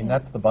in. I mean,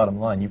 that's the bottom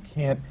line. You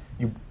can't.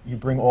 You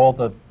bring all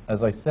the,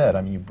 as I said.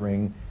 I mean, you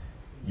bring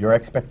your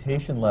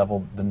expectation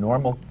level, the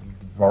normal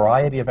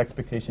variety of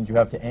expectations you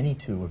have to any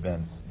two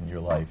events in your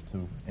life,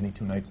 to any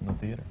two nights in the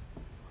theater.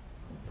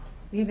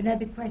 We have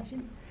another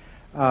question.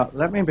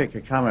 Let me make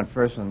a comment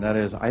first, and that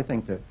is, I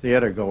think that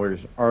theater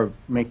goers are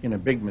making a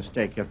big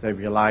mistake if they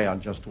rely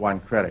on just one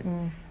critic.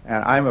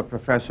 And I'm a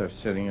professor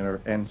sitting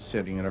in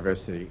City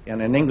University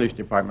in an English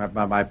department,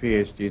 but my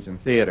PhD is in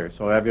theater.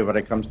 So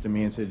everybody comes to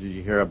me and says, "Did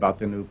you hear about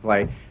the new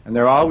play?" And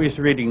they're always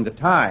reading the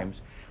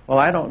Times. Well,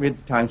 I don't read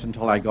the Times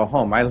until I go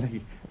home. I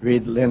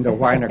read Linda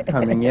Weiner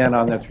coming in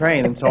on the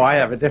train, and so I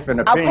have a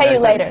different opinion. I'll pay you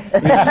later.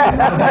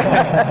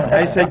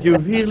 I said, you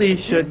really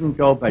shouldn't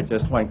go by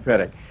just one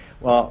critic.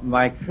 Well,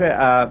 my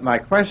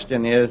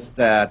question is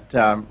that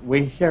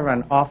we hear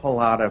an awful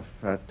lot of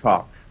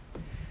talk,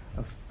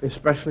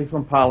 especially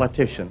from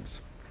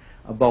politicians,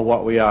 about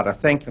what we ought to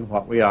think and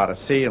what we ought to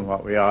see and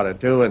what we ought to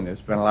do, and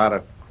there's been a lot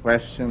of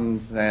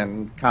questions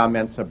and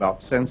comments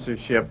about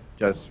censorship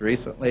just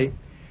recently.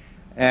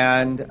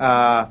 And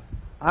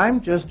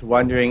I'm just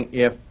wondering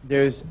if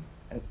there's,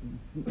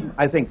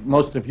 I think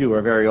most of you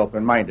are very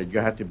open-minded. You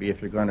have to be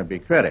if you're going to be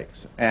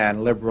critics.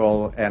 And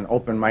liberal and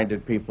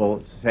open-minded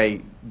people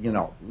say, you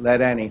know,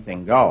 let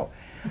anything go,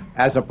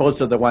 as opposed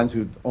to the ones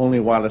who only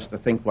want us to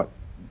think what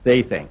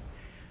they think.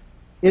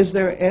 Is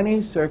there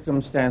any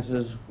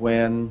circumstances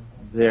when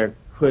there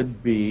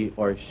could be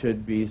or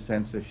should be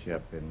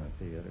censorship in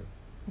the theater?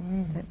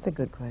 That's a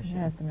good question.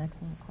 Yeah, that's an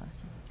excellent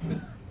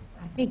question.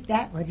 I think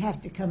that would have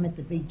to come at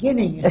the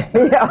beginning of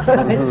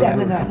the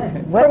seminar.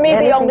 For me,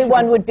 the only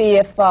one would be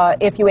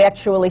if you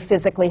actually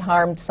physically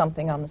harmed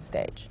something on the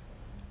stage.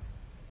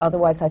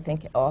 Otherwise, I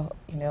think, you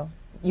know,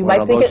 you One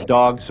might of think those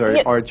dogs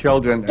or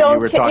children that you don't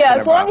were talking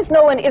as long about. as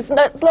no one is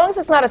not, as long as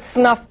it's not a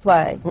snuff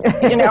play,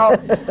 you know,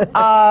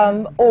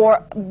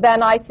 or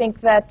then I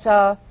think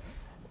that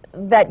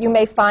that you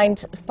may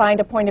find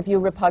a point of view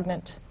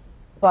repugnant,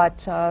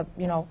 but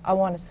you know, I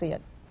want to see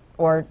it,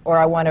 or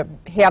I want to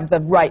have the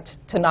right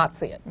to not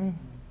see it.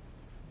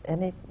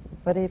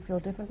 Anybody feel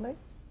differently?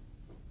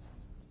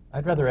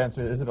 I'd rather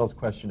answer Isabel's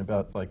question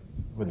about like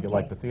whether you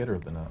like the theater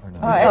or not.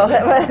 All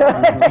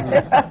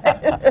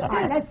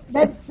right,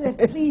 let's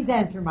please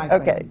answer my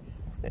question.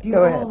 Do you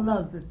Go all ahead.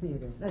 love the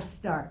theater? Let's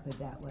start with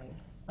that way.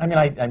 I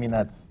mean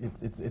that's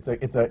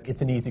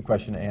it's an easy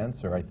question to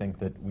answer. I think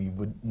that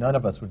none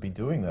of us would be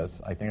doing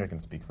this. I think I can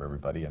speak for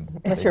everybody, and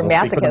Unless they you're will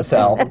speak for masochist.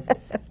 themselves.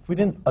 If we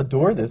didn't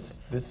adore this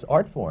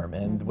art form,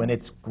 and when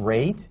it's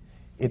great,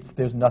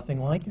 there's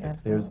nothing like it.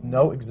 Absolutely. There's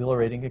no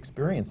exhilarating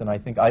experience, and I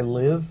think I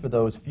live for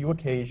those few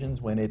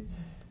occasions when it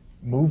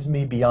moves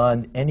me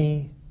beyond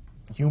any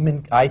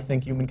human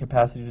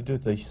capacity to do.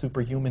 It's a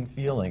superhuman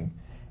feeling,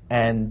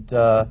 and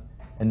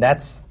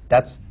that's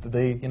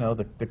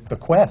the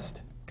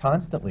quest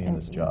constantly in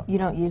this job. You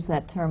don't use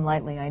that term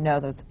lightly, I know,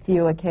 those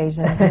few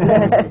occasions.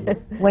 Because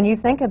when you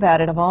think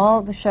about it, of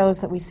all the shows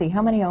that we see,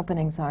 how many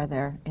openings are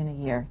there in a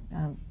year?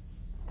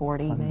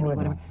 40, maybe,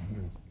 whatever.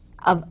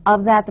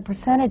 Of that, the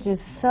percentage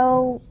is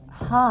so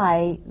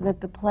high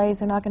that the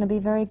plays are not going to be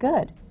very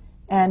good.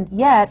 And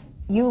yet,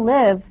 you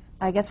live,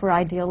 I guess we're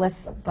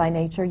idealists by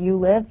nature, you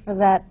live for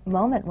that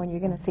moment when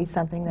you're going to see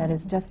something that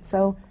is just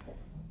so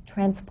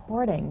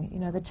transporting, you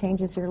know, that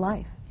changes your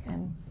life.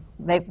 And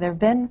there have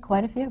been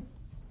quite a few.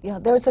 Yeah,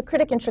 there was a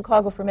critic in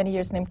Chicago for many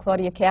years named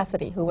Claudia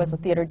Cassidy, who was a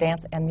theater,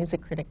 dance, and music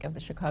critic of the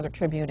Chicago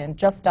Tribune, and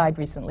just died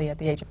recently at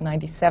the age of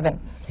 97.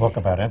 Talk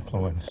about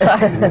influence.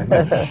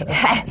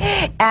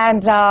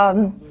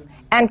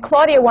 And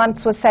Claudia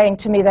once was saying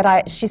to me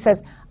that she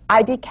says,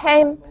 I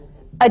became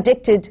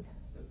addicted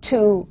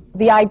to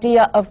the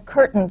idea of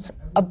curtains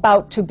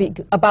about to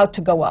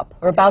go up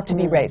or about to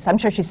be raised. I'm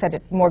sure she said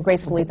it more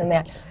gracefully than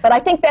that, but I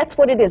think that's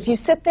what it is. You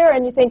sit there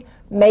and you think,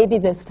 maybe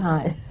this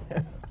time.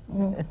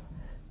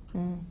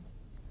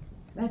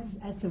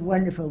 That's a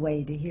wonderful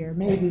way to hear,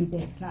 maybe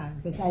this time,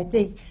 because I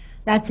think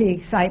that's the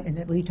excitement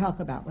that we talk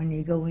about when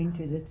you go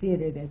into the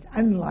theater that's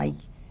unlike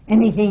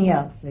anything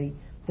else. The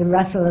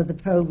rustle of the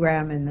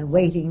program and the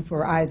waiting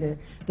for either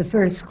the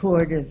first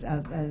chord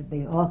of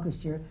the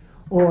orchestra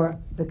or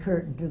the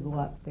curtain to go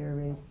up. There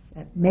is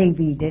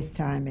maybe this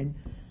time, and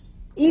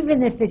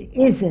even if it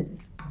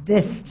isn't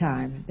this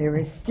time, there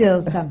is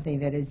still something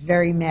that is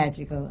very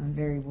magical and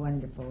very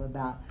wonderful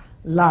about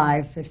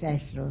live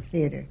professional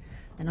theater.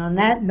 And on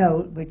that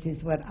note, which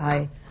is what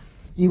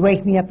you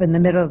wake me up in the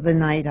middle of the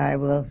night, I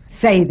will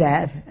say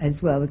that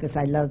as well, because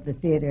I love the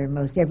theater.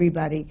 Most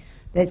everybody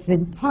that's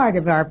been part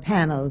of our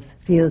panels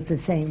feels the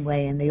same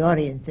way, and the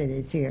audience that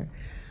is here.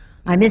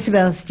 I'm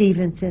Isabel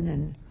Stevenson,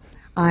 and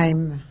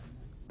I'm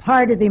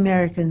part of the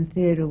American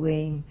Theater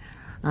Wing.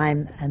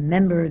 I'm a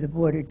member of the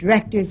board of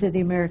directors of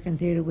the American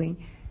Theater Wing,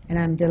 and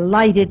I'm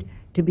delighted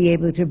to be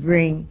able to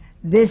bring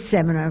this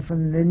seminar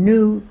from the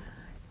new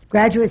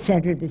Graduate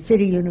Center at the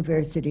City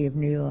University of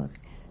New York.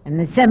 And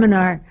the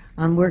seminar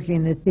on working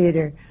in the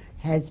theater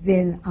has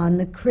been on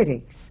the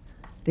critics,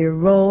 their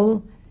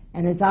role,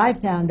 and as I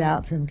found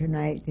out from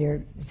tonight,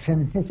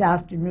 from this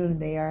afternoon,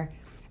 they are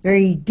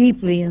very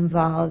deeply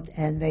involved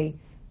and they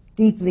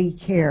deeply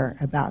care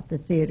about the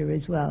theater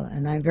as well.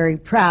 And I'm very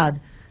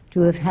proud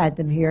to have had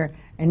them here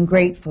and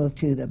grateful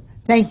to them.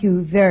 Thank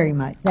you very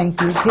much. Thank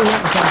you, too. And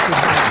thank you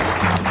very much.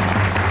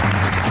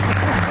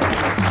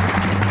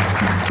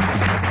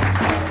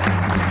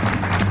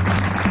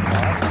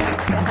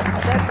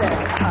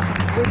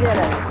 We did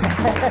it.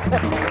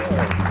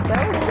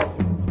 That was good.